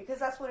you, because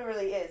that's what it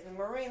really is. The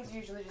Marines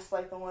usually just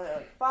the one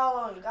to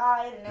follow and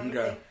guide and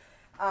everything.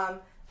 Okay.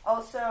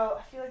 Also,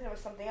 I feel like there was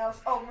something else.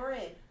 Oh,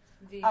 Marine,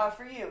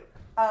 for you.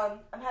 I'm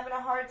having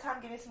a hard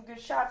time getting some good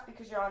shots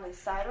because you're on the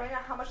side right now.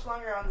 How much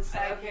longer on the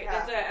side? Okay, you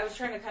have? that's I was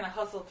trying to kind of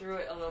hustle through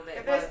it a little bit.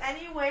 If there's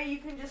any way you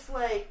can just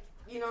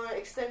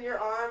extend your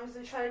arms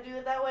and try to do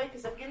it that way,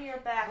 because I'm getting your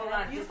back. Hold and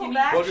on, a just beautiful give me-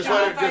 back Well, just shot.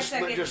 let her 5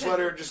 seconds. just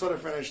let her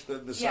finish the Yeah,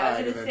 I was side, going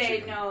and to then say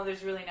she can. no.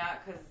 There's really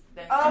not because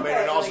then. Oh, okay.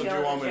 And also, really do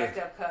you want me to- jacked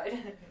up cut.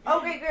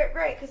 Okay,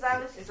 great, because I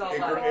was It's just all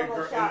getting about a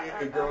horrible shot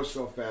right It now. grows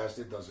so fast,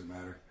 it doesn't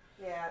matter.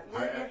 Yeah, your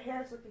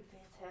hair's looking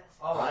fantastic.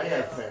 Oh, I yeah.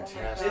 have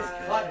fantastic. This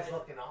cut is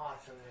looking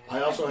awesome, man.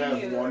 I also have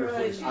She's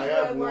wonderfully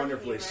really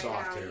wonderfully working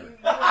soft right hair.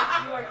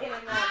 now. You are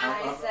getting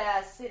that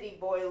nice city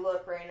boy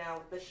look right now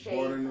with the shaved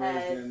Born and raised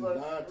head. in Look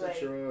not like,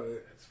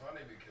 Detroit. It's funny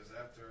because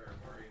after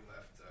Maureen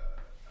left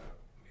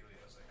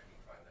Emilio's, I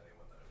couldn't find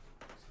anyone that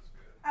was as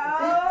good.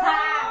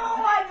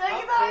 oh, I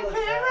make it on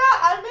camera.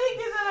 I make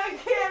it on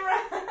camera.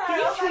 Can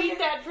you tweet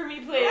that for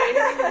me, please?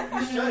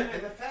 You should. And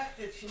the fact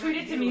that she Tweet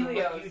it to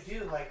Emilio's. what you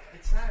do,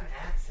 it's not an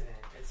accident.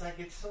 It's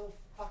it's so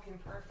fucking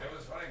perfect. It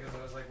was funny because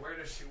I was like, where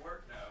does she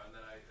work now? And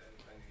then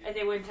And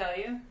they wouldn't tell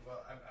you?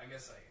 Well, I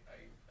guess I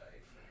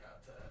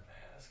forgot to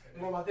ask.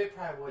 Well, they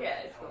probably would. Yeah,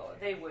 it's cool.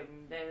 They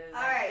wouldn't. They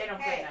Alright,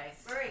 don't hey, play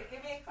nice. Marie,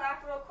 give me a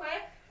clap real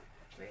quick.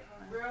 Wait,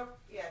 hold on.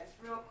 Just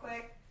real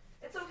quick.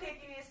 It's okay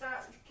if you need to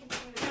start,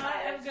 continue to No, start.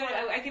 I'm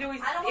good. I can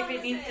always, I don't if wanna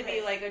it needs listen to to be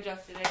this. like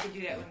adjusted, I can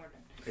do that when we're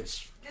done.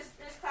 It's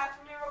Just clap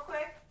for me real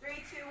quick. 3,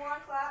 2, 1,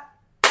 clap.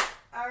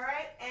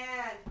 Alright,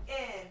 and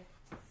in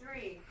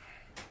 3,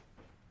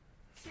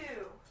 2,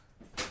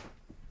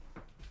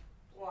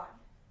 1. Alright.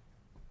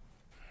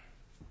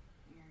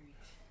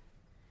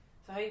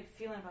 So how are you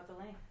feeling about the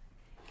length?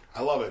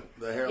 I love it.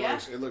 The hair Yeah?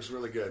 looks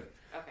really good.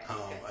 Okay.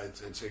 good.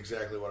 It's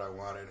exactly what I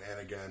wanted, and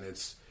again,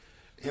 it's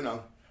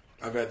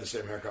I've had the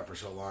same haircut for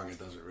so long, it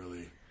doesn't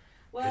really.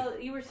 Well,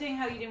 you were saying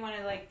how you didn't want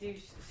to like do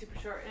super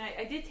short, and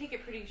I did take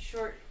it pretty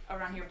short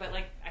around here, but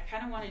like I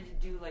kind of wanted to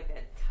do like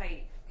that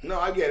tight No,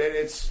 I get it.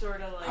 It's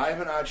sort of like. I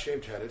have an odd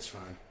shaped head. It's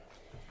fine.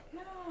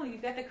 No, you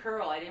got the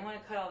curl. I didn't want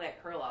to cut all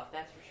that curl off.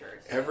 That's for sure.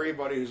 So.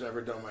 Everybody who's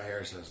ever done my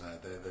hair says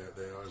that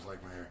they always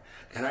like my hair,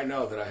 and I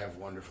know that I have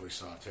wonderfully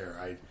soft hair.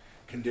 I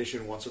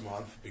condition once a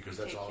month because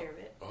that's Take all. care of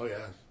it. Oh yeah,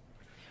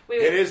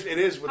 Wait, it is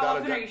How without a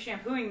often are doubt you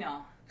shampooing though?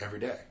 every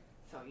day.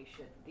 So you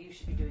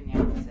should be doing the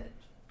opposite.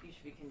 You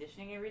should be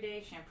conditioning every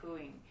day,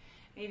 shampooing.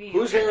 Maybe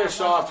Whose you'll hair get is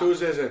that once soft? a month.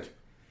 Whose isn't?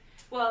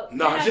 Well,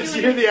 No, you're not just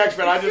doing you're it. the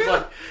expert. I It's just true.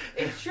 like.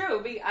 It's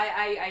true.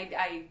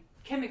 I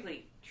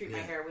chemically treat my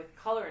Yeah. hair with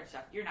color and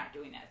stuff. You're not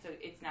doing that, so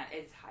it's not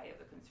as high of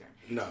a concern.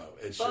 No,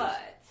 it's just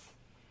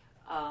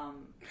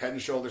But Head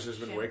and Shoulders has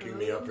been waking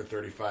me up shampoo. for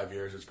 35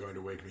 years. It's going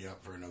to wake me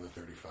up for another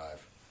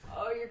 35.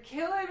 oh, you're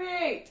killing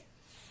me.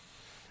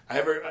 I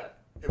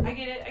I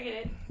get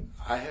it.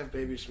 I have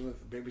baby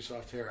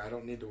soft hair. I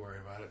don't need to worry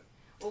about it.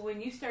 Well,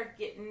 when you start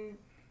getting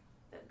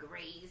the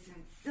grays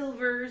and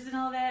silvers and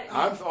all that,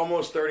 I'm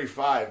almost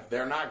 35. They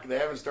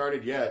haven't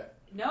started yet.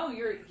 no,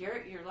 you're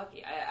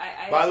lucky.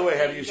 I By the have way, to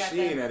have say you got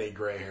seen that. any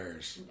gray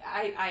hairs?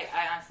 I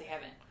honestly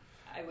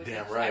haven't.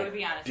 Damn I right. would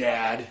be honest.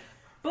 Dad.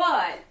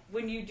 But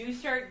when you do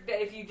start,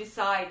 if you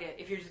decide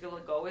if you're just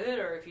going to go with it,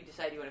 or if you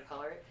decide you want to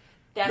color it,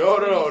 that's No,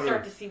 when no, you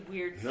start no. to see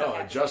weird stuff. No,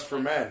 happen. just for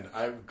men.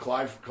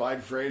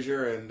 Clyde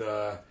Frazier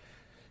and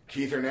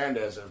Keith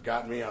Hernandez have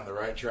gotten me on the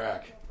right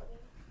track.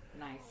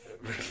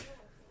 Nice.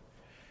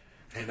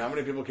 And how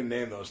many people can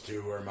name those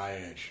two who are my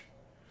age?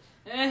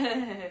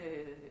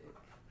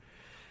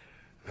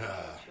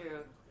 True.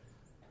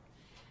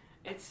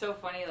 It's so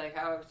funny, like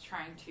how I was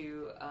trying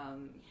to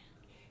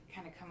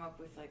kind of come up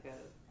with like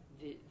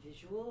a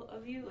visual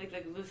of you, like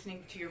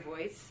listening to your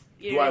voice.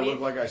 You Do know what I I mean? look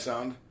like I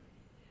sound?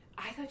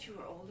 I thought you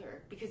were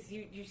older because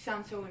you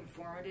sound so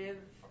informative.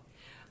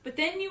 But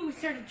then you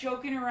started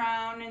joking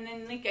around, and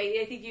then like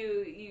I think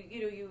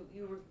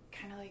you were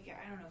kind of like,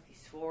 I don't know if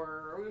you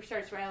swore or you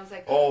started swearing. I was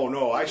like, Oh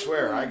no, I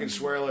swear I can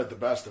swear like the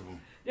best of them.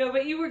 no,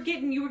 but you were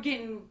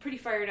getting pretty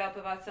fired up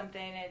about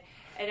something,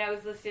 and I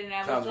was listening, and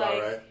I Sounds was like,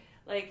 about right.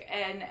 like,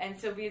 and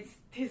so me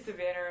and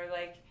Savannah are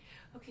like,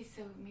 okay,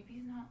 so maybe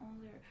he's not older.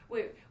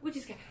 Wait, we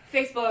just got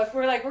Facebook.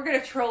 We're like, we're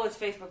gonna troll his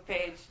Facebook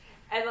page,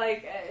 and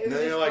like, it And was then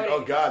just you're like, funny.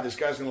 oh god, this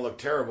guy's gonna look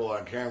terrible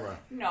on camera.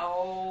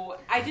 No,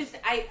 I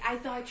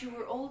thought you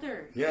were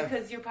older. Yeah.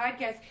 Because your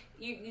podcast,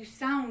 you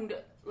sound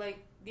like,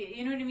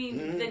 you know what I mean?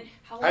 Mhm. Then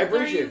how old I are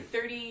appreciate you? it.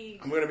 30.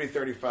 I'm gonna be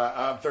 35.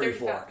 I'm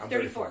 34. 35, I'm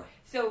 34.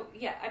 So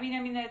yeah, I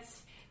mean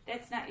that's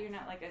not, you're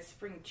not like a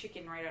spring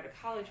chicken right out of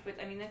college, but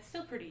I mean that's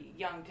still pretty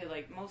young to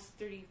like most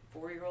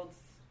 34-year-olds.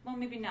 Well,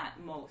 maybe not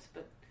most,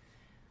 but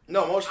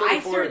No, most I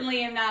 34.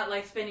 certainly am not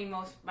like spending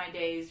most of my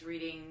days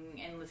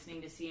reading and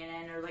listening to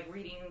CNN or like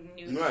reading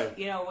news. Right.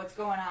 You know what's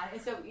going on,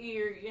 and so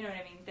you know what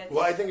I mean. That's,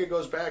 Well, I think it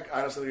goes back.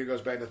 Honestly, it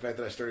goes back to the fact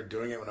that I started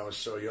doing it when I was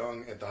so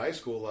young at the high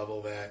school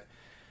level that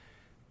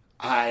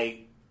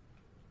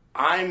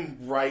I'm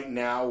right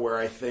now where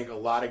I think a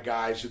lot of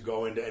guys who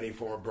go into any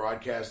form of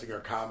broadcasting or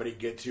comedy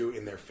get to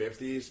in their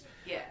 50s.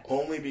 yeah.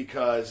 Only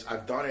because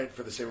I've done it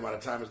for the same amount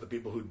of time as the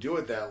people who do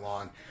it that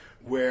long,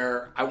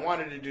 where I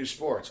wanted to do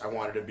sports. I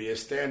wanted to be a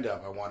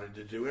stand-up. I wanted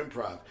to do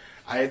improv.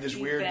 I had this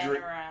You've weird been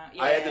dream. around.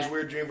 I had Yeah. this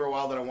weird dream for a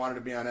while that I wanted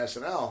to be on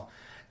SNL.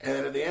 And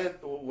then at the end,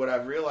 what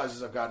I've realized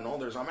as I've gotten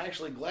older is I'm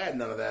actually glad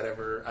none of that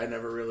I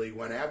never really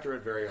went after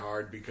it very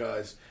hard,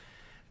 because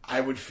I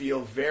would feel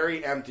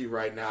very empty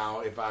right now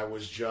if I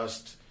was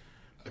just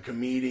a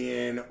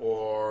comedian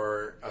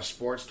or a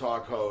sports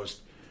talk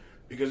host,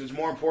 because it's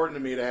more important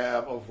to me to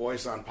have a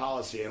voice on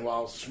policy. And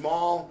while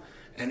small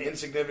and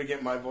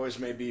insignificant my voice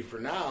may be for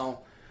now,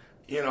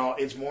 you know,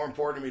 it's more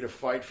important to me to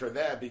fight for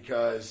that,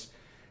 because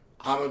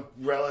I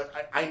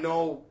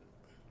know,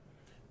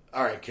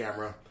 all right,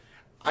 camera,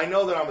 I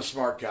know that I'm a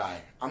smart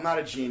guy. I'm not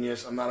a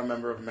genius. I'm not a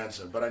member of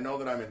Mensa, but I know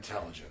that I'm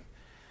intelligent.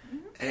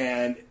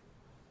 And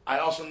I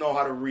also know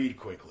how to read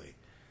quickly.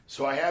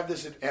 So I have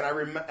this,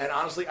 and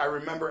honestly, I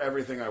remember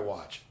everything I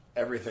watch,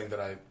 every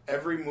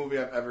movie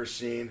I've ever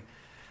seen.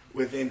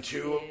 Within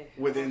two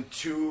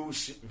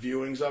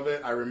viewings of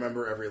it, I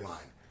remember every line.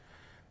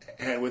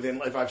 And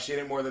if I've seen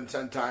it more than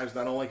 10 times,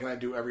 not only can I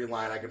do every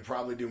line, I can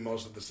probably do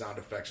most of the sound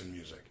effects and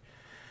music,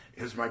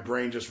 because my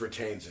brain just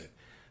retains it.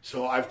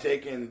 So I've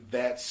taken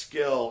that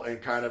skill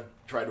and kind of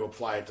tried to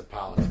apply it to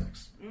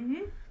politics.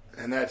 Mm-hmm.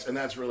 And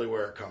that's really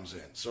where it comes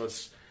in. So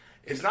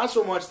it's not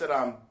so much that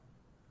I'm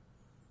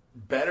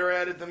better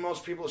at it than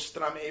most people, it's just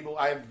that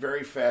I have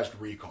very fast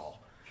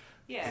recall.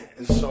 Yeah.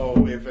 And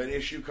so if an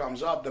issue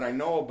comes up that I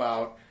know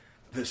about,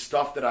 the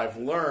stuff that I've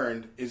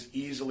learned is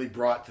easily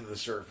brought to the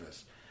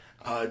surface.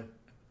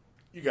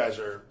 You guys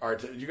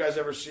you guys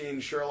ever seen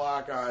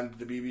Sherlock on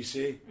the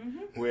BBC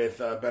with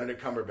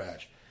Benedict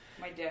Cumberbatch?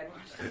 My dad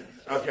watched it.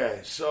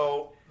 Okay,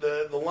 so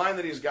the line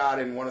that he's got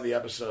in one of the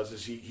episodes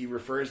is he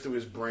refers to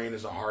his brain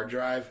as a hard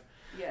drive.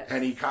 Yes.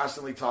 And he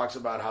constantly talks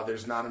about how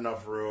there's not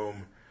enough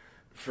room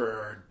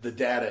for the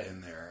data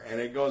in there. And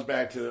it goes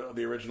back to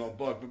the original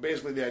book. But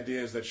basically the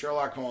idea is that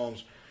Sherlock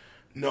Holmes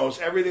knows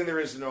everything there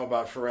is to know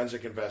about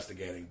forensic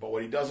investigating. But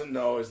what he doesn't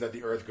know is that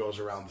the Earth goes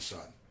around the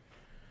sun.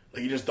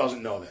 Like, he just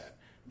doesn't know that.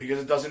 Because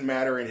it doesn't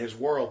matter in his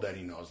world that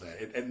he knows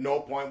that. At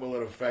no point will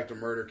it affect a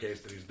murder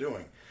case that he's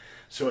doing.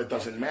 So it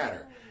doesn't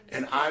matter.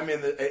 And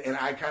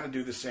I kind of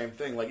do the same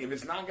thing. Like, if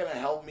it's not going to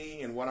help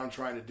me in what I'm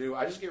trying to do,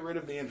 I just get rid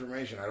of the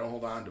information. I don't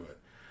hold on to it.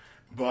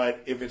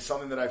 But if it's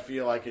something that I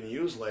feel I can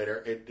use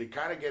later, it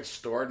kind of gets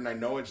stored and I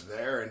know it's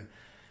there. And,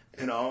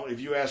 you know,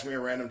 if you ask me a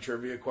random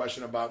trivia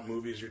question about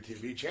movies or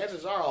TV,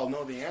 chances are I'll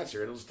know the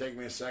answer. It'll just take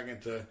me a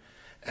second to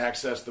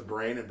access the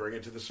brain and bring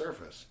it to the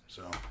surface.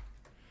 So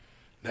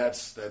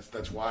that's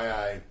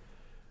why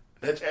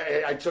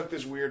I took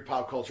this weird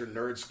pop culture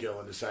nerd skill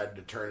and decided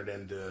to turn it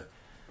into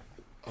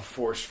a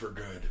force for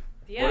good.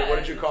 Yeah. What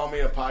did you call me?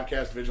 A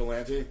podcast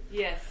vigilante?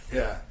 Yes.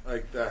 Yeah,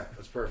 like that.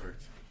 That's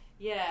perfect.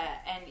 Yeah,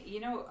 and you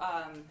know,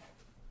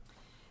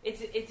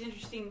 it's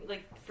interesting.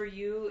 Like for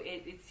you,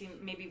 it seems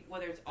maybe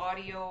whether it's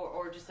audio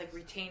or just like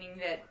retaining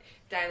that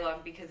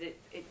dialogue because it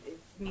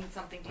means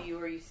something to you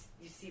or you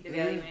see the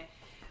value in it.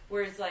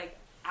 Whereas like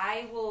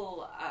I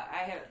will,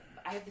 I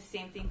have the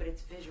same thing, but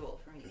it's visual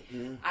for me.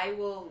 Mm-hmm.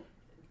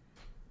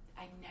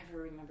 I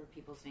never remember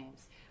people's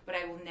names, but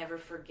I will never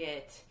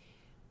forget.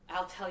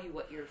 I'll tell you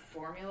what your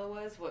formula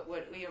was. What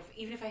you know,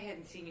 even if I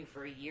hadn't seen you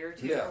for a year or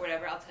two or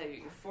whatever, I'll tell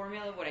you your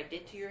formula, what I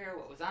did to your hair,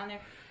 what was on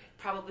there,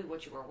 probably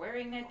what you were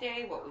wearing that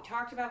day, what we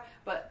talked about.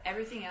 But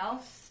everything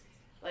else,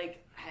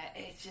 like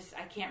it's just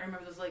I can't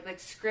remember those like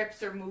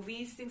scripts or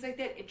movies, things like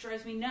that. It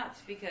drives me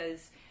nuts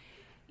because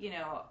you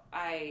know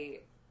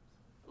I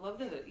love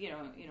the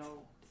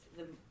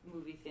the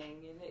movie thing,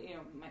 and you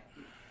know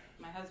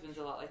my husband's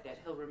a lot like that.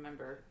 He'll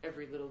remember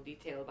every little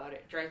detail about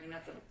it. It drives me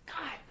nuts. I'm like,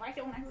 God, why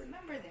don't I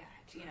remember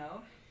that? You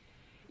know?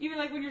 Even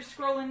like when you're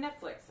scrolling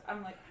Netflix,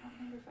 I'm like, I don't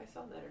remember if I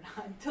saw that or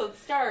not until it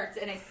starts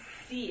and I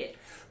see it.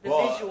 The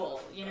visual,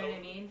 you know what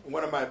I mean?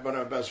 One of my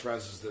best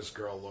friends is this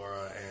girl,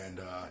 Laura, and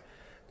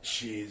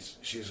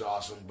she's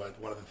awesome, but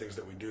one of the things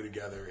that we do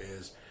together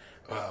is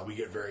we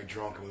get very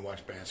drunk and we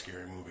watch bad,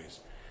 scary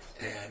movies.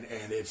 And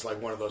it's like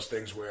one of those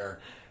things where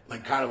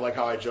like kind of like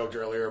how I joked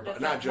earlier,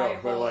 but not joke,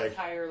 but like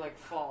entire like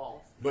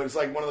fall. But it's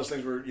like one of those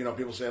things where you know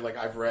people say like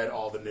I've read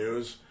all the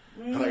news,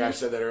 and like I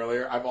said that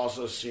earlier. I've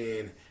also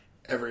seen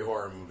every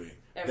horror movie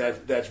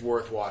that's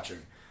worth watching.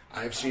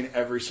 I've seen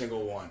every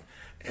single one,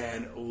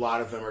 and a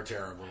lot of them are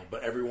terrible.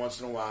 But every once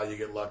in a while you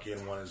get lucky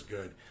and one is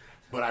good.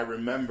 But I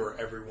remember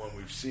every one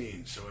we've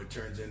seen, so it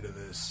turns into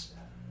this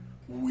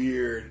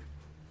weird.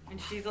 And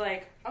she's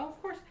like, "Oh,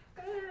 of course,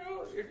 I don't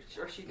know,"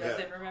 or she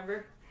doesn't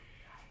remember.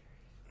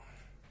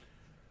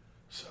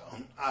 So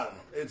I don't know.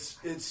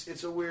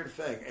 It's a weird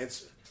thing.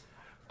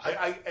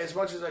 I as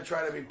much as I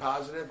try to be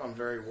positive, I'm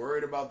very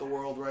worried about the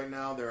world right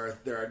now. There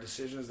are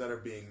decisions that are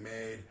being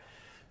made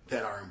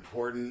that are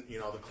important. You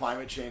know, the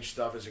climate change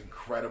stuff is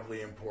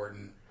incredibly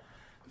important.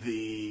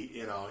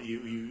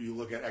 You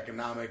look at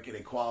economic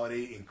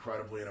inequality,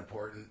 incredibly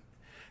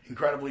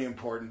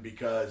important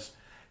because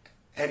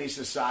any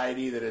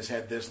society that has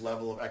had this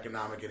level of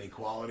economic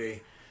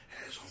inequality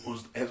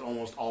has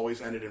almost always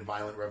ended in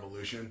violent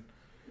revolution.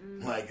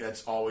 Like,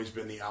 that's always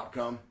been the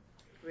outcome.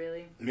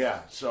 Really? Yeah,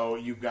 so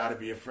you've got to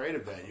be afraid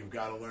of that. You've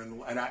got to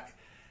learn. And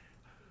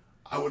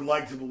I would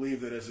like to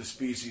believe that as a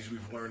species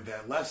we've learned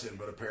that lesson,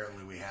 but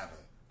apparently we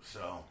haven't.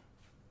 So.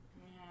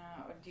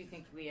 Yeah, do you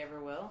think we ever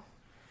will?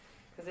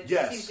 Because it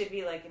just seems to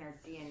be like in our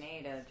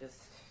DNA to just,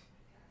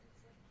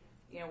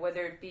 you know,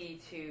 whether it be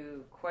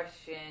to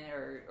question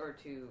or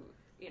to,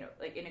 you know,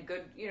 like in a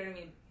good, you know what I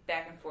mean,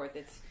 back and forth.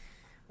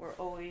 We're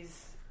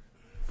always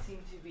seem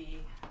to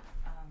be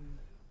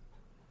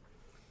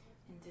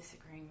in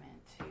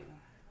disagreement too.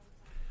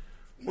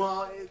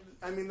 Well,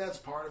 I mean that's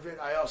part of it.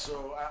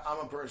 I'm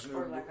a person who,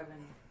 or lack of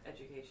an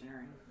education,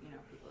 or you know,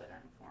 people that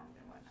aren't informed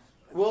and whatnot.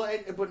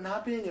 Well, but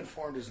not being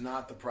informed is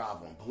not the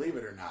problem. Believe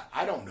it or not,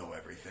 I don't know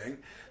everything.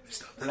 The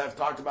stuff that I've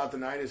talked about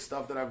tonight is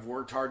stuff that I've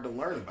worked hard to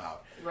learn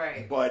about.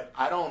 Right. But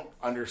I don't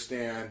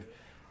understand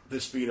the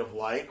speed of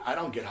light. I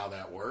don't get how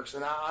that works.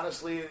 And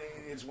honestly,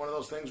 it's one of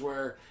those things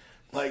where,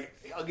 like,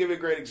 I'll give you a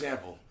great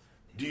example.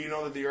 Do you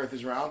know that the Earth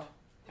is round?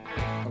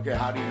 Okay,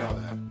 how do you know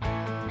that?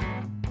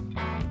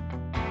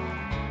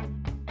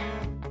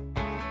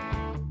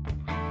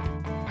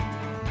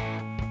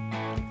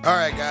 All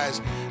right,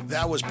 guys.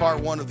 that was part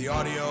one of the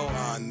audio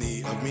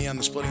of me on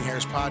the Splitting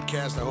Hairs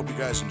podcast. I hope you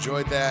guys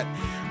enjoyed that.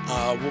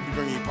 We'll be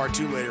bringing you part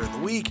two later in the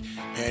week,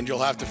 and you'll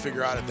have to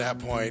figure out at that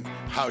point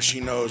how she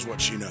knows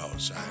what she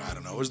knows. I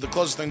don't know. It was the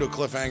closest thing to a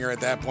cliffhanger at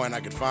that point I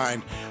could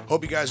find.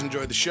 Hope you guys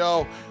enjoyed the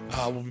show.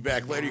 We'll be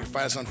back later. You can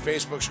find us on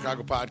Facebook,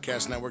 Chicago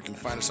Podcast Network. You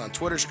can find us on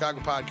Twitter, Chicago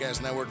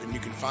Podcast Network, and you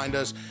can find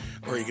us,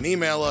 or you can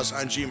email us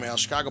on Gmail,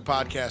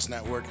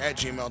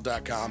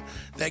 ChicagoPodcastNetwork@gmail.com.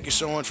 Thank you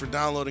so much for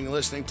downloading and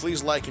listening.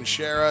 Please like and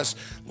share us.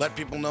 Let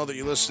people know that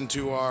you listen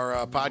to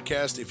our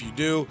podcast if you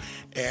do.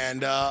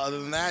 And other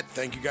than that,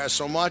 thank you guys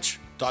so much.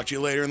 Talk to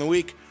you later in the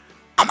week.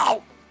 I'm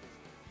out.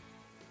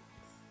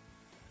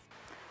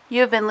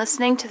 You have been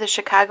listening to the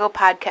Chicago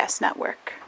Podcast Network.